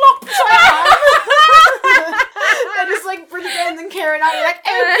dainty plop child. They're just like Bridget Jones and Karen out. You're like,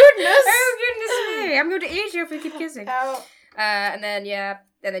 oh goodness. Oh goodness me. I'm going to eat you if we keep kissing. And then, yeah,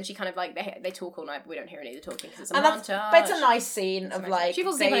 and then she kind of like they talk all night, but we don't hear any of the talking because it's a and montage. But it's a nice scene of like she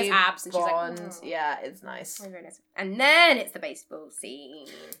falls asleep on his abs, and she's like, yeah, it's nice. Very nice. And then it's the baseball scene.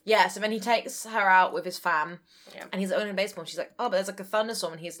 Yeah, so then he takes her out with his fam, Yeah. and he's like, in baseball, and she's like, oh, but there's like a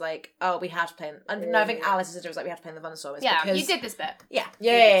thunderstorm, and he's like, oh, we have to play. And no, I think Alice's sister was like, we have to play in the thunderstorm. It's Yeah, because... you did this bit. Yeah.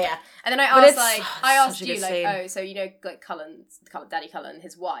 And then I But asked, it's like, such a good you, like, scene. oh, so you know, like Daddy Cullen,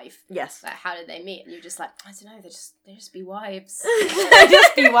 his wife. Yes. Like, how did they meet? And you're just like, I don't know. They just be wives. They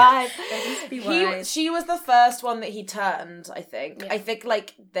just be wives. They just be wives. She was the first one that he turned, I think. Yeah. I think,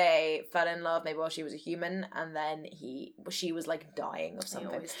 like, they fell in love maybe while she was a human, and then she was, like, dying of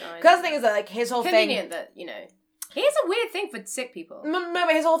something. Because Because the thing is that, like, his whole convenient that, you know, he has a weird thing for sick people. No,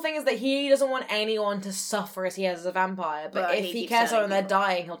 but his whole thing is that he doesn't want anyone to suffer as he has as a vampire. But if he cares someone they're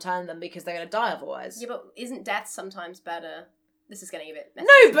dying, he'll turn them because they're going to die otherwise. Yeah, but isn't death sometimes better? This is getting a bit messy.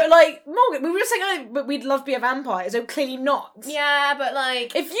 No, but like, Morgan, we were just saying, oh, but we'd love to be a vampire, so clearly not. Yeah, but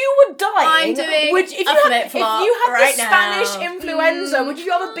like... If you were dying... I'm doing if you had right the Spanish now. influenza, would you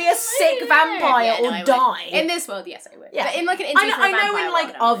rather be a sick vampire or die? In this world, yes, I would. Yeah. But in like an interview for a I know vampire in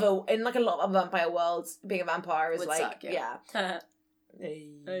like world, in like a lot of vampire worlds, being a vampire is would like, suck, yeah.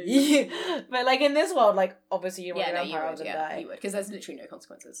 But like in this world, like obviously you want to be a you vampire would, and yeah, die. you would, because there's literally no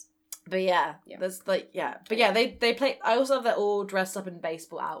consequences. But yeah, there's like, but yeah, they play. I also love they're all dressed up in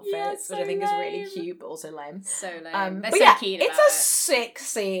baseball outfits, so which I think is really lame. cute, but also lame. So lame. They're but so yeah, keen it's about a sick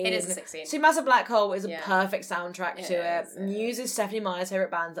scene. It is a sick scene. Supermassive Black Hole is a Yeah. perfect soundtrack to it. is, Muse is Stephanie Meyer's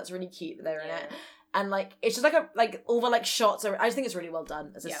favorite band. That's really cute that they're in it. And like, it's just like all the like shots are. I just think it's really well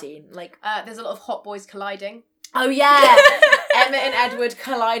done as a scene. Like, There's a lot of hot boys colliding. oh yeah, Emmett and Edward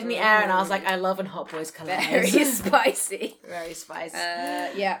collide in the air, and I was like, I love when hot boys collide. Very spicy. Very spicy.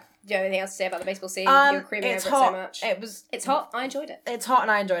 Yeah. Do you have anything else to say about the baseball scene? You're creaming over it's it hot. so much. It's hot. I enjoyed it. It's hot, and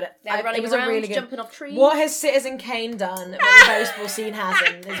I enjoyed it. They're running it was around, a really good. jumping off trees. What has Citizen Kane done, but the baseball scene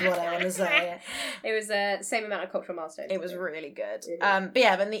hasn't? Is what I want to say. It was the same amount of cultural milestones. It was really good. But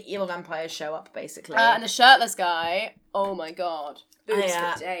yeah, then the evil vampires show up basically. And the shirtless guy. Oh my god. Boobs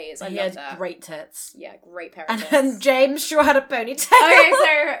Yeah. for days. I he love had that. great tits. Yeah, great pair of And tits. then James Shaw had a ponytail. Okay,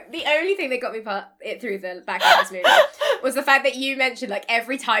 so the only thing that got me through the back of this movie was the fact that you mentioned, like,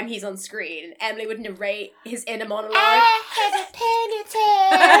 every time he's on screen, Emily would narrate his inner monologue. I have a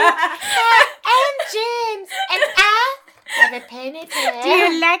ponytail. I'm James, and I have a ponytail. Do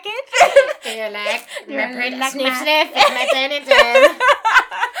you like it? Do you like my sniff, sniff? It's my ponytail.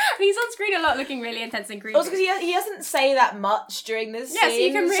 He's on screen a lot looking really intense and creepy. Also, because he doesn't say that much during this Yeah, so scene.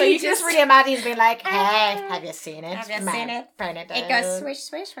 you can so really you can just- really imagine he's being like, hey, have you seen it? Have you My seen it? ponytail. It goes swish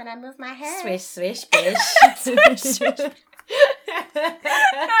swish when I move my hair. Swish, swish, bish.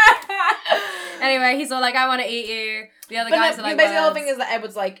 Anyway, he's all like, I want to eat you. The other But guys no, are like, basically the whole "Words." thing is that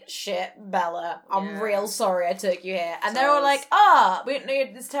Edward's like, shit, Bella, I'm Yeah. real sorry I took you here. And So they're all is- like, we don't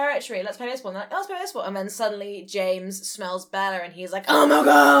know this territory, let's play baseball. And they're like, let's play baseball. And then suddenly James smells Bella and he's like, oh my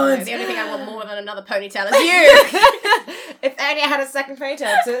god! The only thing I want more than another ponytail is you. If only I had a second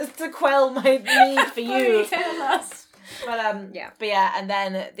ponytail to quell my need for you. Ponytail lust. But yeah, and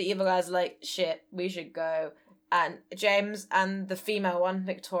then the evil guys are like, shit, we should go. And James and the female one,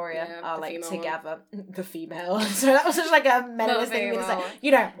 Victoria, are the like female together. The female. So that was just like a menace thing for me to say. female.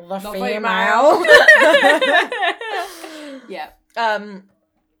 You know, the female. female. Yeah.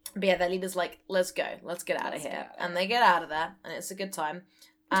 But yeah, their leader's like, let's go, let's get out of Let's here. go. And they get out of there, and it's a good time.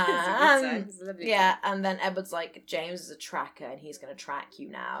 It's a good time. It's a lovely Yeah, time. and then Edward's like, James is a tracker, and he's going to track you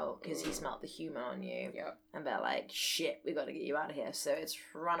now, because he smelt the human on you. Yeah. And they're like, shit, we got to get you out of here. So it's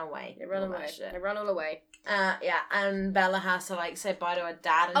run away. They run all that away. shit. They run all away. Yeah, and Bella has to like say bye to her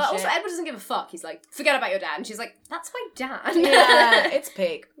dad and shit. Also, Edward doesn't give a fuck. He's like, forget about your dad. And she's like, that's my dad. Yeah, it's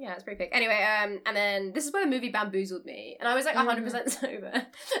peak. Yeah, it's pretty big. Anyway, and then this is where the movie bamboozled me. And I was like 100% sober.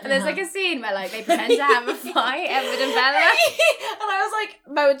 And there's like a scene where like they pretend to have a fight, Edward and Bella. And I was like,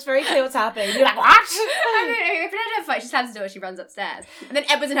 Mo, it's very clear what's happening. You're like, what? I don't know, they pretend to have a fight. She slams the door, she runs upstairs. And then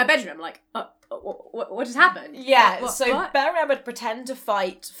Edward's in her bedroom. I'm like, what just happened? Yeah, What? so What? Bella and Edward pretend to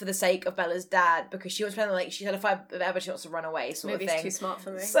fight for the sake of Bella's dad because she wants to like she had a fight with Edward, she wants to run away sort Movie's of thing. too smart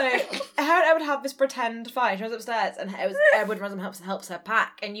for me. So her and Edward have this pretend fight. She runs upstairs and Edward runs and helps her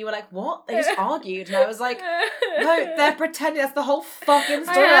pack. And you were like, what? They just argued. And I was like, no, they're pretending. That's the whole fucking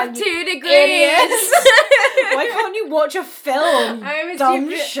I story. have 2 degrees. idiots. Why can't you watch a film? I'm Dumb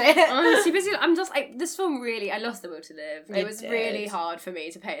too shit. I'm too busy. I'm just like, this film really, I lost the will to live. You It was did. really hard for me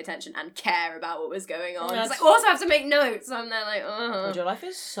to pay attention and care about what was going on. That's- Because I also have to make notes. So I'm there like, God, your life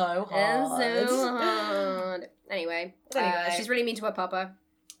is so hard. It's so hard. Anyway, Anyway. she's really mean to her papa.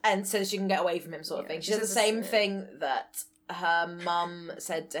 And so she can get away from him, sort of Yeah, thing. She she does the says same this- thing that her mum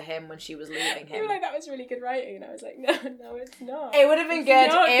said to him when she was leaving him. You were like, that was really good writing, and I was like, no, it's not. It would have been good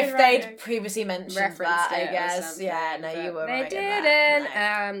if good they'd writing. previously mentioned Referenced that, I it or guess. something, Yeah, no, you were right. They in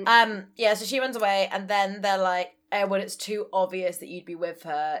didn't. that. Yeah, so she runs away, and then they're like, Edward, it's too obvious that you'd be with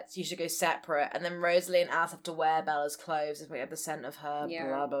her, so you should go separate. And then Rosalie and Alice have to wear Bella's clothes if we have the scent of her. Yeah.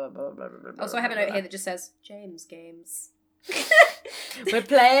 Blah, blah, blah, blah, blah, blah. Also, I have a note here that just says, James games. We're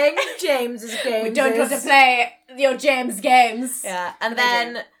playing James's games. We don't want to play your James games. Yeah, and But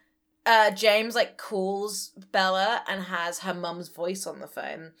they then James like calls Bella and has her mum's voice on the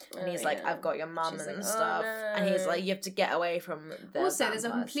phone, and he's like, "I've got your mum She's and like, stuff," "Oh, and he's no." like, "You have to get away from the." Also, there's a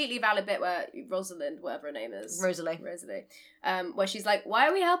vampires." completely valid bit where Rosalind, whatever her name is, Rosalie. where she's like, "Why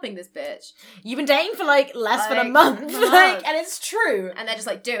are we helping this bitch?" You've been dating for like less than a Like, month, a month. like, and it's true. And they're just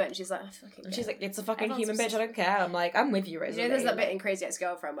like, "Do it." And she's like, "I fucking." And she's like, "It's a fucking Everyone's human bitch. just- I don't care." I'm like, "I'm with you, Rosalie." You know, there's that bit in Crazy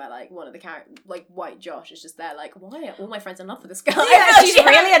Ex-Girlfriend where like one of the characters, like White Josh, is just there like, "Why are all my friends in love with this girl?" Yeah, she's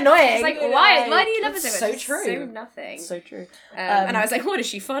really annoying. It's like, why do you love her so It's much? so It's true. So nothing. So true. And I was like, "What is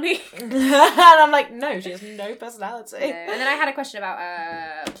she funny?" And I'm like, no, she has no personality. No. And then I had a question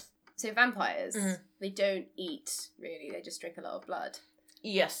about so vampires. Mhm. They don't eat really; they just drink a lot of blood.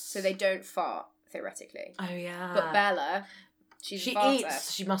 Yes. So they don't fart theoretically. Oh yeah. But Bella, she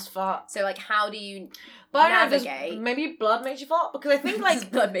eats. She must fart. So like, how do you But I don't know, navigate? maybe blood makes you fart because I think Does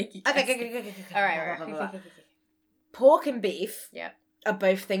like blood make you? okay. All right. Pork and beef. Yeah. Are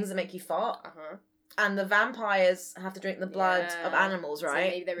both things that make you fart, Uh-huh. and the vampires have to drink the blood of Yeah. animals, So right?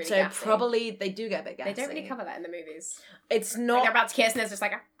 maybe they're really So gassy. probably they do get a bit gassy. They don't really cover that in the movies. It's Like not. they're about to kiss, and there's just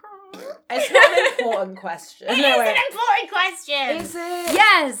like a. It's not an important question. It is an important question. Is it?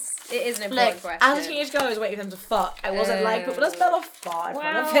 Yes, it is an important Look, question. as a teenage girl, I was waiting for them to fuck. I wasn't like, but does Bella fart in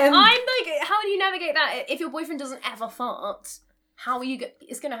front of Well, him? I'm like, how do you navigate that? If your boyfriend doesn't ever fart, how are you?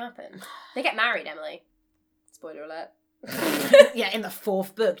 It's gonna happen. They get married, Emily. Spoiler alert. Yeah, in the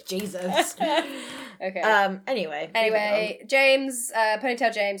 4th book, Jesus. Okay. Anyway, James,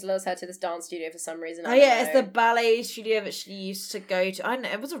 Ponytail James lures her to this dance studio for some reason. oh yeah, it's the ballet studio that she used to go to. I don't know,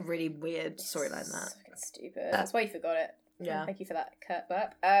 it was a really weird storyline, that. Fucking stupid. That's why you forgot it. Yeah. Thank you for that, Kurt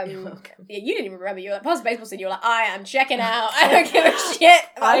Burp. You're welcome. Yeah, you didn't even remember. You were like, past the baseball scene, you were like, I am checking out. I don't give a shit.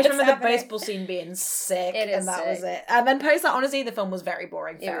 about I what's remember happening. the baseball scene being sick, It is and that was sick. it. And then post that, honestly, the film was very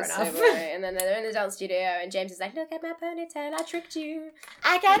boring. It Fair was enough. so boring. And then they're in the dance studio, and James is like, "Look at my ponytail, I tricked you.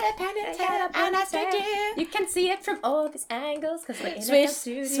 I got a I got ponytail, a and I ponytail. tricked you. You can see it from all these angles because we're in a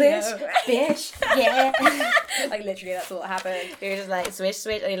Switch, dance studio." bitch, yeah. Like literally, that's what happened. He was just like,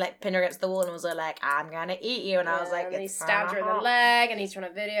 switch, and he like pinned her against the wall and was like, I'm gonna eat you. And I was like, and he it's stabbed her in the hot. leg, and he's trying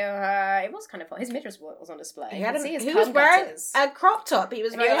to video her. It was kind of fun. His midriff was on display. He, You had can see his he was cum wearing gutters. a crop top. He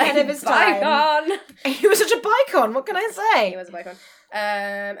was And very you're like, ahead of his time. "Bygone." He was such a bicon. What can I say? He was a bicon.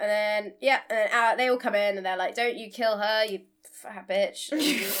 And then they all come in and they're like, "Don't you kill her, you fat bitch,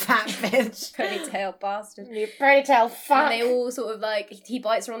 You fat bitch. ponytail bastard." You ponytail fuck. And they all sort of like, he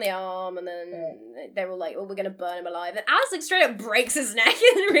bites her on the arm, and then they're all like, "Oh, we're gonna burn him alive." And Alice like straight up breaks his neck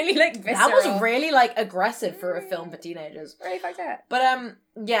and really like visceral. That was really like aggressive for a film for teenagers. really fucked up. But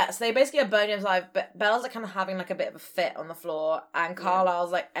yeah, so they basically are burning him alive, but Bella's like kind of having like a bit of a fit on the floor, and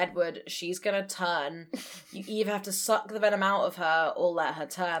Carlisle's like, "Edward, she's gonna turn. You either have to suck the venom out of her or let her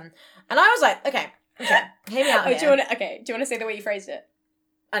turn." And I was like, okay, hear me out here. Do you want to say the way you phrased it?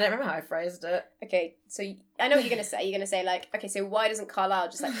 I don't remember how I phrased it. Okay, so I know what you're gonna say. You're gonna say like, okay, so why doesn't Carlisle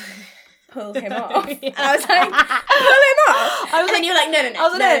just like pull him off? Yeah. And I was like, pull him off. I was And then you were like, no. I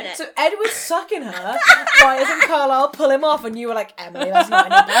was like, no. So Edward's sucking her. Why doesn't Carlisle pull him off? And you were like, Emily, that's not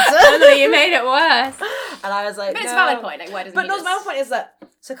any better. No, you made it worse. And I was like, But it's a no. valid point. Like, why doesn't But he no, just... my point is that,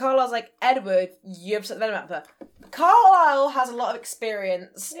 so Carlisle's like, Edward, you have set the venom out of her. Carlisle has a lot of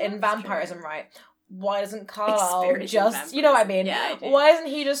experience in that's vampirism, right? Why doesn't Carlisle Experience in just, you know what I mean? vampirism. Yeah, I do. Why doesn't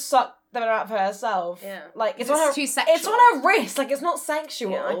he just suck the venom out for herself? Yeah. Like, it's It's on her, too sexual. it's on her wrist, like, it's not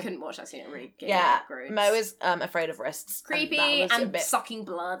sexual. Yeah, I couldn't watch that scene. It really gave Yeah, me gross. Mo is afraid of wrists. creepy that was a and bit- sucking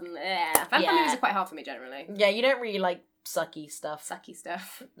blood. And, Vampire Yeah. movies are quite hard for me generally. Yeah, you don't really like sucky stuff. Sucky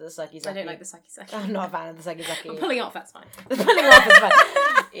stuff. The sucky. I don't like the sucky. I'm not a fan of the sucky. I'm pulling off, that's fine. The pulling off is fine.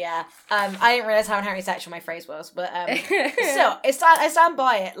 Yeah. I didn't realise how inherently sexual my phrase was, but still, I stand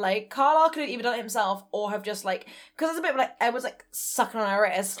by it. Like, Carlisle could have either done it himself or have just like, because there's a bit like Edward's like sucking on her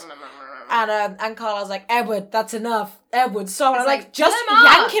wrist, and Carlisle's like, Edward, that's enough. Edward, stop. And I'm like, just pull him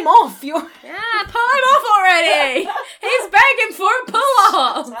yank off. him off. You're Yeah, pull him off already! He's begging for a pull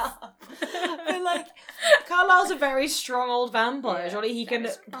off! but like, Carlisle's a very strong old vampire. Yeah, Surely he can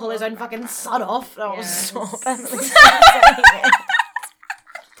very strong pull his own old fucking vampire. son off. Oh, Yes. stop. Emily, stop saying it.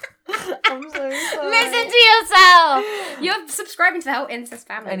 I'm so sorry. Listen into yourself. You're subscribing to the whole incest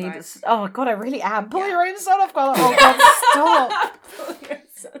family. I need this. Oh god, I really am. Pull your own son off, Carla. Oh god,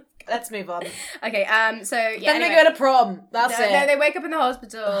 stop. Let's move on. Okay, so yeah. Then anyway. they go to prom. That's it. No, they wake up in the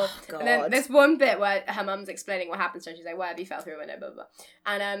hospital. Oh, God. And then there's one bit where her mum's explaining what happens to her. She's like, "Where have you fell through a window?" Blah, blah, blah.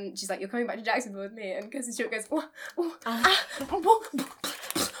 And she's like, "You're coming back to Jacksonville with me." And Kristen Stewart goes,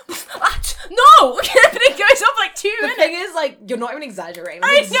 no! And it goes off like 2 minutes. The thing is, like, you're not even exaggerating.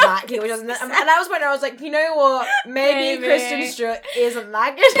 That's exactly what she does. And that was when I was like, you know what? Maybe. Kristen Stewart isn't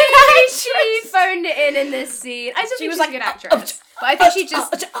that good. She phoned it in this scene. I still think was she's like, a good actress. But I think she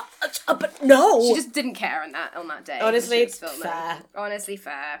just... but no! She just didn't care on that day. Honestly, it's fair. Honestly,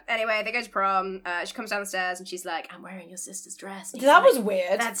 fair. Anyway, they go to prom. She comes downstairs and she's like, "I'm wearing your sister's dress." That was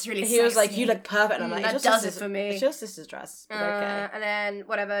weird. That's really He was like, "You look perfect." And I'm like, that does it for me. It's your sister's dress. But okay. And then,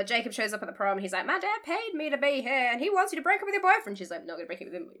 whatever, Jacob shows up at the prom and he's like, "My dad paid me to be here and he wants you to break up with your boyfriend." She's like, "I'm not going to break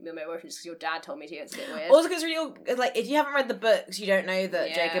up with my boyfriend just because your dad told me to." It's a bit weird. Also because like, if you haven't read the books, you don't know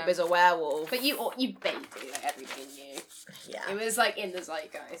that Jacob is a werewolf. But you basically, like, everybody knew. Yeah. It was, like, in the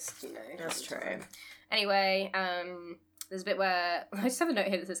zeitgeist, you know. That's true. Anyway, there's a bit where... I just have a note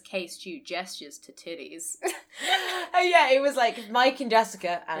here that says K-Stew gestures to titties. Oh yeah, it was like Mike and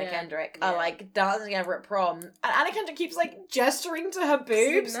Jessica, Anna Kendrick, are like dancing together at prom. And Anna Kendrick keeps like gesturing to her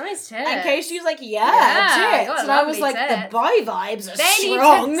boobs. Nice tits. And K-Stew's like, tits. And I was like, the bi vibes are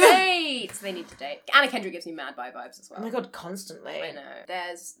strong. They need to date. Anna Kendrick gives me mad bi vibes as well. Oh my god, constantly. I know.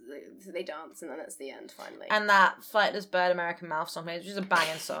 They dance and then that's the end, finally. And that Flightless Bird American Mouth song, which is a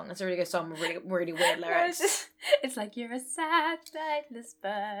banging song. It's a really good song with really, really weird lyrics. It's like, "You're a sad flightless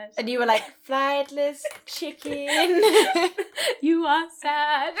bird." And you were like, "Flightless chicken." You are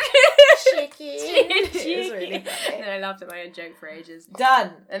sad. Chicken. It was really funny. And I laughed at my own joke for ages.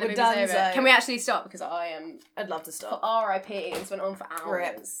 Done. And We're done. Can we actually stop? Because I am... I'd love to stop. R.I.P. This went on for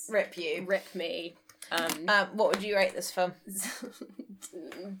hours. Rip you. Rip me. What would you rate this film?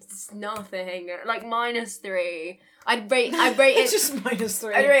 It's nothing. Like -3. I'd rate it just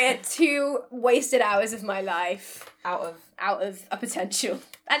 -3. I'd rate it 2 wasted hours of my life. Out of a potential.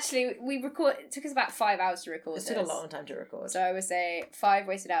 Actually, it took us about 5 hours to record. It took a long time to record. So I would say 5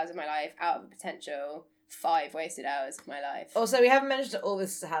 wasted hours of my life out of a potential 5 wasted hours of my life. Also, we haven't mentioned that all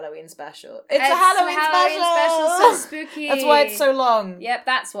this is a Halloween special. It's a Halloween special! So spooky. That's why it's so long. Yep,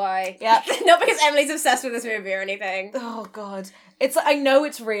 that's why. Yep. Not because Emily's obsessed with this movie or anything. Oh, God. I know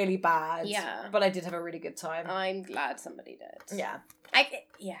it's really bad. Yeah. But I did have a really good time. I'm glad somebody did. Yeah.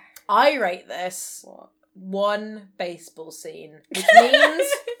 I rate this... What? 1 baseball scene, which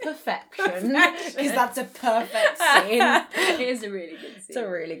means perfection, because that's a perfect scene. It is a really good scene. It's a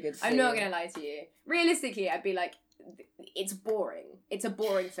really good scene. I'm not gonna lie to you. Realistically, I'd be like, it's boring. It's a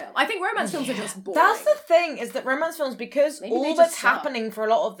boring film. I think romance films are just boring. That's the thing, is that romance films, because Maybe all that's happening for a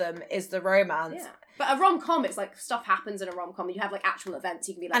lot of them is the romance. Yeah. But a rom-com, it's like stuff happens in a rom-com. You have like actual events.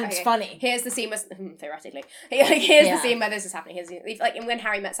 You can be like, and it's funny. Here's the scene where, theoretically, here's the scene where this is happening. Like When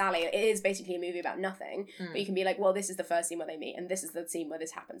Harry Met Sally, it is basically a movie about nothing. But you can be like, well, this is the first scene where they meet, and this is the scene where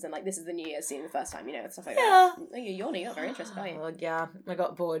this happens, and like this is the New Year's scene the first time, and stuff like that. Oh, you're yawning. You're not very interested, are you? Well, yeah, I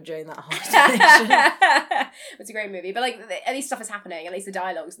got bored during that whole situation. It's a great movie, but like at least stuff is happening. At least the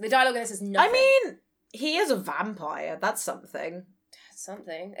dialogue in this is nothing. I mean, he is a vampire. That's something.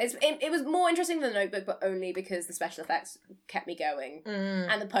 It was more interesting than The Notebook, but only because the special effects kept me going.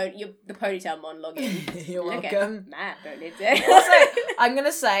 And the ponytail monologue. You're welcome. Matt, don't need to. Also, I'm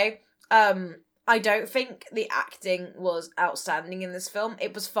gonna say, I don't think the acting was outstanding in this film.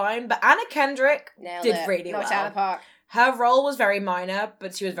 It was fine, but Anna Kendrick did really well. Knocked out of the park. Her role was very minor,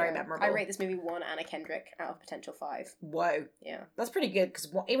 but she was very memorable. I rate this movie 1 Anna Kendrick out of potential 5. Whoa. Yeah. That's pretty good, because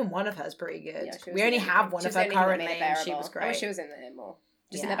even one of her is pretty good. Yeah, we only have one of her currently, and she was great. I wish she was in there more.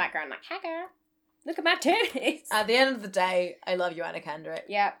 Just in the background, like, "Hi, girl. Look at my titties." At the end of the day, I love you, Anna Kendrick.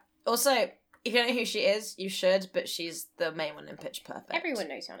 Yeah. Also, if you don't know who she is, you should, but she's the main one in Pitch Perfect. Everyone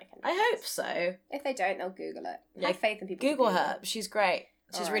knows who Anna Kendrick is. I hope so. If they don't, they'll Google it. Yeah, have faith in people. Google her. She's great.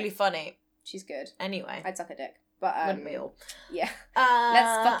 She's really funny. She's good. Anyway. I'd suck a dick. But, wouldn't we all? Yeah.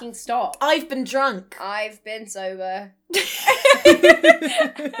 Let's fucking stop. I've been drunk. I've been sober. And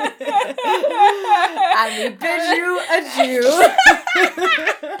we bid you adieu.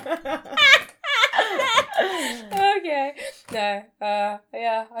 Okay. No.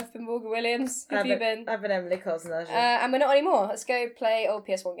 Yeah, I've been Morgan Williams. Have you been? I've been Emily Cosner. And we're not anymore. Let's go play old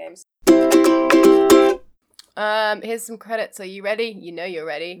PS1 games. Here's some credits. Are you ready? You know you're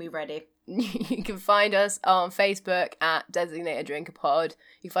ready. We ready. You can find us on Facebook at Designated Drinker Pod.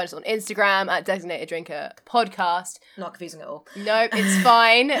 You can find us on Instagram at Designated Drinker Podcast. Not confusing at all. Nope, it's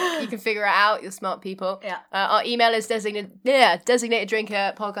fine. You can figure it out. You're smart people. Yeah. Our email is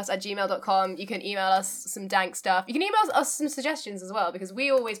designateddrinkerpodcast@gmail.com. You can email us some dank stuff. You can email us some suggestions as well, because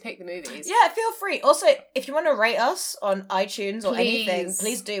we always pick the movies. Yeah, feel free. Also, if you want to rate us on iTunes or anything,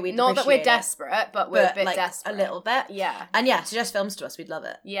 please do. We'd Not that we're appreciate it. desperate, but we're a bit desperate. A little bit. Yeah. And yeah, suggest films to us. We'd love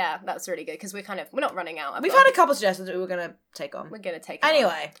it. Yeah, that's really good, because we're not running out. We've had a couple suggestions that we were going to take on. We're going to take it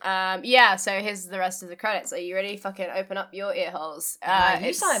Anyway. on. Yeah, so here's the rest of the credits. Are you ready? Fucking open up your ear holes.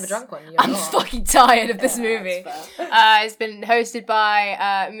 You sound like a drunk one. I'm fucking tired of this movie. It's been hosted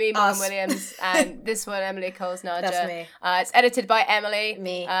by me, Morgan Williams, and this one, Emily Coles-Narger. That's me. It's edited by Emily.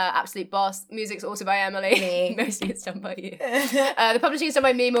 Me. Absolute boss. Music's also by Emily. Me. Mostly it's done by you. The publishing is done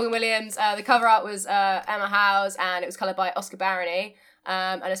by me, Morgan Williams. The cover art was Emma Howes, and it was coloured by Oscar Barony.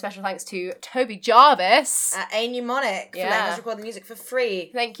 And a special thanks to Toby Jarvis at A Mnemonic for letting us record the music for free.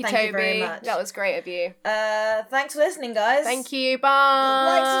 Thank you, Toby. Very much. That was great of you. Thanks for listening, guys. Thank you.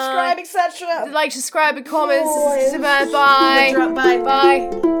 Bye. Like, subscribe, etc. Like, subscribe, and comments. Oh, Bye. Bye. Bye.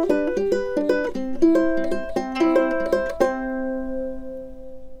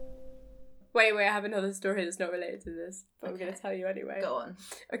 Wait, I have another story that's not related to this, but I'm going to tell you anyway. Go on.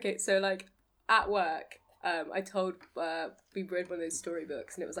 Okay, so like at work, I told we read one of those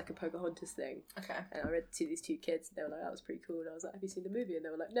storybooks, and it was like a Pocahontas thing. Okay. And I read to these two kids, and they were like, "That was pretty cool." And I was like, "Have you seen the movie?" And they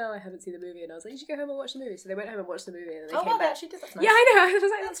were like, "No, I haven't seen the movie." And I was like, "You should go home and watch the movie." So they went home and watched the movie, and then they came back. They actually did. That's nice. Yeah, I know. I was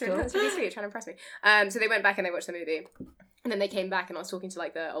like, "That's really sweet." Trying to impress me. So they went back and they watched the movie. And then they came back, and I was talking to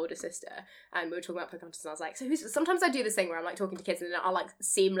like the older sister, and we were talking about Pocahontas, and I was like, sometimes I do this thing where I'm like talking to kids, and then I'll like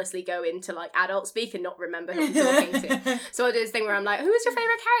seamlessly go into like adult speak and not remember who I'm talking to. So I'll do this thing where I'm like, who was your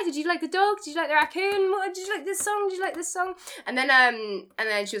favourite character? Did you like the dog? Did you like the raccoon? Did you like this song? Did you like this song? And then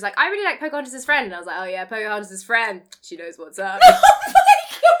she was like, I really like Pocahontas' friend. And I was like, oh yeah, Pocahontas' friend. She knows what's up.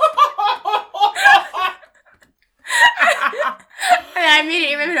 And I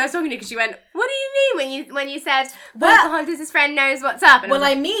immediately remembered I was talking to you, because she went, what do you mean when you said Pocahontas' friend knows what's up? And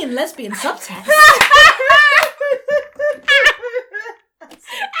I mean lesbian subtext.